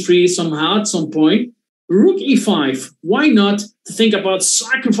going b3 somehow at some point. Rook e5. Why not to think about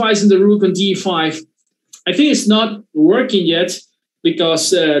sacrificing the rook on d5? I think it's not working yet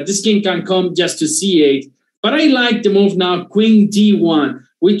because this king can come just to c8. But I like the move now, queen d1.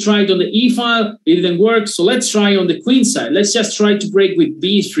 We tried on the e file, it didn't work. So let's try on the queen side. Let's just try to break with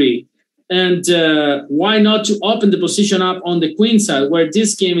b3. And why not to open the position up on the queen side where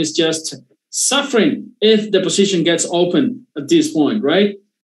this game is just suffering if the position gets open at this point, right?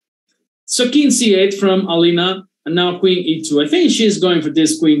 So king c8 from Alina, and now queen e2. I think she's going for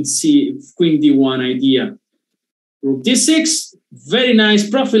this queen d1 idea. Rook d6, very nice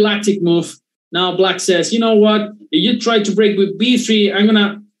prophylactic move. Now black says, you know what? If you try to break with b3, I'm going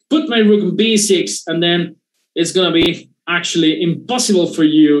to put my rook on b6, and then it's going to be actually impossible for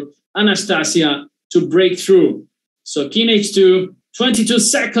you, Anastasia, to break through. So king h2, 22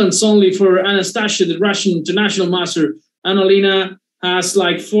 seconds only for Anastasia, the Russian international master, and Alina has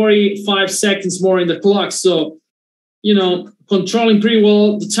like 45 seconds more in the clock. So, controlling pretty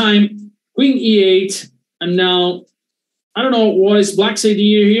well the time. Queen e8, and now, I don't know what is black's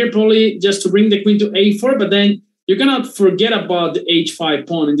idea here, probably just to bring the queen to a4, but then you cannot forget about the h5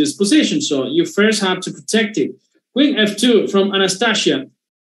 pawn in this position. So you first have to protect it. Queen f2 from Anastasia.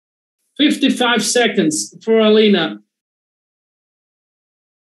 55 seconds for Alina.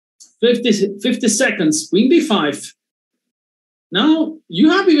 50 seconds. Queen b5. Now you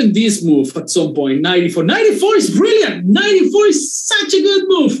have even this move at some point, 94. 94 is brilliant. 94 is such a good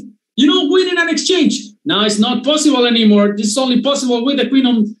move. You know, winning an exchange. Now it's not possible anymore. This is only possible with the queen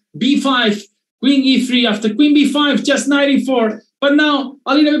on b5, queen e3. After queen b5, just 94. But now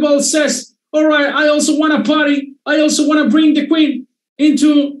Alina Bibal says, all right, I also want to party. I also want to bring the queen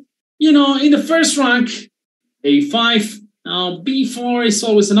into, you know, in the first rank. a5. Now b4 is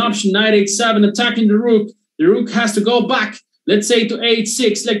always an option. Knight h7, attacking the rook. The rook has to go back. Let's say to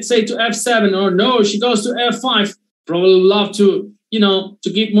h6. Let's say to f7. Or no, she goes to f5. Probably love to, you know,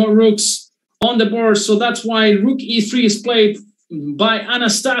 to get more rooks on the board. So that's why rook e3 is played by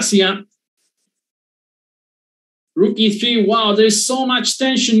Anastasia. Rook e3. Wow, there's so much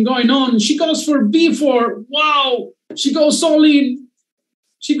tension going on. She goes for b4. Wow, she goes all in.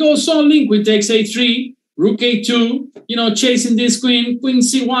 She goes all in. Queen takes a3. Rook a2. You know, chasing this queen. Queen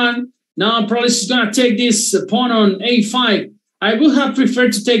c1. Now probably she's going to take this pawn on a5. I would have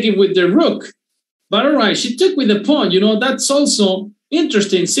preferred to take it with the rook. But all right, she took with the pawn. You know, that's also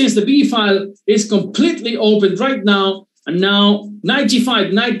interesting since the b file is completely open right now. And now knight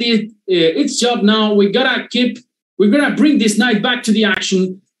g5, knight did its job. Now we're going to bring this knight back to the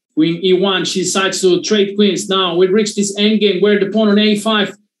action. Queen e1, she decides to trade queens. Now we reach this endgame where the pawn on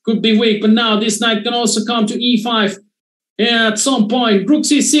a5 could be weak. But now this knight can also come to e5. And at some point, rook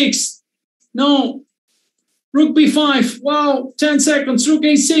c6. No. Rook b5. Wow, 10 seconds. Rook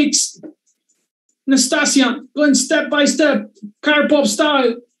a6. Nastasia going step by step, Karpov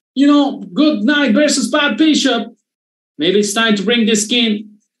style, you know, good knight versus bad bishop. Maybe it's time to bring this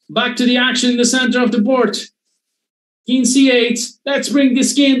king back to the action in the center of the board. King c8. Let's bring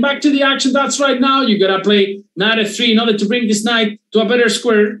this king back to the action. That's right. Now you gotta play knight f3 in order to bring this knight to a better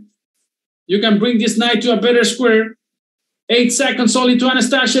square. You can bring this knight to a better square. 8 seconds only to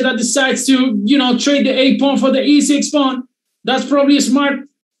Anastasia that decides to, you know, trade the a pawn for the e6 pawn. That's probably a smart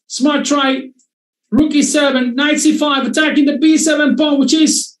try. Rook e7, knight c5, attacking the b7 pawn, which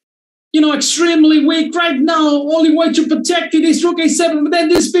is, you know, extremely weak right now. Only way to protect it is rook a7, but then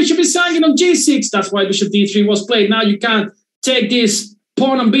this bishop is hanging on g6. That's why bishop d3 was played. Now you can't take this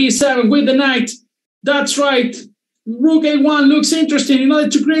pawn on b7 with the knight. That's right. Rook a1 looks interesting in order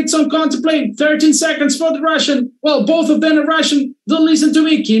to create some counterplay. 13 seconds for the Russian. Well, both of them are Russian. Don't listen to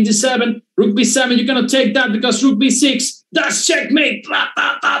me. King d7, rook b7. You cannot take that because rook b6. That's checkmate.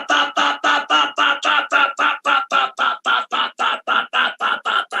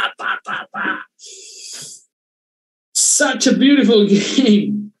 Such a beautiful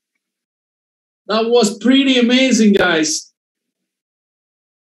game. That was pretty amazing, guys.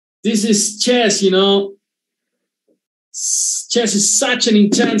 This is chess, you know. Chess is such an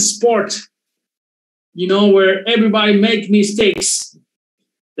intense sport, you know, where everybody make mistakes.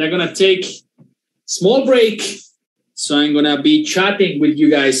 They're going to take small break. So I'm going to be chatting with you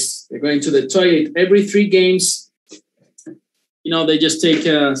guys. They're going to the toilet every 3 games. You know, they just take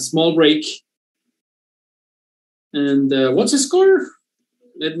a small break. And what's the score?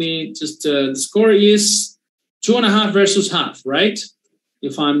 Let me just, the score is 2.5 versus half, right?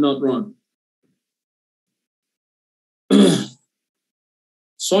 If I'm not wrong.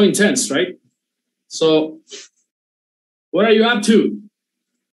 So intense, right? So what are you up to?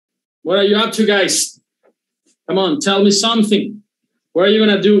 What are you up to, guys? Come on, tell me something. What are you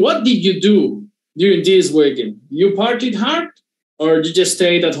going to do? What did you do during this weekend? You partied hard or you just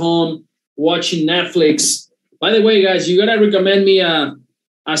stayed at home watching Netflix? By the way, guys, you got to recommend me a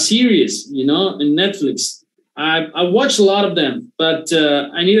series, you know, in Netflix. I watched a lot of them, but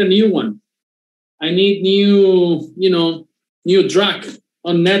I need a new one. I need new drag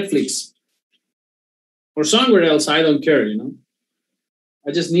on Netflix or somewhere else. I don't care, you know.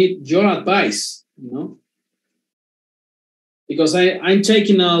 I just need your advice, you know, because I'm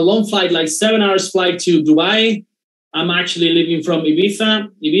taking a long flight, like 7 hours flight to Dubai. I'm actually leaving from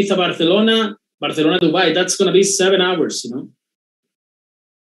Ibiza, Barcelona, Dubai. That's going to be 7 hours, you know.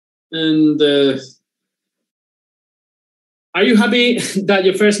 And are you happy that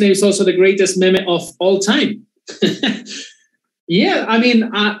your first name is also the greatest meme of all time? Yeah, I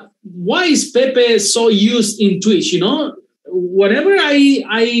mean, why is Pepe so used in Twitch? You know, whenever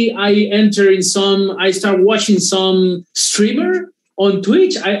I enter in some, I start watching some streamer on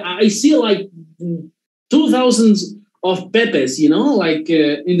Twitch, I see like 2,000 of Pepes, you know, like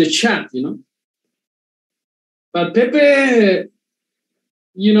in the chat, you know. But Pepe,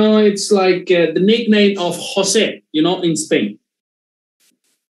 you know, it's like the nickname of Jose, you know, in Spain.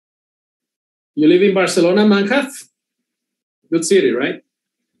 You live in Barcelona, Manjaf? Good city, right?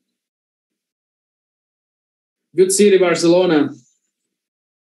 Good city, Barcelona.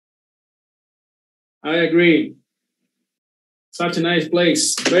 I agree. Such a nice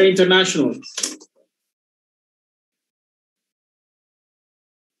place, very international.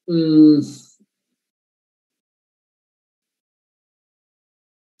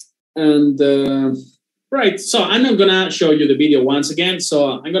 And right, so I'm not gonna show you the video once again.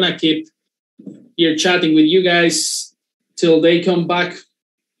 So I'm gonna keep here chatting with you guys till they come back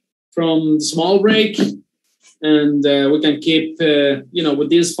from the small break, and we can keep, with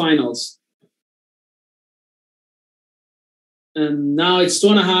these finals. And now it's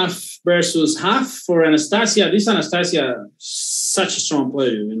 2.5 versus half for Anastasia. This Anastasia, such a strong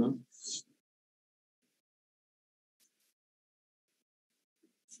player,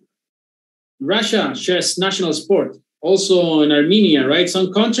 Russia, chess, national sport. Also in Armenia, right?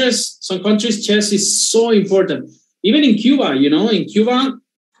 Some countries, chess is so important. Even in Cuba, in Cuba,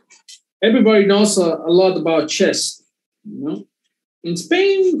 everybody knows a lot about chess. In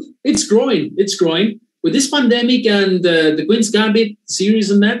Spain, it's growing. It's growing. With this pandemic and the Queen's Gambit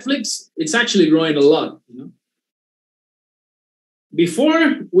series on Netflix, it's actually growing a lot.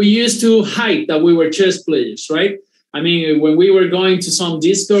 Before, we used to hide that we were chess players, right? I mean, when we were going to some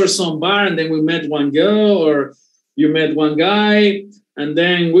disco or some bar, and then we met one girl or you met one guy, and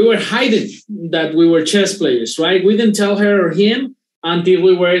then we were hiding that we were chess players, right? We didn't tell her or him until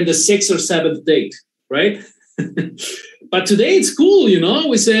we were in the 6th or 7th date, right? But today it's cool,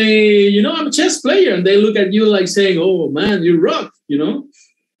 we say, I'm a chess player, and they look at you like saying, oh man, you rock,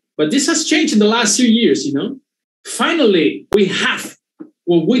 But this has changed in the last 2 years, Finally, we have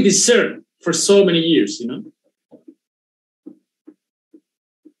what we deserve for so many years,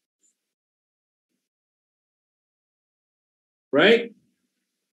 Right?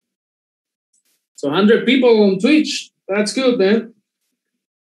 So 100 people on Twitch, that's good, man.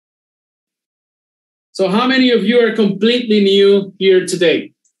 So how many of you are completely new here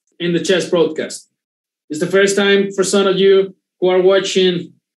today in the chess broadcast? It's the first time for some of you who are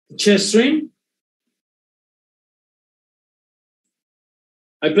watching the chess stream.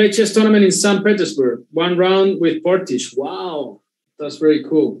 I played chess tournament in St. Petersburg, 1 round with Portish. Wow, that's very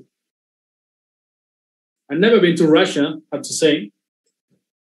cool. I've never been to Russia, I have to say.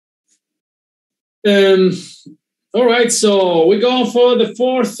 All right, so we go for the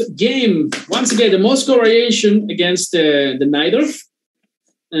 4th game. Once again, the Moscow variation against the Naidorf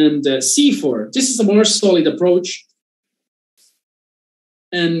and C4. This is a more solid approach.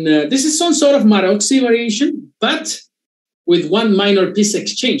 And this is some sort of Maroczy variation, but with one minor piece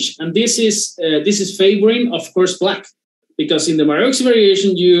exchange. And this is favoring, of course, black, because in the Maroczy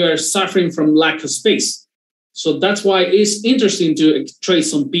variation, you are suffering from lack of space. So that's why it's interesting to trade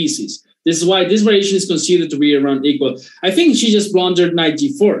some pieces. This is why this variation is considered to be around equal. I think she just blundered knight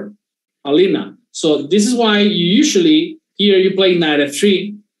g4, Alina. So this is why you usually, here you play knight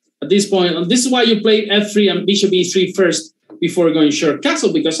f3 at this point. And this is why you play f3 and bishop e3 first before going short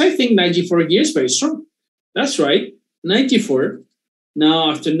castle, because I think knight g4 here is very strong. That's right, knight g4.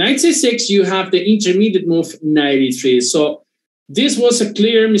 Now after knight c6, you have the intermediate move knight e3. So this was a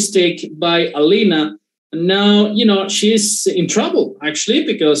clear mistake by Alina. Now, she's in trouble, actually,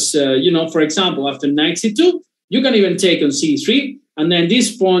 because, for example, after knight c2, you can even take on c3, and then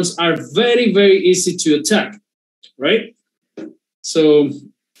these pawns are very, very easy to attack, right? So,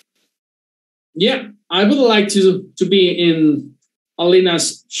 yeah, I would like to be in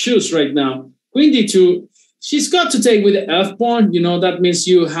Alina's shoes right now. Queen d2, she's got to take with the f pawn. That means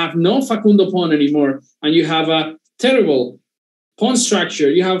you have no Facundo pawn anymore, and you have a terrible pawn structure.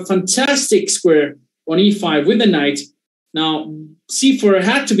 You have a fantastic square on e5 with the knight. Now, c4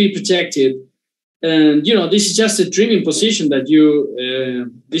 had to be protected. And, this is just a dreaming position that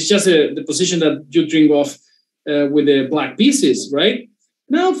this is just the position that you dream of with the black pieces, right?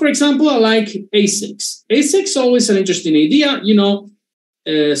 Now, for example, I like a6. A6 is always an interesting idea.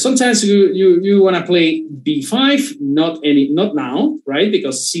 Sometimes you want to play b5, not now, right?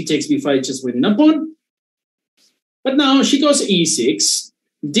 Because c takes b5 just winning a pawn. But now she goes e6.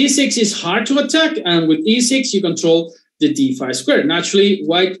 d6 is hard to attack, and with e6 you control the d5 square. Naturally,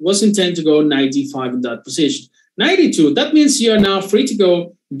 white was intended to go knight d5 in that position. Knight e2, that means you are now free to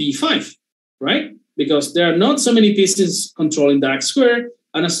go b5, right? Because there are not so many pieces controlling that square.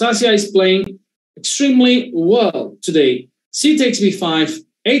 Anastasia is playing extremely well today. C takes b5,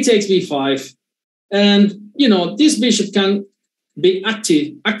 A takes b5, and this bishop can be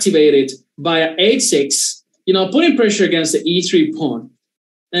activated by h6, putting pressure against the e3 pawn.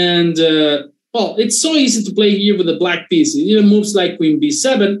 And, it's so easy to play here with the black piece. Moves like queen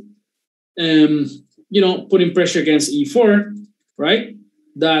b7, putting pressure against e4, right?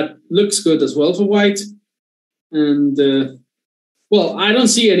 That looks good as well for white. And, I don't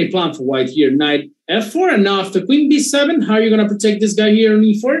see any plan for white here. Knight f4, and now after queen b7, how are you going to protect this guy here on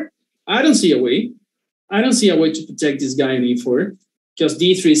e4? I don't see a way. I don't see a way to protect this guy on e4 because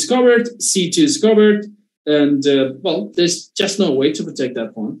d3 is covered, c2 is covered, and, well, there's just no way to protect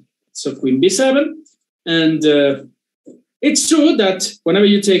that pawn. So queen b7, and it's true that whenever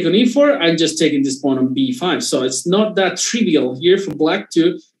you take on e4, I'm just taking this pawn on b5. So it's not that trivial here for black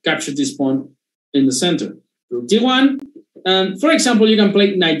to capture this pawn in the center. Rook d1, and for example, you can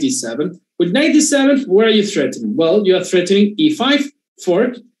play knight d7. With knight d7, where are you threatening? Well, you are threatening e5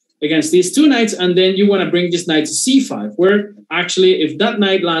 fork against these two knights, and then you want to bring this knight to c5, where actually, if that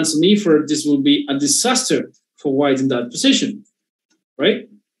knight lands on e4, this will be a disaster for white in that position, right?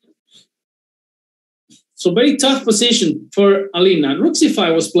 So very tough position for Alina. Rook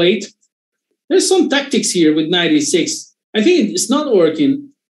c5 was played. There's some tactics here with knight e6. I think it's not working.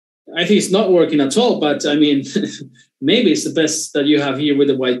 I think it's not working at all, but I mean, maybe it's the best that you have here with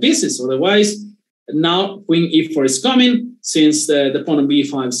the white pieces. Otherwise, now queen e4 is coming since the pawn on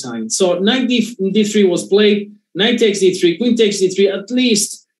b5 side. So knight d3 was played, knight takes d3, queen takes d3. At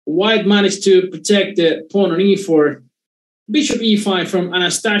least white managed to protect the pawn on e4. Bishop e5 from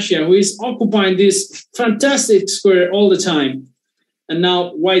Anastasia, who is occupying this fantastic square all the time. And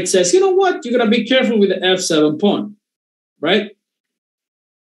now white says, you know what? You got to be careful with the f7 pawn, right?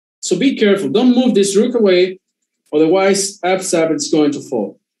 So be careful. Don't move this rook away. Otherwise, f7 is going to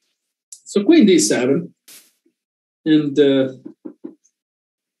fall. So queen d7. And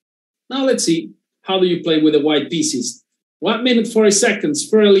now let's see. How do you play with the white pieces? 1 minute 40 seconds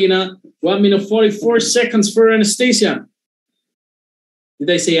for Alina. 1 minute 44 seconds for Anastasia. Did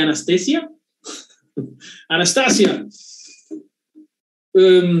I say Anastasia? Anastasia.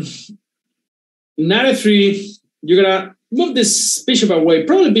 Knight f3. You're going to move this bishop away.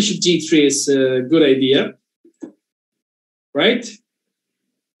 Probably bishop g3 is a good idea. Right?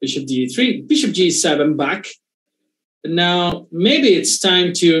 Bishop d3. Bishop g7 back. Now, maybe it's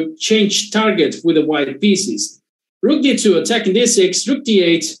time to change target with the white pieces. Rook d2 attacking d6. Rook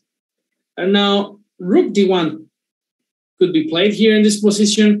d8. And now rook d1 could be played here in this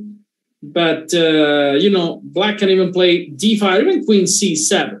position, but you know, black can even play d5, even queen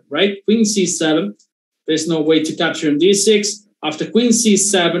c7, right? Queen c7, there's no way to capture in d6. After queen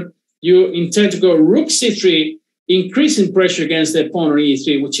c7, you intend to go rook c3, increasing pressure against the pawn on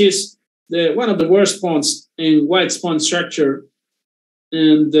e3, which is one of the worst pawns in white's pawn structure.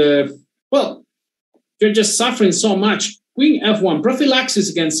 And, well, you're just suffering so much. Queen f1,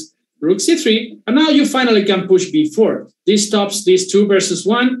 prophylaxis against rook c3, and now you finally can push b4. This stops this 2 versus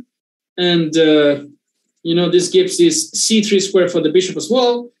 1, and you know, this gives this c3 square for the bishop as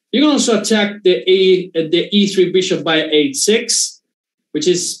well. You can also attack the e3 bishop by h6, which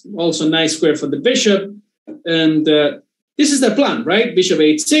is also a nice square for the bishop. And this is the plan, right? Bishop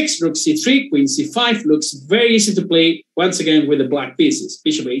h6, rook c3, queen c5 looks very easy to play once again with the black pieces.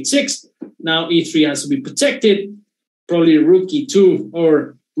 Bishop h6, now e3 has to be protected. Probably rook e2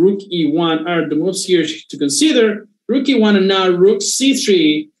 or rook e1 are the moves here to consider. Rook e1 and now rook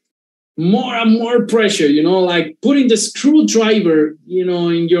c3. More and more pressure, you know, like putting the screwdriver, you know,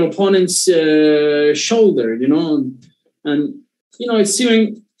 in your opponent's shoulder, you know, and you know,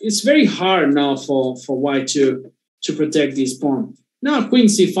 it's very hard now for white to protect this pawn. Now queen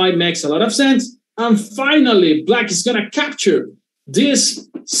c5 makes a lot of sense, and finally black is gonna capture this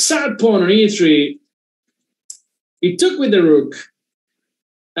sad pawn on e3. He took with the rook.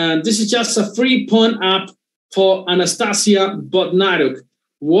 And this is just a free pawn up for Anastasia Botnaruk.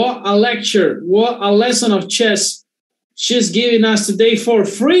 What a lecture, what a lesson of chess she's giving us today for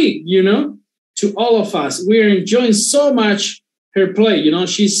free, you know, to all of us. We're enjoying so much her play, you know,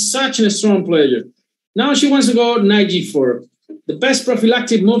 she's such a strong player. Now she wants to go knight g4. The best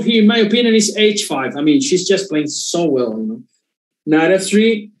prophylactic move here, in my opinion, is h5. I mean, she's just playing so well, you know. Knight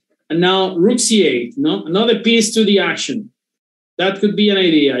f3, and now rook c8, you know, another piece to the action. That could be an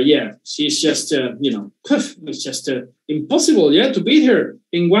idea, yeah. She's just, you know, it's just impossible, yeah, to beat her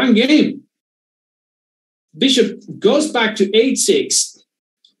in one game. Bishop goes back to h6,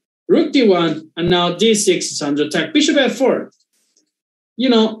 rook d1, and now d6 is under attack. Bishop f4, you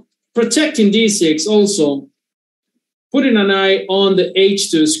know, protecting d6 also, putting an eye on the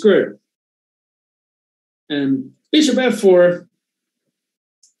h2 square. And bishop f4,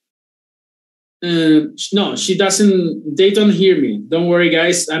 no, she doesn't, they don't hear me. Don't worry,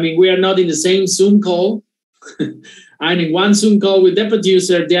 guys. I mean, we are not in the same Zoom call. I'm in one Zoom call with the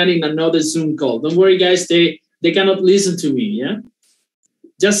producer, they're in another Zoom call. Don't worry, guys, they cannot listen to me, yeah?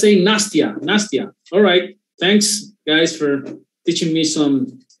 Just say Nastia. All right, thanks, guys, for teaching me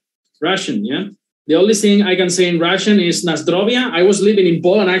some Russian, yeah? The only thing I can say in Russian is Nazdrovia. I was living in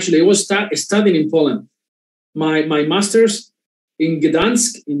Poland, actually. I was studying in Poland. My master's in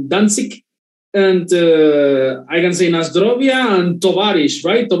Gdansk, in Danzig. And I can say Nazdrovia and Tovarish,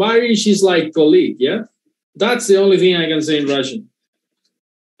 right? Tovarish is like colleague, yeah? That's the only thing I can say in Russian.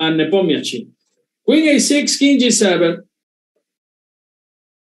 And Nepomniachtchi. Queen a6, king g7.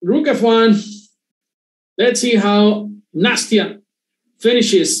 Rook f1. Let's see how Nastia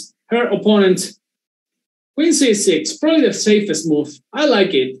finishes her opponent. Queen c6, probably the safest move. I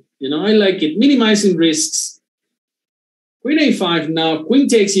like it. I like it. Minimizing risks. Queen a5 now. Queen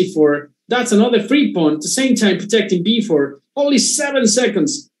takes e4. That's another free pawn. At the same time, protecting b4. Only 7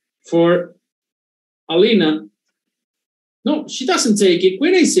 seconds for Alina. No, she doesn't take it.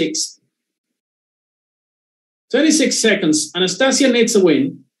 Queen a6. 26 seconds. Anastasia needs a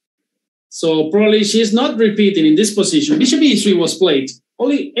win. So probably she's not repeating in this position. Bishop e3 was played.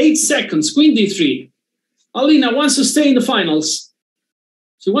 Only 8 seconds. Queen d3. Alina wants to stay in the finals.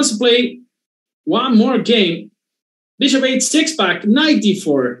 She wants to play one more game. Bishop h6 back. Knight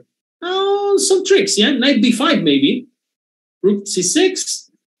d4. Oh, some tricks, yeah? Knight b5 maybe. Rook c6.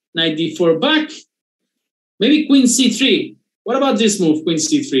 Knight d4 back. Maybe queen c3. What about this move, queen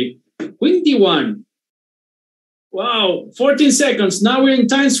c3? Queen d1. Wow, 14 seconds. Now we're in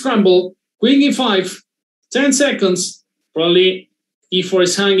time scramble. Queen e5. 10 seconds. Probably e4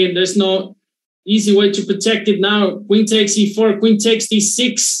 is hanging. There's no easy way to protect it now. Queen takes e4. Queen takes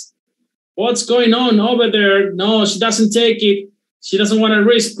d6. What's going on over there? No, she doesn't take it. She doesn't want to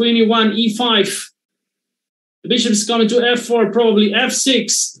risk. Queen e1, e5. The bishop is coming to f4, probably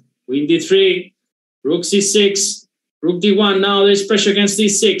f6. Queen d3. Rook c6. Rook d1. Now there's pressure against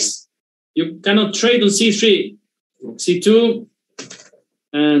d6. You cannot trade on c3. Rook c2.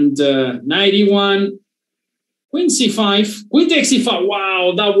 And knight e1. Queen c5. Queen takes e5.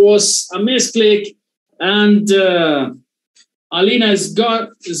 Wow, that was a misclick. And Alina is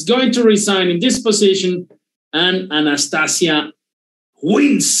going to resign in this position. And Anastasia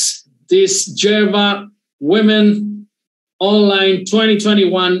wins this Djerba Women Online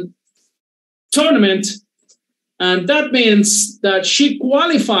 2021 tournament. And that means that she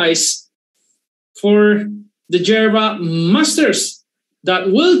qualifies for the Djerba Masters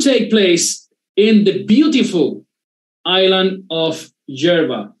that will take place in the beautiful island of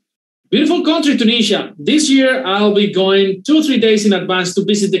Djerba. Beautiful country, Tunisia. This year, I'll be going 2-3 days in advance to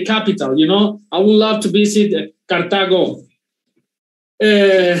visit the capital. I would love to visit Cartago.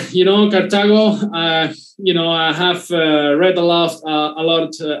 Cartago, I have read a lot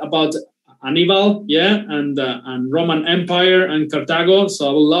about Hannibal, and Roman Empire and Cartago. So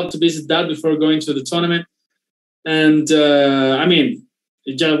I would love to visit that before going to the tournament. And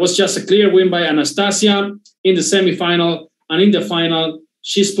it was just a clear win by Anastasia in the semifinal, and in the final,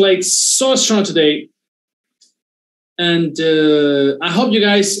 she's played so strong today. And I hope you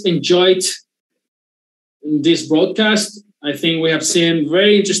guys enjoyed this broadcast. I think we have seen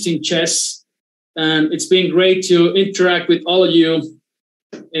very interesting chess, and it's been great to interact with all of you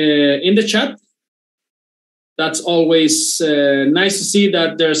in the chat. That's always nice to see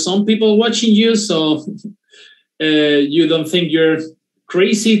that there are some people watching you, so you don't think you're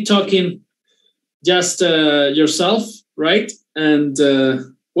crazy talking just yourself, right? And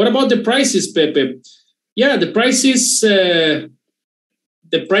what about the prices, Pepe? Yeah, the prices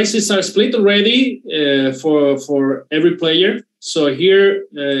are split already for every player. So here,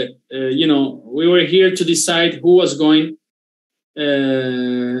 we were here to decide who was going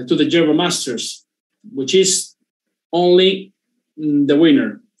to the Djerba Masters, which is only the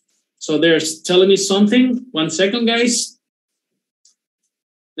winner. So they're telling me something. 1 second, guys.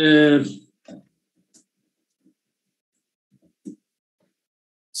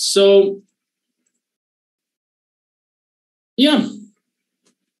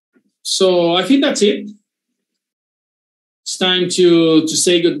 So I think that's it. It's time to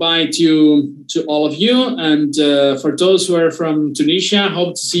say goodbye to all of you. And for those who are from Tunisia,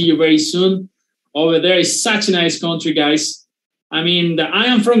 hope to see you very soon. Over there is such a nice country, guys. I mean, I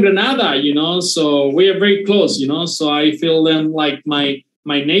am from Granada, so we are very close, so I feel them like my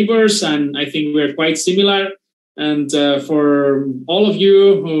neighbors, and I think we're quite similar. And for all of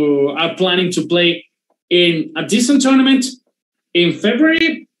you who are planning to play in a decent tournament in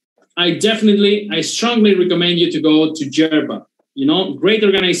February, I strongly recommend you to go to Djerba. Great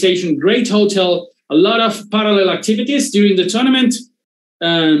organization, great hotel, a lot of parallel activities during the tournament.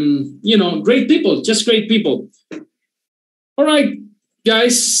 Great people, just great people. All right,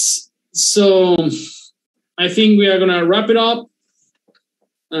 guys. So I think we are going to wrap it up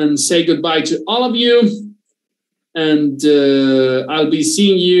and say goodbye to all of you. And I'll be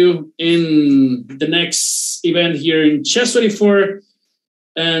seeing you in the next event here in Chess 24,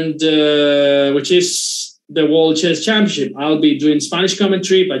 and which is the World Chess Championship. I'll be doing Spanish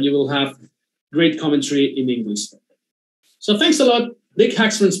commentary, but you will have great commentary in English. So thanks a lot. Big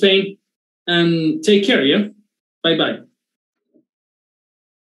hugs from Spain, and take care, yeah? Bye-bye.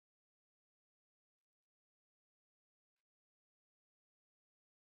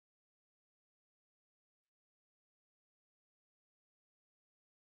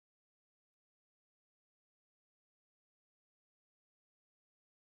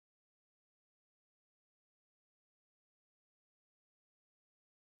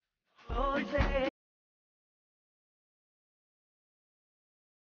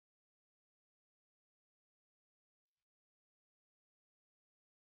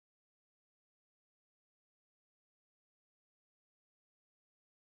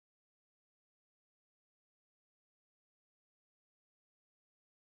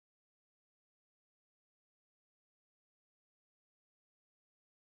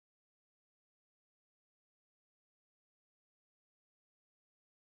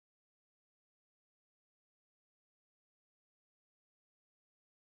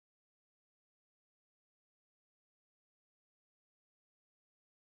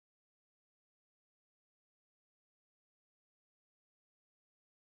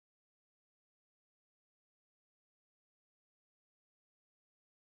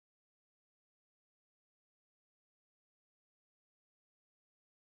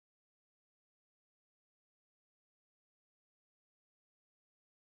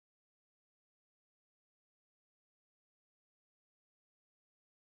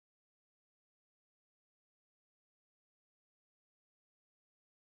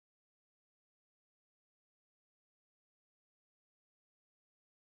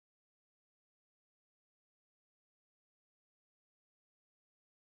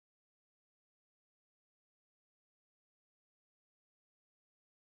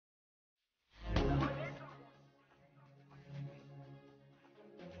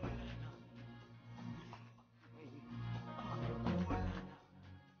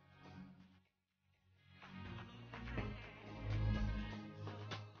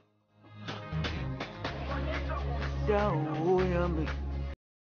 Dawo yami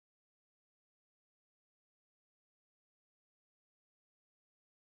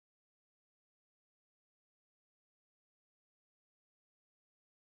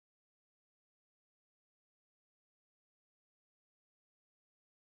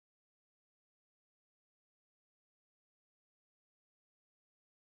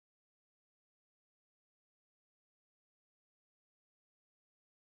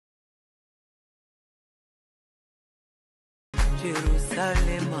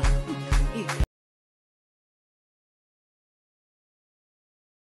Jerusalema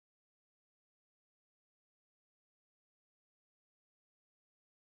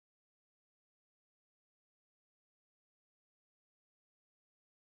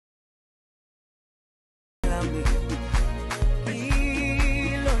ikami